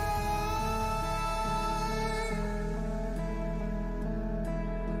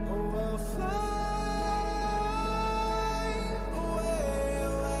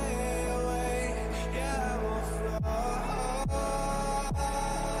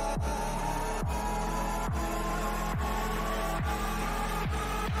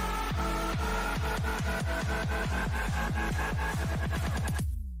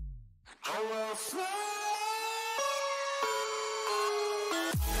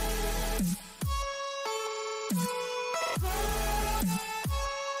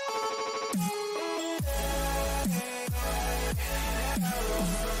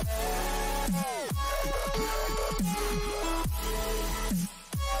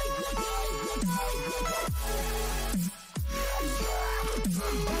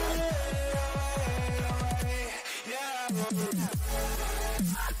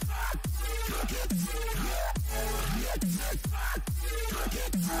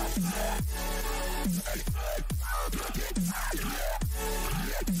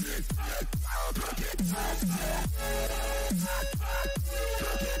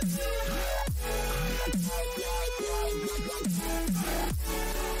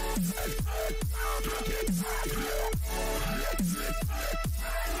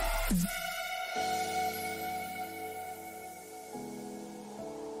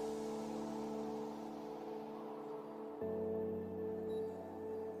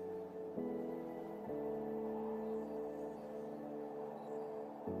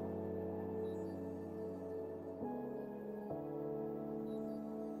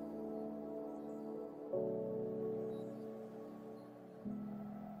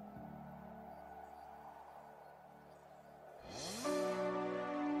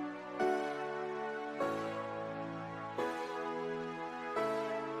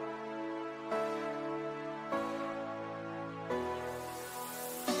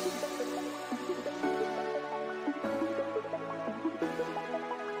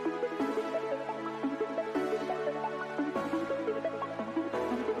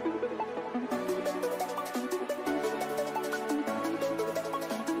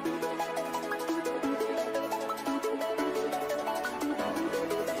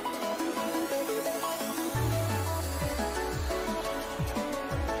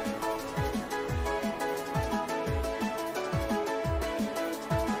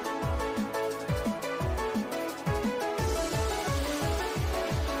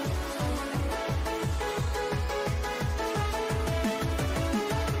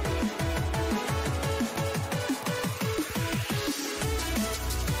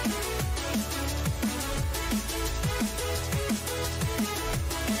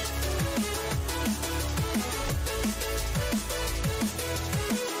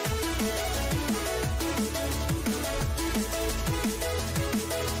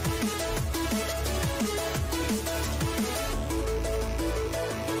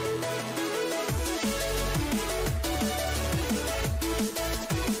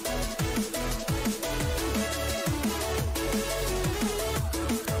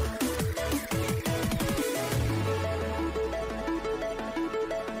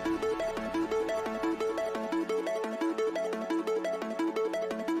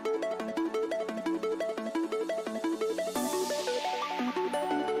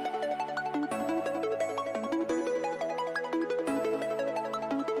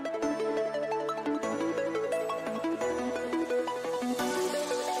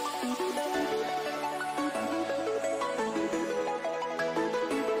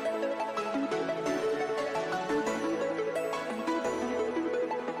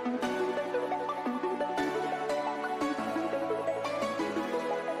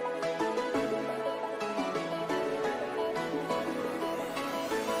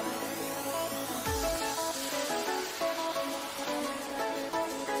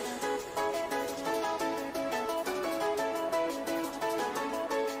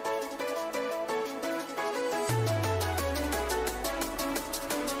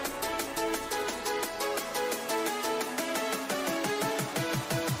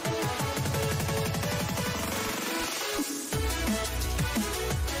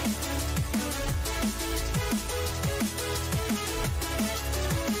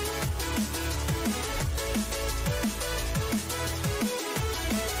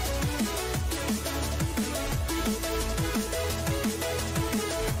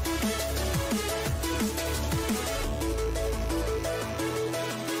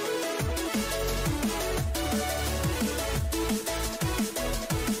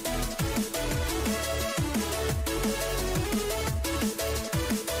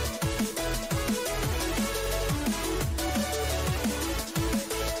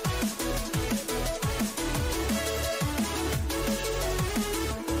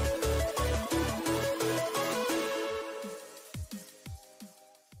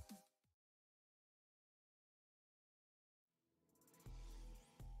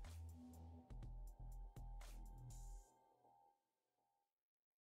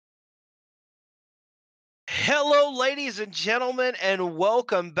 Hello, ladies and gentlemen, and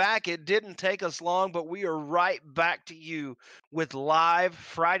welcome back. It didn't take us long, but we are right back to you with live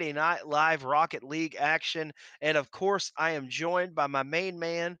Friday night live Rocket League action. And of course, I am joined by my main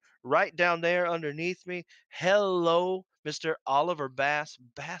man right down there underneath me. Hello, Mr. Oliver Bass.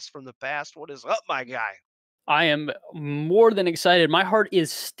 Bass from the past. What is up, my guy? I am more than excited. My heart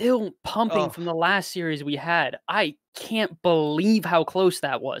is still pumping Oh. from the last series we had. I can't believe how close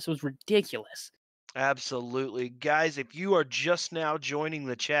that was. It was ridiculous. Absolutely. Guys, if you are just now joining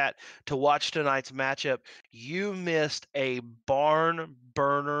the chat to watch tonight's matchup, you missed a barn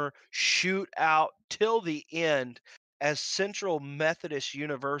burner shootout till the end as Central Methodist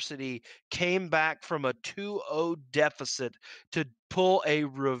University came back from a 2-0 deficit to pull a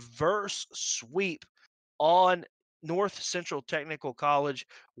reverse sweep on North Central Technical College.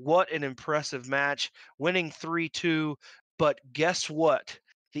 What an impressive match, winning 3-2. But guess what?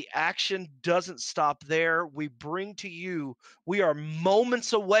 The action doesn't stop there. We bring to you, we are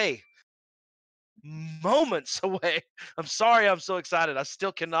moments away. I'm sorry I'm so excited. I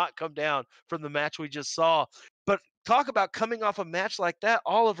still cannot come down from the match we just saw. But talk about coming off a match like that,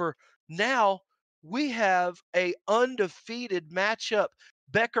 Oliver. Now we have a undefeated matchup.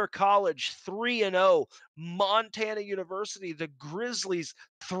 Becker College 3-0, Montana University, the Grizzlies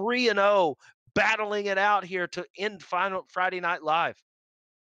 3-0, battling it out here to end final Friday Night Live.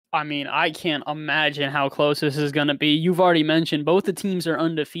 I mean, I can't imagine how close this is going to be. You've already mentioned both the teams are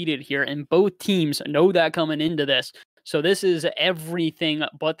undefeated here, and both teams know that coming into this. So this is everything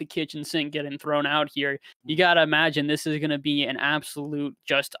but the kitchen sink getting thrown out here. You got to imagine this is going to be an absolute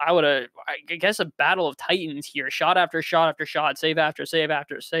I guess a battle of titans here. Shot after shot after shot, save after save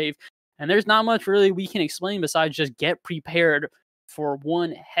after save. And there's not much really we can explain besides just get prepared for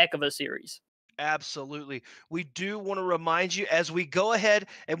one heck of a series. Absolutely. We do want to remind you as we go ahead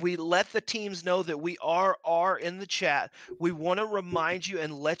and we let the teams know that we are in the chat. We want to remind you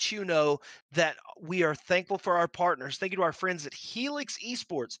and let you know that we are thankful for our partners. Thank you to our friends at Helix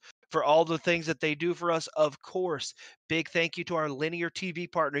Esports for all the things that they do for us. Of course, big thank you to our linear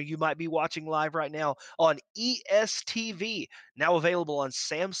TV partner. You might be watching live right now on ESTV, now available on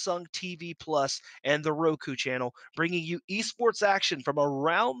Samsung TV Plus and the Roku channel, bringing you esports action from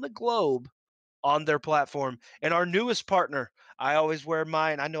around the globe on their platform. And our newest partner, I always wear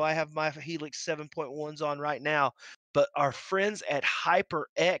mine. I know I have my Helix 7.1s on right now, but our friends at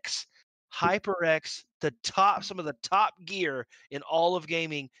HyperX, some of the top gear in all of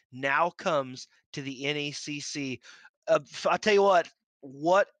gaming now comes to the NECC. I tell you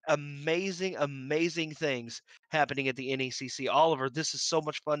what amazing things happening at the NECC. Oliver, this is so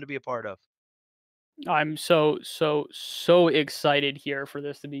much fun to be a part of. I'm so excited here for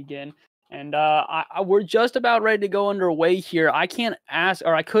this to begin. And we're just about ready to go underway here. I can't ask,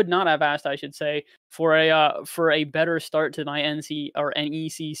 or I could not have asked, I should say, for a better start to my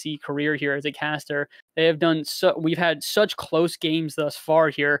NECC career here as a caster. They have done we've had such close games thus far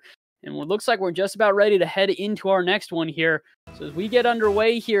here, and it looks like we're just about ready to head into our next one here. So as we get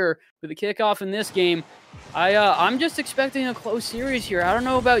underway here with the kickoff in this game, I'm just expecting a close series here. I don't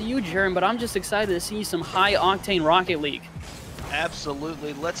know about you, Jaron, but I'm just excited to see some high octane Rocket League.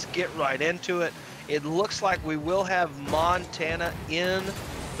 Absolutely. Let's get right into it. It looks like we will have Montana in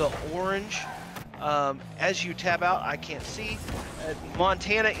the orange. As you tab out, I can't see.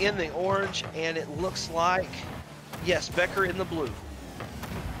 Montana in the orange, and it looks like, yes, Becker in the blue.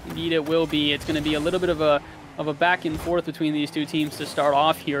 Indeed, it will be. It's going to be a little bit of a back and forth between these two teams to start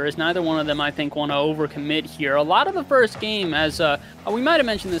off here, as neither one of them, I think, want to overcommit here. A lot of the first game, as we might have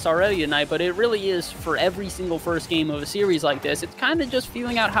mentioned this already tonight, but it really is for every single first game of a series like this. It's kind of just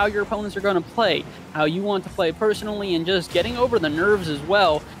feeling out how your opponents are going to play, how you want to play personally, and just getting over the nerves as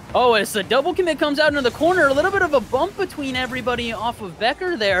well. Oh, as the double commit comes out into the corner, a little bit of a bump between everybody off of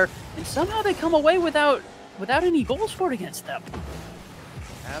Becker there, and somehow they come away without any goals scored against them.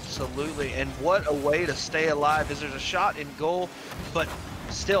 Absolutely, and what a way to stay alive as there's a shot in goal, but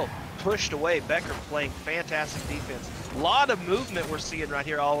still pushed away. Becker playing fantastic defense. A lot of movement we're seeing right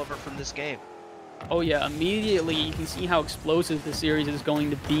here, Oliver, from this game. Oh yeah, immediately you can see how explosive the series is going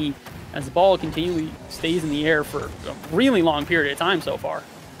to be as the ball continually stays in the air for a really long period of time so far.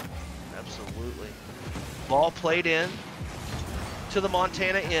 Absolutely. Ball played in to the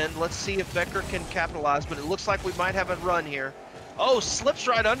Montana end. Let's see if Becker can capitalize, but it looks like we might have a run here. Oh, slips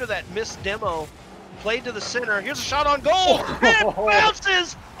right under that missed demo. Played to the center. Here's a shot on goal. It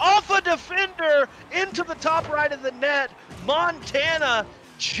bounces off a defender into the top right of the net. Montana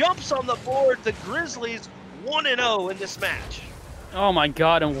jumps on the board. The Grizzlies 1-0 in this match. Oh my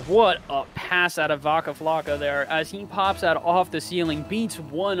God, and what a pass out of Vaca Flocka there as he pops out off the ceiling, beats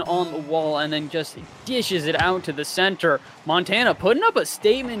one on the wall, and then just dishes it out to the center. Montana putting up a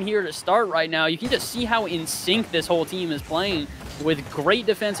statement here to start right now. You can just see how in sync this whole team is playing with great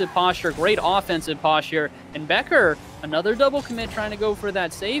defensive posture, great offensive posture, and Becker Another double commit trying to go for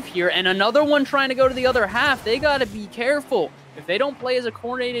that save here, and another one trying to go to the other half. They got to be careful. If they don't play as a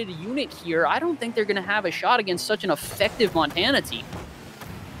coordinated unit here, I don't think they're going to have a shot against such an effective Montana team.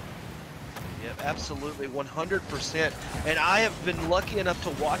 Yep, absolutely, 100%. And I have been lucky enough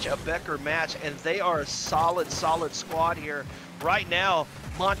to watch a Becker match, and they are a solid squad here. Right now,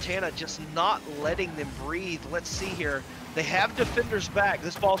 Montana just not letting them breathe. Let's see here. They have defenders back.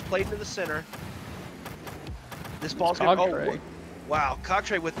 This ball's played into the center. This ball's going to go. Wow,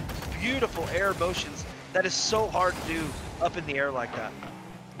 Cogtre with beautiful air motions. That is so hard to do up in the air like that.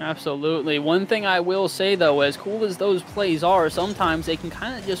 Absolutely. One thing I will say, though, as cool as those plays are, sometimes they can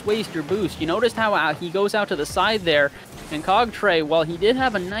kind of just waste your boost. You noticed how he goes out to the side there, and Cogtre, while he did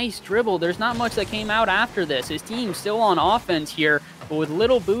have a nice dribble, there's not much that came out after this. His team's still on offense here, but with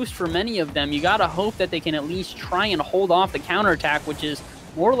little boost for many of them, you got to hope that they can at least try and hold off the counterattack, which is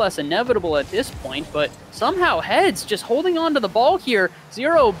more or less inevitable at this point. But somehow Heads just holding on to the ball here,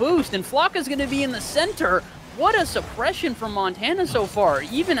 0 boost, and Flocka's going to be in the center. What a suppression from Montana so far.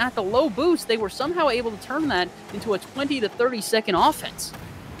 Even at the low boost, they were somehow able to turn that into a 20 to 30 second offense.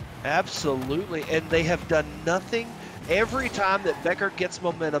 Absolutely, and they have done nothing. Every time that Becker gets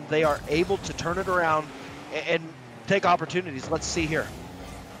momentum, they are able to turn it around and take opportunities. Let's see here.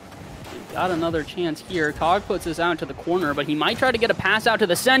 Got another chance here. Cog puts this out to the corner, but he might try to get a pass out to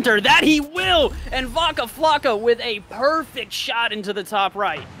the center. That he will! And Vaka Flocka with a perfect shot into the top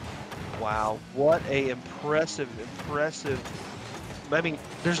right. Wow, what a impressive. I mean,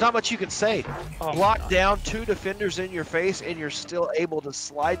 there's not much you can say. Block down 2 defenders in your face, and you're still able to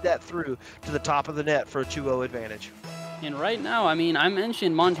slide that through to the top of the net for a 2-0 advantage. And right now, I mean, I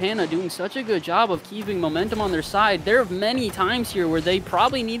mentioned Montana doing such a good job of keeping momentum on their side. There are many times here where they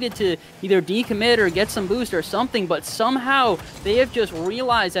probably needed to either decommit or get some boost or something, but somehow they have just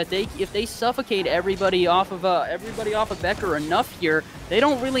realized that if they suffocate everybody off of Becker enough here, they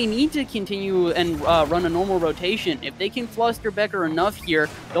don't really need to continue and run a normal rotation. If they can fluster Becker enough here,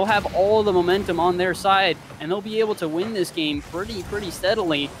 they'll have all the momentum on their side, and they'll be able to win this game pretty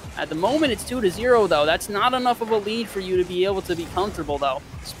steadily. At the moment, it's 2-0, though. That's not enough of a lead for you to be able to be comfortable, though,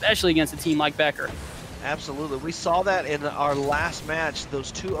 especially against a team like Becker. Absolutely. We saw that in our last match. Those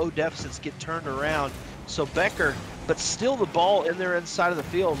 2-0 deficits get turned around. So Becker, but still the ball in their inside of the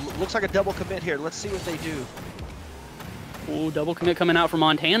field. Looks like a double commit here. Let's see what they do. Ooh, double commit coming out from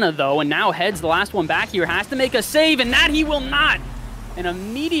Montana, though, and now Heads, the last one back here, has to make a save, and that he will not. An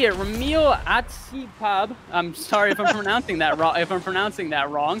immediate Ramil Atsipab, I'm sorry if I'm pronouncing that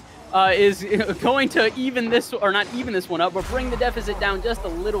wrong, is going to even this, or not even this one up, but bring the deficit down just a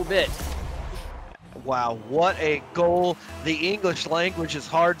little bit. Wow, what a goal. The English language is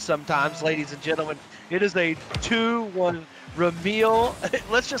hard sometimes, ladies and gentlemen. It is a 2-1 Ramil.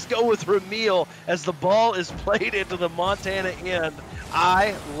 Let's just go with Ramil as the ball is played into the Montana end.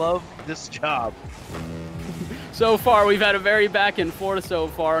 I love this job. So far, we've had a very back and forth so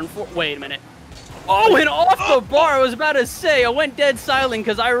far. Wait a minute. Oh, and off the bar. I was about to say, I went dead silent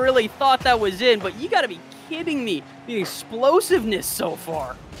because I really thought that was in, but you got to be kidding me. The explosiveness so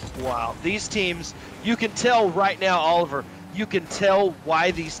far. Wow, these teams, you can tell right now, Oliver, you can tell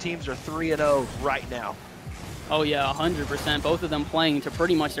why these teams are 3-0 right now. Oh yeah, 100%. Both of them playing to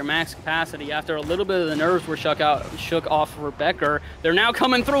pretty much their max capacity. After a little bit of the nerves were shook off for Becker, they're now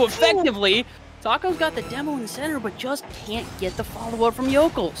coming through effectively. Taco's got the demo in the center, but just can't get the follow-up from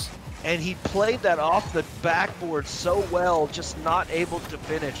Yokels. And he played that off the backboard so well, just not able to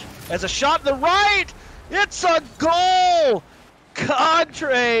finish. As a shot to the right, it's a goal!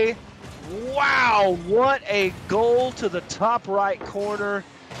 Cogtre, wow, what a goal to the top right corner.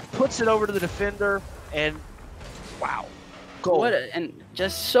 Puts it over to the defender, and wow, goal. And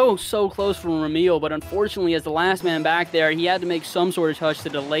just so close from Ramil, but unfortunately, as the last man back there, he had to make some sort of touch to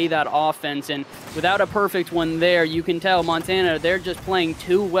delay that offense, and without a perfect one there, you can tell Montana, they're just playing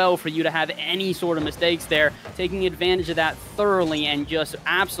too well for you to have any sort of mistakes there, taking advantage of that thoroughly and just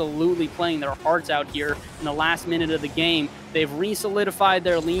absolutely playing their hearts out here in the last minute of the game. They've re-solidified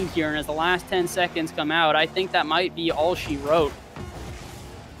their lead here, and as the last 10 seconds come out, I think that might be all she wrote.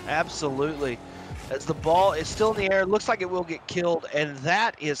 Absolutely. As the ball is still in the air, looks like it will get killed, and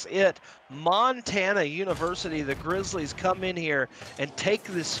that is it. Montana University, the Grizzlies come in here and take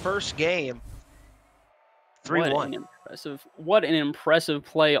this first game 3-1. What an impressive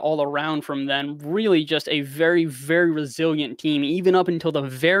play all around from them. Really just a very resilient team, even up until the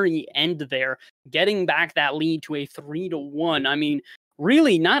very end there, getting back that lead to a 3-1. I mean,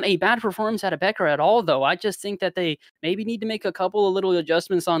 really not a bad performance out of Becker at all, though. I just think that they maybe need to make a couple of little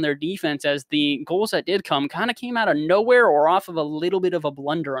adjustments on their defense, as the goals that did come kind of came out of nowhere or off of a little bit of a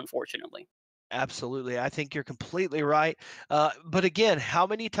blunder, unfortunately. Absolutely. I think you're completely right. But again, how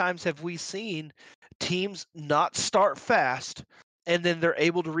many times have we seen teams not start fast and then they're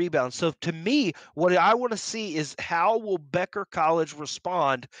able to rebound? So to me, what I want to see is how will Becker College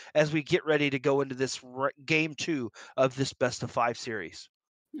respond as we get ready to go into this game 2 of this best of 5 series?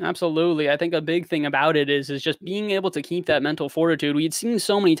 Absolutely. I think a big thing about it is just being able to keep that mental fortitude. We'd seen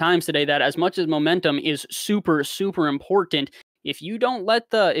so many times today that as much as momentum is super, super important, if you don't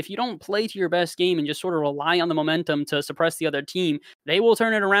play to your best game and just sort of rely on the momentum to suppress the other team, they will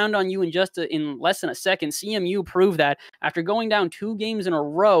turn it around on you in less than a second. CMU proved that after going down 2 games in a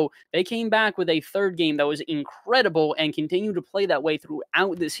row, they came back with a third game that was incredible and continued to play that way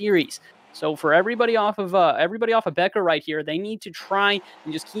throughout the series. So for everybody off of Becker right here, they need to try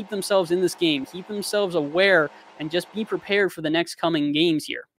and just keep themselves in this game, keep themselves aware, and just be prepared for the next coming games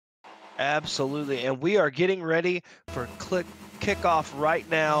here. Absolutely, and we are getting ready for kickoff right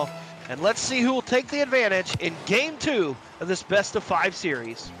now, and let's see who will take the advantage in Game 2 of this best of 5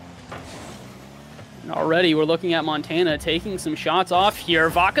 series. Already, we're looking at Montana taking some shots off here.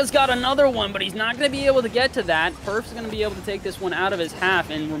 Vaca's got another one, but he's not going to be able to get to that. Perf's going to be able to take this one out of his half,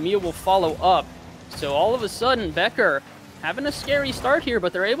 and Ramil will follow up. So all of a sudden, Becker having a scary start here,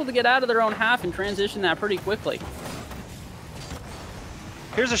 but they're able to get out of their own half and transition that pretty quickly.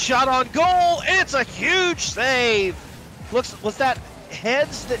 Here's a shot on goal. It's a huge save. Was that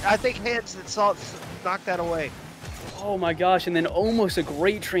Heads that knocked that away? Oh my gosh, and then almost a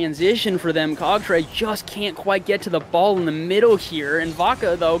great transition for them. Cogtre just can't quite get to the ball in the middle here. And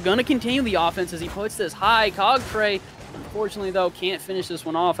Vaca, though, gonna continue the offense as he puts this high. Cogtre, unfortunately, though, can't finish this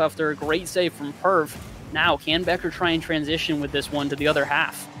one off after a great save from Perf. Now, can Becker try and transition with this one to the other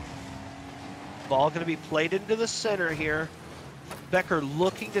half? Ball gonna be played into the center here. Becker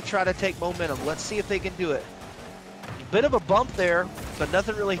looking to try to take momentum. Let's see if they can do it. A bit of a bump there, but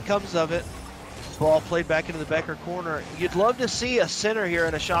nothing really comes of it. Ball played back into the Becker corner. You'd love to see a center here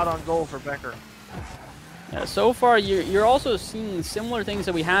and a shot on goal for Becker. Yeah, so far, you're also seeing similar things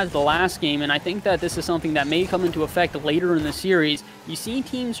that we had the last game, and I think that this is something that may come into effect later in the series. You see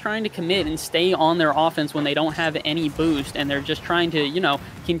teams trying to commit and stay on their offense when they don't have any boost, and they're just trying to,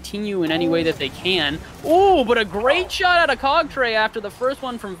 continue in any way that they can. Oh, but a great shot out of Cogtre after the first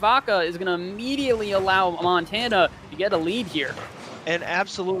one from Vaca is going to immediately allow Montana to get a lead here. And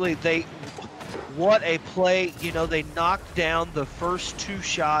absolutely, what a play. They knocked down the first 2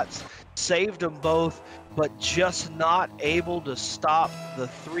 shots, saved them both, but just not able to stop the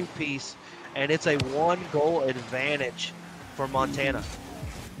 3-piece, and it's a 1-goal advantage for Montana.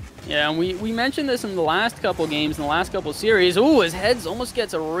 Yeah, and we mentioned this in the last couple games, in the last couple series. Ooh, his Heads almost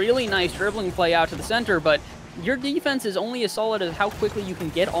gets a really nice dribbling play out to the center, but your defense is only as solid as how quickly you can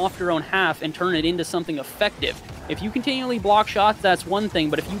get off your own half and turn it into something effective. If you continually block shots, that's one thing,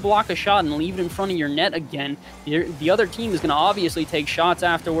 but if you block a shot and leave it in front of your net again, the other team is going to obviously take shots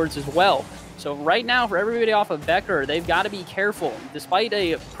afterwards as well. So right now, for everybody off of Becker, they've got to be careful. Despite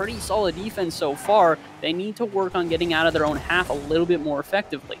a pretty solid defense so far, they need to work on getting out of their own half a little bit more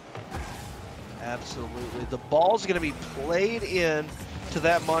effectively. Absolutely. The ball's going to be played in to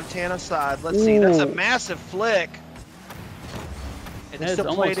that Montana side. Let's see. That's a massive flick. And it's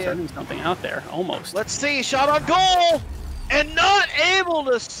almost turning something out there. Almost. Let's see. Shot on goal! And not able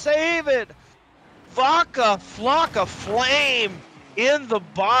to save it. Vaca Flock of Flame in the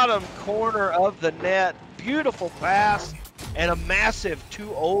bottom corner of the net. Beautiful pass and a massive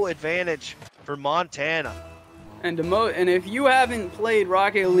 2-0 advantage for Montana. And if you haven't played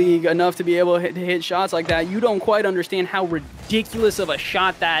Rocket League enough to be able to hit shots like that, you don't quite understand how ridiculous of a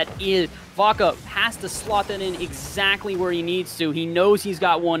shot that is. Vaca has to slot that in exactly where he needs to. He knows he's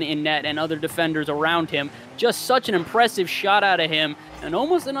got one in net and other defenders around him. Just such an impressive shot out of him. And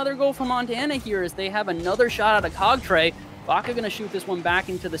almost another goal for Montana here as they have another shot out of Cogtre. Vaca going to shoot this one back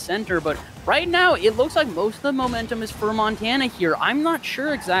into the center, but right now it looks like most of the momentum is for Montana here. I'm not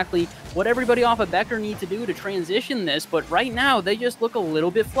sure exactly what everybody off of Becker needs to do to transition this, but right now they just look a little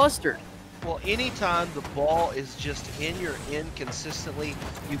bit flustered. Well, anytime the ball is just in your end consistently,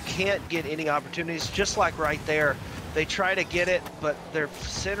 you can't get any opportunities. Just like right there, they try to get it, but they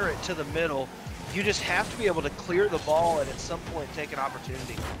center it to the middle. You just have to be able to clear the ball and at some point take an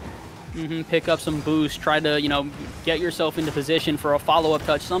opportunity. Pick up some boost, try to, get yourself into position for a follow-up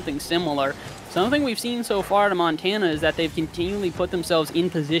touch, something similar. Something we've seen so far to Montana is that they've continually put themselves in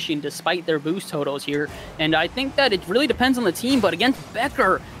position despite their boost totals here. And I think that it really depends on the team, but against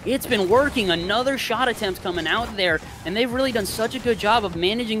Becker, it's been working. Another shot attempt coming out there, and they've really done such a good job of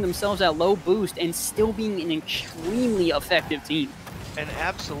managing themselves at low boost and still being an extremely effective team. And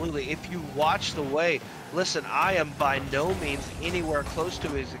absolutely, if you watch the way, listen, I am by no means anywhere close to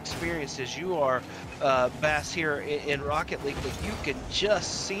as experienced as you are, Bass, here in Rocket League, but you can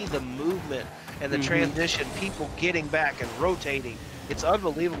just see the movement and the transition, people getting back and rotating. It's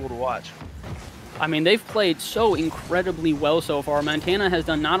unbelievable to watch. I mean, they've played so incredibly well so far. Montana has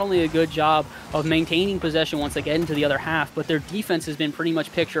done not only a good job of maintaining possession once they get into the other half, but their defense has been pretty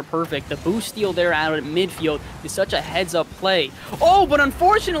much picture perfect. The boost steal there out at midfield is such a heads-up play. Oh, but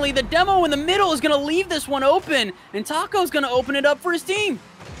unfortunately, the demo in the middle is going to leave this one open, and Taco's going to open it up for his team.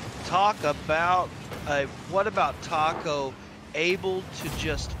 Talk about, what about Taco able to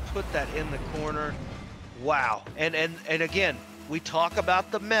just put that in the corner? Wow. And again, we talk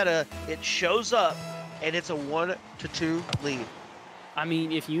about the meta, it shows up, and it's a 1-2 lead. I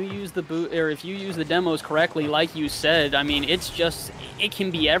mean, if you use the if you use the demos correctly, like you said, I mean, it's just, it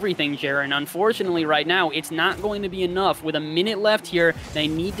can be everything, Jaren. Unfortunately, right now, it's not going to be enough. With a minute left here, they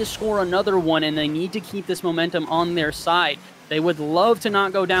need to score another one, and they need to keep this momentum on their side. They would love to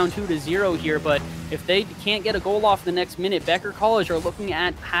not go down 2-0 here, but if they can't get a goal off the next minute, Becker College are looking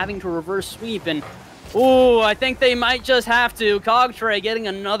at having to reverse sweep, and ooh, I think they might just have to. Cogtray getting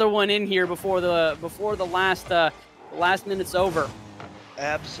another one in here before the last minute's over.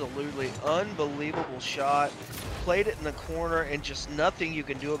 Absolutely unbelievable shot. Played it in the corner, and just nothing you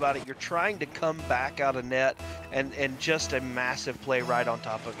can do about it. You're trying to come back out of net, and just a massive play right on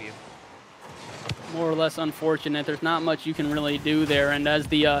top of you. More or less unfortunate. There's not much you can really do there, and as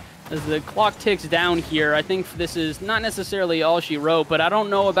the clock ticks down here, I think this is not necessarily all she wrote, but I don't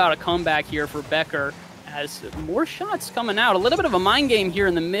know about a comeback here for Becker, as more shots coming out. A little bit of a mind game here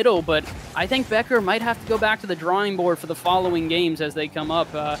in the middle, but I think Becker might have to go back to the drawing board for the following games as they come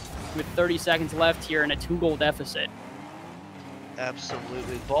up with 30 seconds left here and a 2-goal deficit.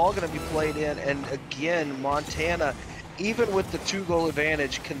 Absolutely. Ball going to be played in, and again, Montana, even with the 2-goal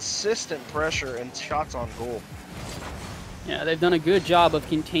advantage, consistent pressure and shots on goal. Yeah, they've done a good job of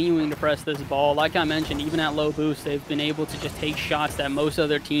continuing to press this ball. Like I mentioned, even at low boost, they've been able to just take shots that most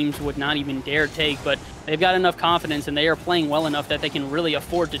other teams would not even dare take, but they've got enough confidence and they are playing well enough that they can really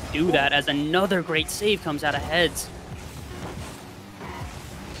afford to do that, as another great save comes out of Heads.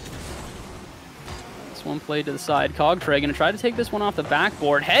 This one played to the side. Cogtray going to try to take this one off the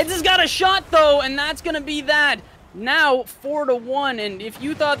backboard. Heads has got a shot, though, and that's going to be that. Now 4-1, and if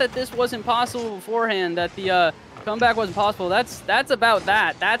you thought that this wasn't possible beforehand, that the comeback wasn't possible, that's about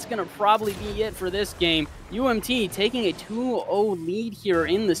that. That's going to probably be it for this game. UMT taking a 2-0 lead here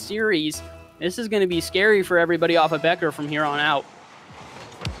in the series. This is going to be scary for everybody off of Becker from here on out.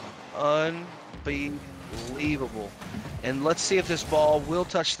 Unbelievable. And let's see if this ball will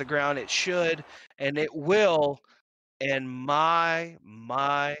touch the ground. It should, and it will. And my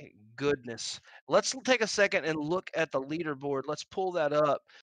goodness. Let's take a second and look at the leaderboard. Let's pull that up.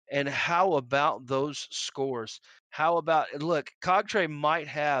 And how about those scores? How about, look, Cogtray might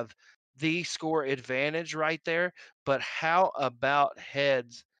have the score advantage right there, but how about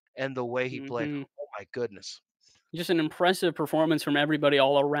Heads and the way he played? Oh my goodness. Just an impressive performance from everybody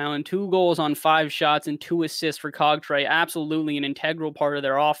all around. 2 goals on 5 shots and 2 assists for Cogtray. Absolutely an integral part of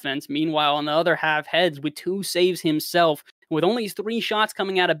their offense. Meanwhile, on the other half, Heads with 2 saves himself. With only 3 shots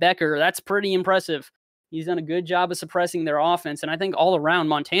coming out of Becker, that's pretty impressive. He's done a good job of suppressing their offense. And I think all around,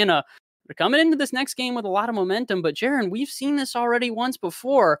 Montana, they're coming into this next game with a lot of momentum. But Jaren, we've seen this already once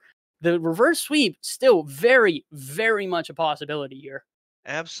before. The reverse sweep, still very, very much a possibility here.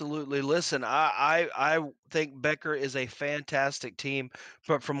 Absolutely. Listen, I think Becker is a fantastic team,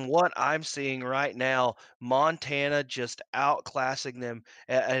 but from what I'm seeing right now, Montana just outclassing them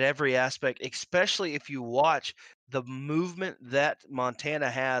at every aspect, especially if you watch the movement that Montana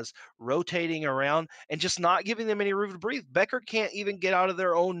has rotating around and just not giving them any room to breathe. Becker can't even get out of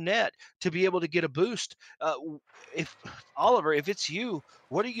their own net to be able to get a boost. If Oliver, if it's you,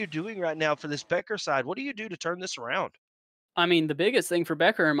 what are you doing right now for this Becker side? What do you do to turn this around? I mean, the biggest thing for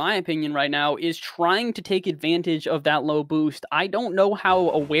Becker, in my opinion, right now is trying to take advantage of that low boost. I don't know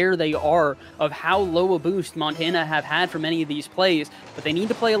how aware they are of how low a boost Montana have had for many of these plays, but they need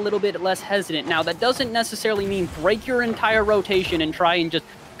to play a little bit less hesitant. Now, that doesn't necessarily mean break your entire rotation and try and just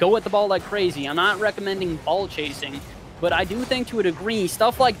go at the ball like crazy. I'm not recommending ball chasing, but I do think to a degree,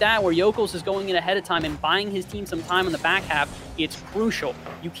 stuff like that where Yokels is going in ahead of time and buying his team some time in the back half, it's crucial.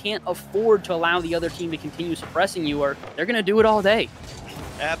 You can't afford to allow the other team to continue suppressing you, or they're going to do it all day.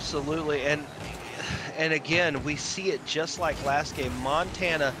 Absolutely. And again, we see it just like last game.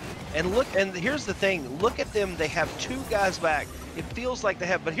 Montana, and look, and here's the thing. Look at them. They have 2 guys back. It feels like they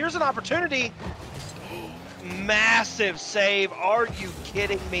have, but here's an opportunity. Massive save. Are you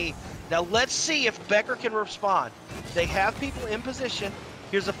kidding me? Now let's see if Becker can respond. They have people in position.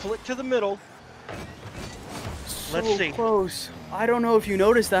 Here's a flick to the middle. Let's see. Close. I don't know if you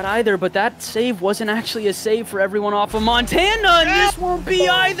noticed that either, but that save wasn't actually a save for everyone off of Montana, and this won't be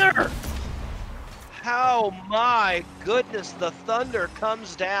either. How, my goodness, the thunder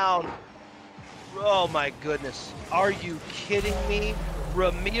comes down. Oh my goodness. Are you kidding me?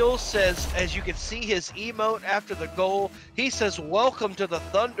 Ramil says, as you can see his emote after the goal, he says, welcome to the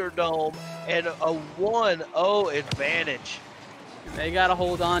Thunderdome, and a 1-0 advantage. They got to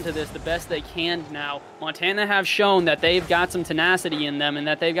hold on to this the best they can now. Montana have shown that they've got some tenacity in them and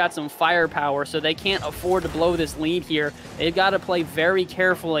that they've got some firepower, so they can't afford to blow this lead here. They've got to play very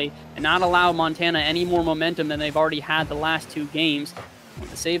carefully and not allow Montana any more momentum than they've already had the last 2 games.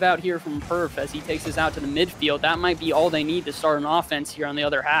 The save out here from Perf as he takes this out to the midfield. That might be all they need to start an offense here on the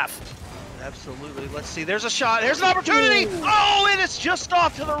other half. Absolutely. Let's see. There's a shot. There's an opportunity. Oh, and it's just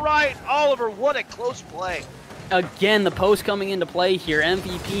off to the right. Oliver, what a close play. Again, the post coming into play here.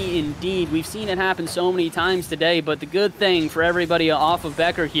 MVP indeed. We've seen it happen so many times today, but the good thing for everybody off of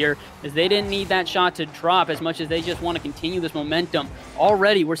Becker here is they didn't need that shot to drop as much as they just want to continue this momentum.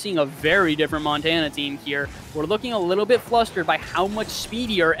 Already, we're seeing a very different Montana team here. We're looking a little bit flustered by how much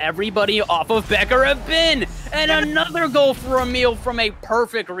speedier everybody off of Becker have been. And another goal for Emil from a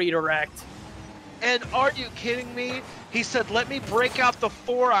perfect redirect. And are you kidding me? He said, let me break out the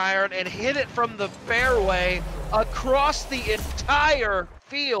 4-iron and hit it from the fairway across the entire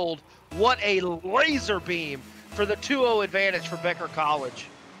field. What a laser beam for the 2-0 advantage for Becker College.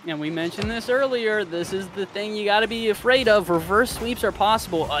 And we mentioned this earlier, this is the thing you got to be afraid of. Reverse sweeps are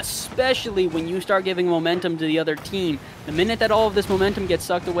possible, especially when you start giving momentum to the other team. The minute that all of this momentum gets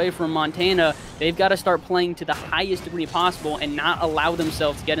sucked away from Montana, they've got to start playing to the highest degree possible and not allow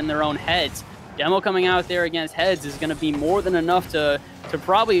themselves to get in their own heads. Demo coming out there against heads is going to be more than enough to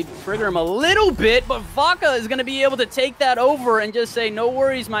probably trigger him a little bit, but Vaca is going to be able to take that over and just say, no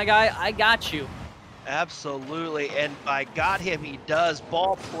worries, my guy, I got you. Absolutely, and by got him, he does.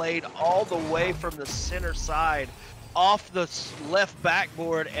 Ball played all the way from the center side off the left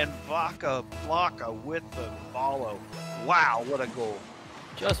backboard, and Vaca with the follow. Wow, what a goal.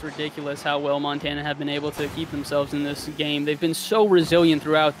 Just ridiculous how well Montana have been able to keep themselves in this game. They've been so resilient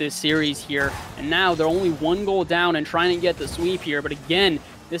throughout this series here, and now they're only 1 goal down and trying to get the sweep here. But again,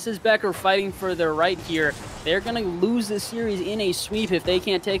 this is Becker fighting for their right here. They're going to lose this series in a sweep if they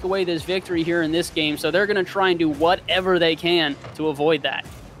can't take away this victory here in this game, so they're going to try and do whatever they can to avoid that.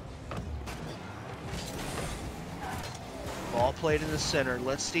 Ball played in the center.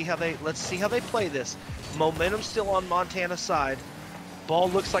 Let's see how they play this. Momentum still on Montana's side. Ball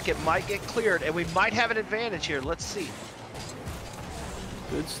looks like it might get cleared, and we might have an advantage here. Let's see.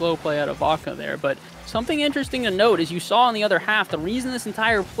 Good slow play out of Vaca there, but something interesting to note is you saw in the other half, the reason this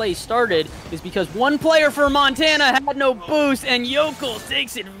entire play started is because one player for Montana had no boost, and Yokel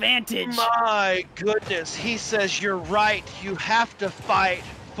takes advantage. My goodness, he says you're right. You have to fight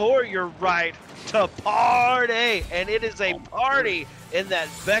for your right to party, and it is a party in that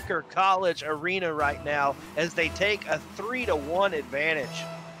Becker College arena right now as they take a 3-1 advantage.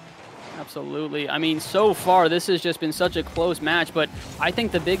 Absolutely. I mean, so far, this has just been such a close match, but I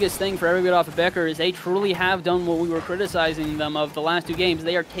think the biggest thing for everybody off of Becker is they truly have done what we were criticizing them of the last 2 games.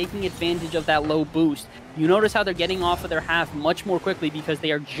 They are taking advantage of that low boost. You notice how they're getting off of their half much more quickly because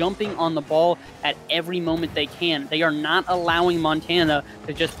they are jumping on the ball at every moment they can. They are not allowing Montana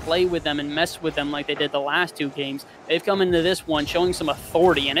to just play with them and mess with them like they did the last 2 games. They've come into this one showing some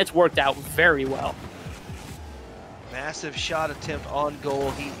authority, and it's worked out very well. Massive shot attempt on goal.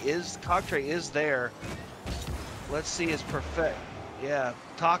 Cogtre is there. Let's see his perfect. Yeah,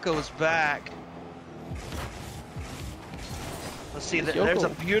 Taco's back. Let's see, there's a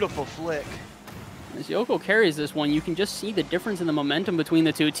beautiful flick. As Yokel carries this one, you can just see the difference in the momentum between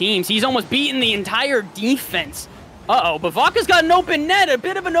the 2 teams. He's almost beaten the entire defense. Uh-oh, but Vaca's got an open net, a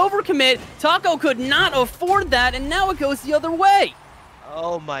bit of an overcommit. Taco could not afford that, and now it goes the other way.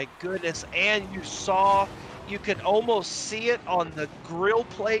 Oh my goodness, and you could almost see it on the grill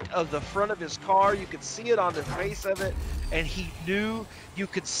plate of the front of his car. You could see it on the face of it, and he knew. You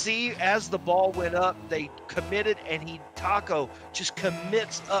could see as the ball went up, they committed, and Taco just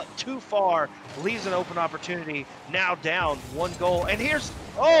commits up too far, leaves an open opportunity, now down 1 goal. And here's,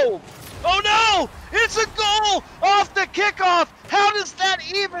 oh no, it's a goal off the kickoff. How does that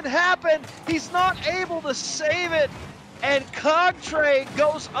even happen? He's not able to save it. And Cogtre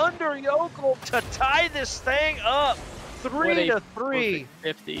goes under Yokel to tie this thing up 3-3.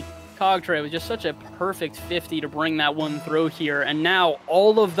 50. Cogtray with just such a perfect 50 to bring that one through here. And now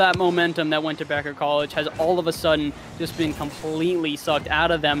all of that momentum that went to Becker College has all of a sudden just been completely sucked out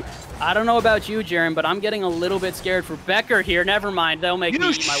of them. I don't know about you, Jaron, but I'm getting a little bit scared for Becker here. Never mind. They'll make me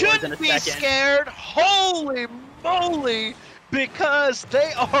eat my words in a second. You shouldn't be scared. Holy moly. Because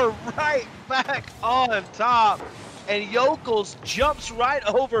they are right back on top. And Yokels jumps right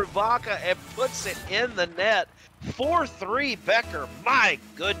over Vaca and puts it in the net. 4-3 Becker. My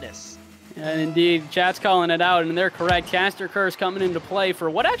goodness. And indeed, chat's calling it out, and they're correct. Caster Curse coming into play for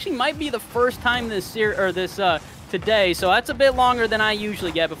what actually might be the first time today. So that's a bit longer than I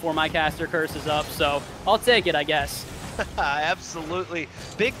usually get before my Caster Curse is up. So I'll take it, I guess. Absolutely.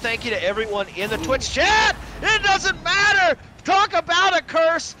 Big thank you to everyone in the Twitch chat. It doesn't matter. Talk about a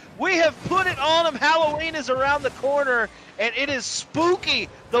curse. We have put it on them. Halloween is around the corner, and it is spooky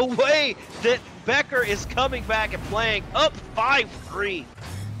the way that Becker is coming back and playing up 5-3.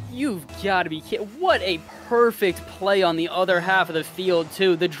 You've got to be kidding. What a perfect play on the other half of the field,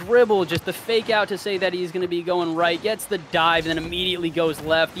 too. The dribble, just the fake out to say that he's going to be going right, gets the dive, and then immediately goes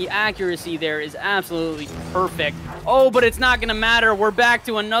left. The accuracy there is absolutely perfect. Oh, but it's not going to matter. We're back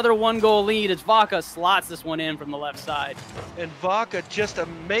to another one-goal lead as Vaca slots this one in from the left side. And Vaca just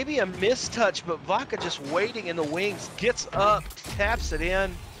maybe a mistouch, but Vaca just waiting in the wings, gets up, taps it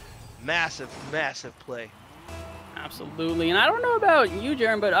in. Massive, massive play. Absolutely, and I don't know about you,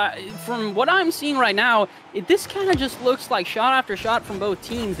 Jaron, but from what I'm seeing right now, this kind of just looks like shot after shot from both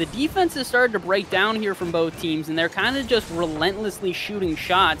teams. The defense has started to break down here from both teams, and they're kind of just relentlessly shooting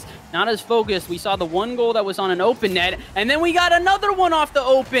shots, not as focused. We saw the one goal that was on an open net, and then we got another one off the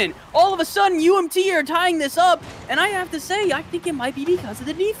open. All of a sudden, UMT are tying this up, and I have to say, I think it might be because of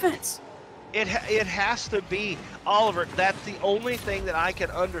the defense. It has to be, Oliver. That's the only thing that I can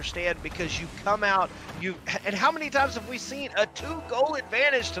understand, because you come out, and how many times have we seen a 2-goal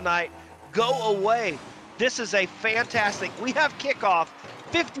advantage tonight go away? This is a fantastic. We have kickoff,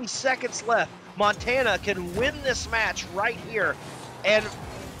 50 seconds left. Montana can win this match right here, and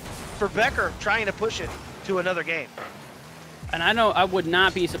for Becker trying to push it to another game. And I know I would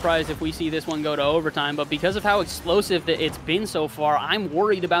not be surprised if we see this one go to overtime, but because of how explosive it's been so far, I'm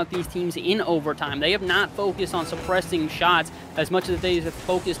worried about these teams in overtime. They have not focused on suppressing shots as much as they have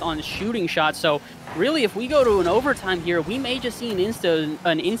focused on shooting shots. So really, if we go to an overtime here, we may just see an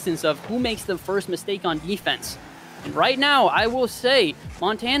instance of who makes the first mistake on defense. And right now, I will say,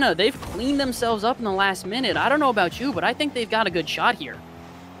 Montana, they've cleaned themselves up in the last minute. I don't know about you, but I think they've got a good shot here.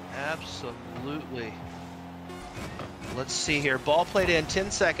 Absolutely. Let's see here. Ball played in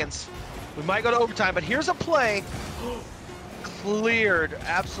 10 seconds. We might go to overtime, but here's a play. Cleared.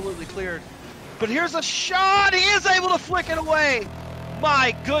 Absolutely cleared. But here's a shot. He is able to flick it away.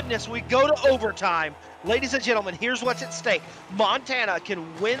 My goodness, we go to overtime. Ladies and gentlemen, here's what's at stake. Montana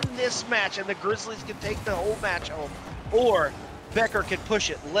can win this match, and the Grizzlies can take the whole match home. Or Becker can push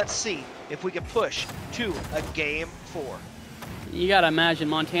it. Let's see if we can push to a Game 4. You got to imagine,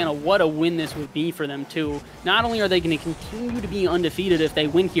 Montana, what a win this would be for them, too. Not only are they going to continue to be undefeated if they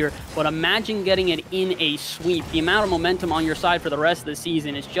win here, but imagine getting it in a sweep. The amount of momentum on your side for the rest of the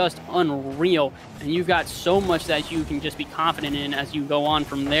season is just unreal, and you've got so much that you can just be confident in as you go on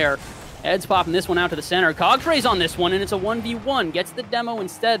from there. Ed's popping this one out to the center. Cogtray's on this one, and it's a 1v1. Gets the demo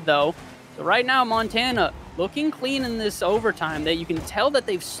instead, though. So right now, Montana looking clean in this overtime. That you can tell that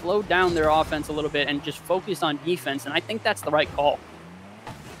they've slowed down their offense a little bit and just focused on defense, and I think that's the right call.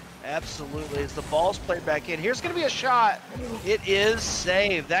 Absolutely. As the ball's played back in, here's going to be a shot. It is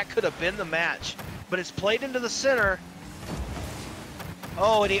saved. That could have been the match, but it's played into the center.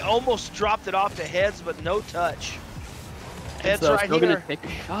 Oh, and he almost dropped it off to Heads, but no touch. Heads right still here. Gonna take a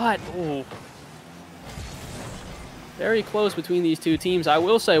shot. Oh. Very close between these two teams. I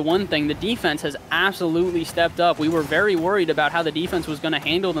will say one thing, the defense has absolutely stepped up. We were very worried about how the defense was going to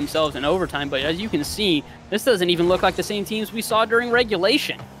handle themselves in overtime, but as you can see, this doesn't even look like the same teams we saw during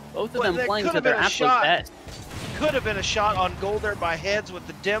regulation. Both of them playing to their absolute best. Could have been a shot on goal there by Heads with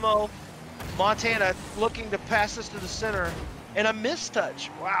the demo. Montana looking to pass this to the center, and a mistouch.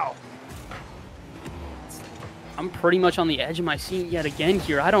 Wow. I'm pretty much on the edge of my seat yet again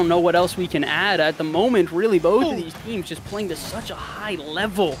here. I don't know what else we can add at the moment. Really, both of these teams just playing to such a high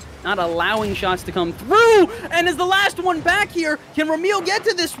level, not allowing shots to come through. And as the last one back here, can Ramil get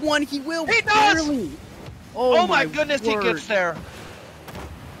to this one? He will. He does! Barely. Oh my goodness, word. He gets there.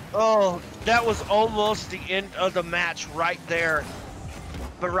 Oh, that was almost the end of the match right there.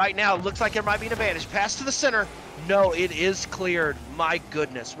 But right now, it looks like there might be an advantage. Pass to the center. No, it is cleared. My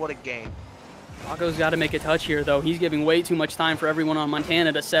goodness, what a game. Paco's got to make a touch here, though. He's giving way too much time for everyone on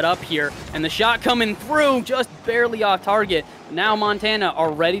Montana to set up here. And the shot coming through, just barely off target. Now Montana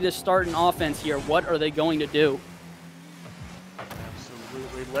are ready to start an offense here. What are they going to do?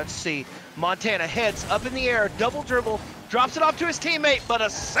 Absolutely. Let's see. Montana heads up in the air, double dribble, drops it off to his teammate, but a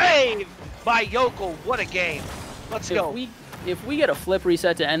save by Yokel. What a game. Let's go. If we get a flip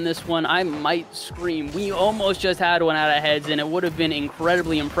reset to end this one, I might scream. We almost just had one out of Heads, and it would have been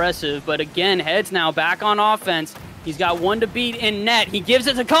incredibly impressive. But again, Heads now back on offense. He's got one to beat in net. He gives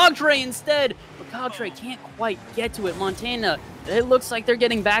it to Cogtray instead, but Cogtray can't quite get to it. Montana, it looks like they're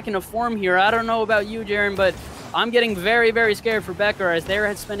getting back into form here. I don't know about you, Jaron, but I'm getting very, very scared for Becker as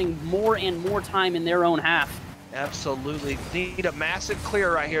they're spending more and more time in their own half. Absolutely. Need a massive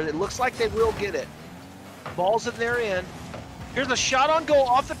clear right here. It looks like they will get it. Ball's in their end. Here's a shot on goal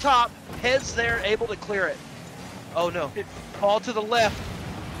off the top. Heads there, able to clear it. Oh no. Ball to the left.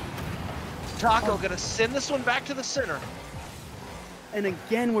 Taco gonna send this one back to the center. And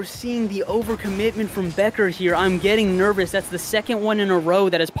again, we're seeing the overcommitment from Becker here. I'm getting nervous. That's the second one in a row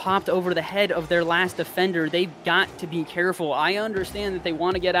that has popped over the head of their last defender. They've got to be careful. I understand that they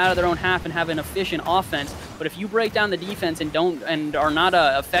want to get out of their own half and have an efficient offense, but if you break down the defense and are not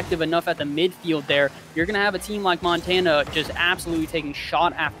effective enough at the midfield there, you're going to have a team like Montana just absolutely taking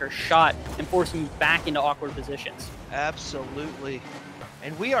shot after shot and forcing you back into awkward positions. Absolutely.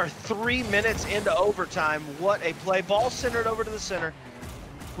 And we are 3 minutes into overtime. What a play. Ball centered over to the center.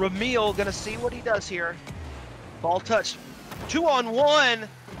 Ramil gonna see what he does here. Ball touched. 2-on-1.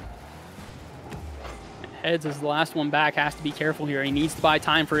 Heads is the last one back. Has to be careful here. He needs to buy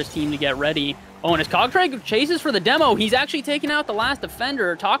time for his team to get ready. Oh, and as Cogtray chases for the demo, he's actually taking out the last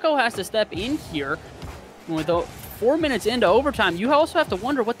defender. Taco has to step in here. With 4 minutes into overtime, you also have to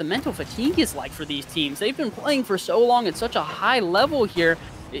wonder what the mental fatigue is like for these teams. They've been playing for so long at such a high level here.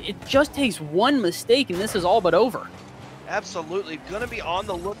 It just takes one mistake and this is all but over. Absolutely. Going to be on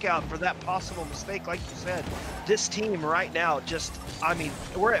the lookout for that possible mistake. Like you said, this team right now just, I mean,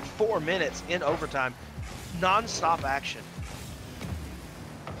 we're at 4 minutes in overtime. Non-stop action.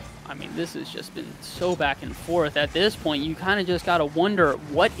 I mean, this has just been so back and forth. At this point, you kind of just got to wonder,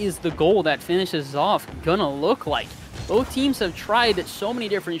 what is the goal that finishes off gonna look like? Both teams have tried so many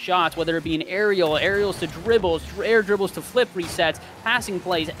different shots, whether it be an aerials to dribbles, air dribbles to flip resets, passing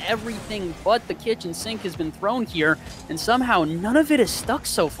plays, everything but the kitchen sink has been thrown here, and somehow none of it has stuck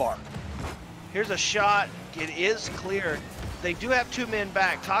so far. Here's a shot. It is cleared. They do have 2 men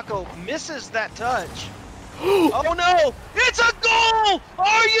back. Taco misses that touch. Oh no! It's a goal!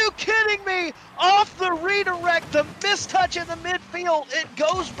 Are you kidding me? Off the redirect, the mistouch in the midfield, it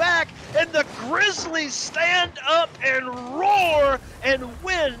goes back, and the Grizzlies stand up and roar and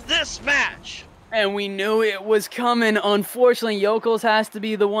win this match. And we knew it was coming. Unfortunately, Yokels has to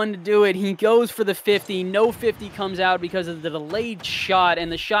be the one to do it. He goes for the 50. No 50 comes out because of the delayed shot,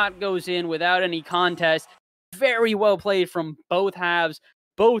 and the shot goes in without any contest. Very well played from both halves.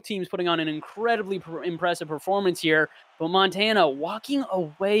 Both teams putting on an incredibly impressive performance here, but Montana walking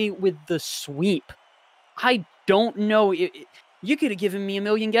away with the sweep. I don't know. You could have given me a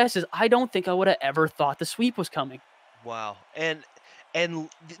million guesses. I don't think I would have ever thought the sweep was coming. Wow.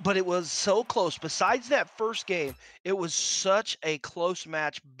 But it was so close. Besides that first game, it was such a close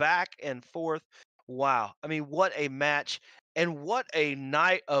match, back and forth. Wow. I mean, what a match, and what a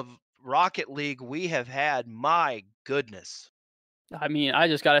night of Rocket League we have had. My goodness. I mean, I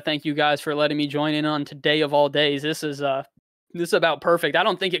just got to thank you guys for letting me join in on today of all days. This is about perfect. I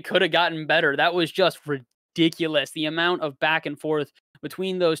don't think it could have gotten better. That was just ridiculous. The amount of back and forth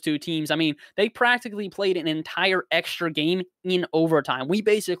between those two teams. I mean, they practically played an entire extra game in overtime. We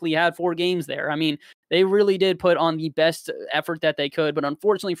basically had 4 games there. I mean, they really did put on the best effort that they could. But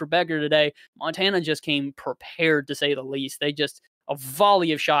unfortunately for Becker today, Montana just came prepared, to say the least. They just a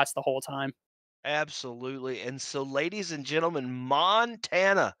volley of shots the whole time. Absolutely. And so, ladies and gentlemen,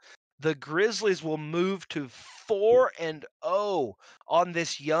 Montana, the Grizzlies will move to 4-0 on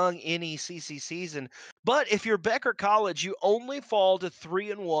this young NECC season. But if you're Becker College, you only fall to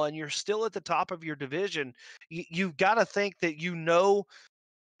 3-1. You're still at the top of your division. You've got to think that,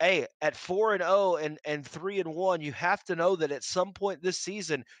 hey, at 4-0 and 3-1, you have to know that at some point this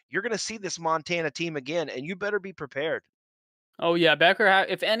season, you're going to see this Montana team again, and you better be prepared. Oh, yeah, Becker,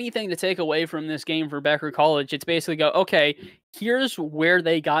 if anything to take away from this game for Becker College, it's basically go, okay, here's where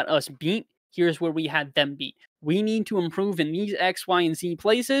they got us beat. Here's where we had them beat. We need to improve in these X, Y, and Z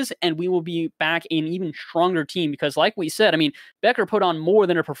places, and we will be back an even stronger team because, like we said, I mean, Becker put on more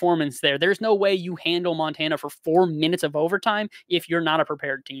than a performance there. There's no way you handle Montana for 4 minutes of overtime if you're not a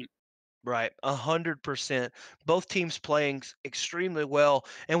prepared team. Right, 100%. Both teams playing extremely well.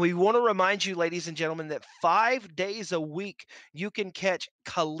 And we want to remind you, ladies and gentlemen, that 5 days a week you can catch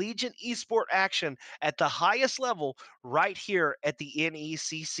collegiate esport action at the highest level right here at the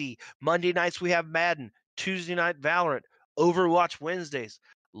NECC. Monday nights we have Madden, Tuesday night Valorant, Overwatch Wednesdays,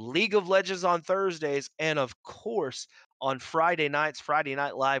 League of Legends on Thursdays, and of course, on Friday nights, Friday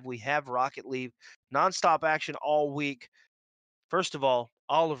Night Live, we have Rocket League. Nonstop action all week. First of all,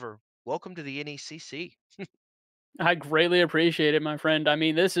 Oliver, welcome to the NECC. I greatly appreciate it, my friend. I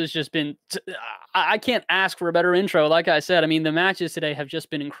mean, this has just been, I can't ask for a better intro. Like I said, I mean, the matches today have just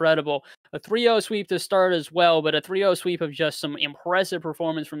been incredible. A 3-0 sweep to start as well, but a 3-0 sweep of just some impressive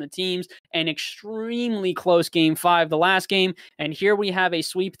performance from the teams. An extremely close game 5, the last game. And here we have a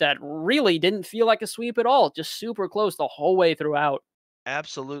sweep that really didn't feel like a sweep at all. Just super close the whole way throughout.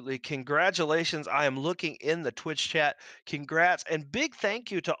 Absolutely. Congratulations. I am looking in the Twitch chat. Congrats. And big thank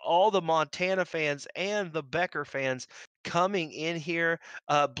you to all the Montana fans and the Becker fans coming in here.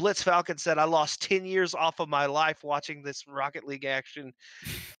 Blitz Falcon said, I lost 10 years off of my life watching this Rocket League action.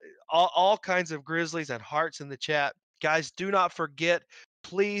 All kinds of Grizzlies and hearts in the chat. Guys, do not forget,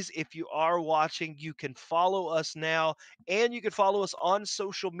 please, if you are watching, you can follow us now and you can follow us on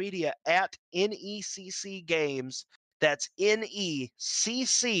social media at NECC Games. That's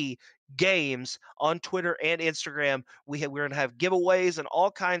NECC Games on Twitter and Instagram. We're going to have giveaways and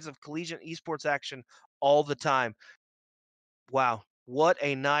all kinds of collegiate esports action all the time. Wow, what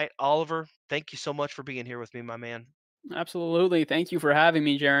a night, Oliver. Thank you so much for being here with me, my man. Absolutely. Thank you for having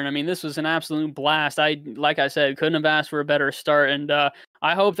me, Jaron. I mean, this was an absolute blast. Like I said, couldn't have asked for a better start. And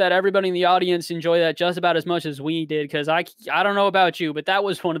I hope that everybody in the audience enjoyed that just about as much as we did. Because I don't know about you, but that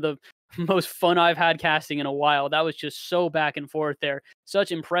was one of the most fun I've had casting in a while. That was just so back and forth there.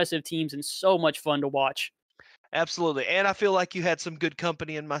 Such impressive teams and so much fun to watch. Absolutely. And I feel like you had some good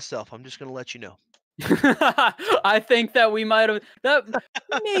company in myself. I'm just going to let you know. I think that we might have that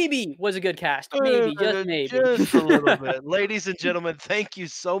maybe was a good cast. Maybe, just maybe. Just a little bit. Ladies and gentlemen, thank you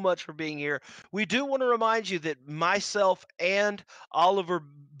so much for being here. We do want to remind you that myself and Oliver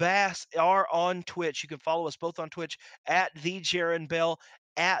Bass are on Twitch. You can follow us both on Twitch at the Jaron Bell,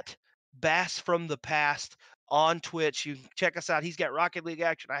 at Bass from the Past on Twitch. You can check us out. He's got Rocket League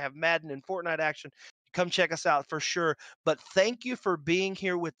action. I have Madden and Fortnite action. Come check us out for sure. But thank you for being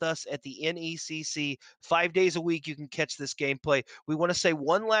here with us at the NECC. 5 days a week, you can catch this gameplay. We want to say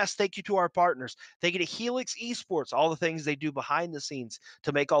one last thank you to our partners. Thank you to Helix Esports, all the things they do behind the scenes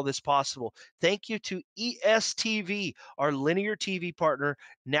to make all this possible. Thank you to ESTV, our linear TV partner,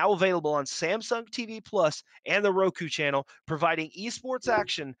 now available on Samsung TV Plus and the Roku channel, providing esports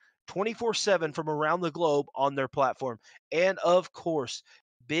action 24/7 from around the globe on their platform. And of course,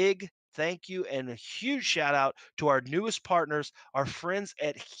 big thank you and a huge shout out to our newest partners, our friends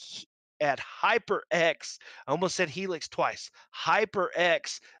at HyperX. I almost said Helix twice.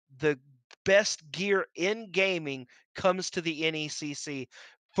 HyperX, the best gear in gaming, comes to the NECC.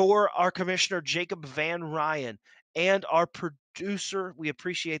 For our commissioner, Jacob Van Ryan, and our producer, we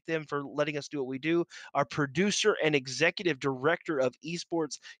appreciate them for letting us do what we do. Our producer and executive director of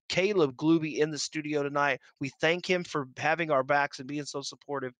esports, Caleb Glooby, in the studio tonight. We thank him for having our backs and being so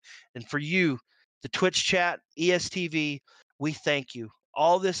supportive. And for you, the Twitch chat, ESTV, we thank you.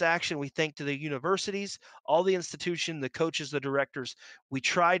 All this action, we thank to the universities, all the institution, the coaches, the directors. We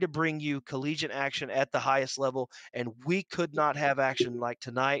try to bring you collegiate action at the highest level, and we could not have action like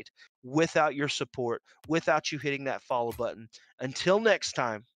tonight without your support, without you hitting that follow button. Until next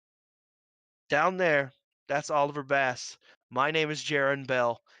time, down there, that's Oliver Bass. My name is Jaron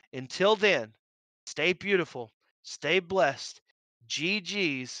Bell. Until then, stay beautiful, stay blessed.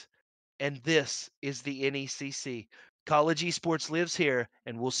 GG's. And this is the NECC. College esports lives here,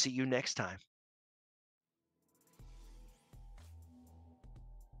 and we'll see you next time.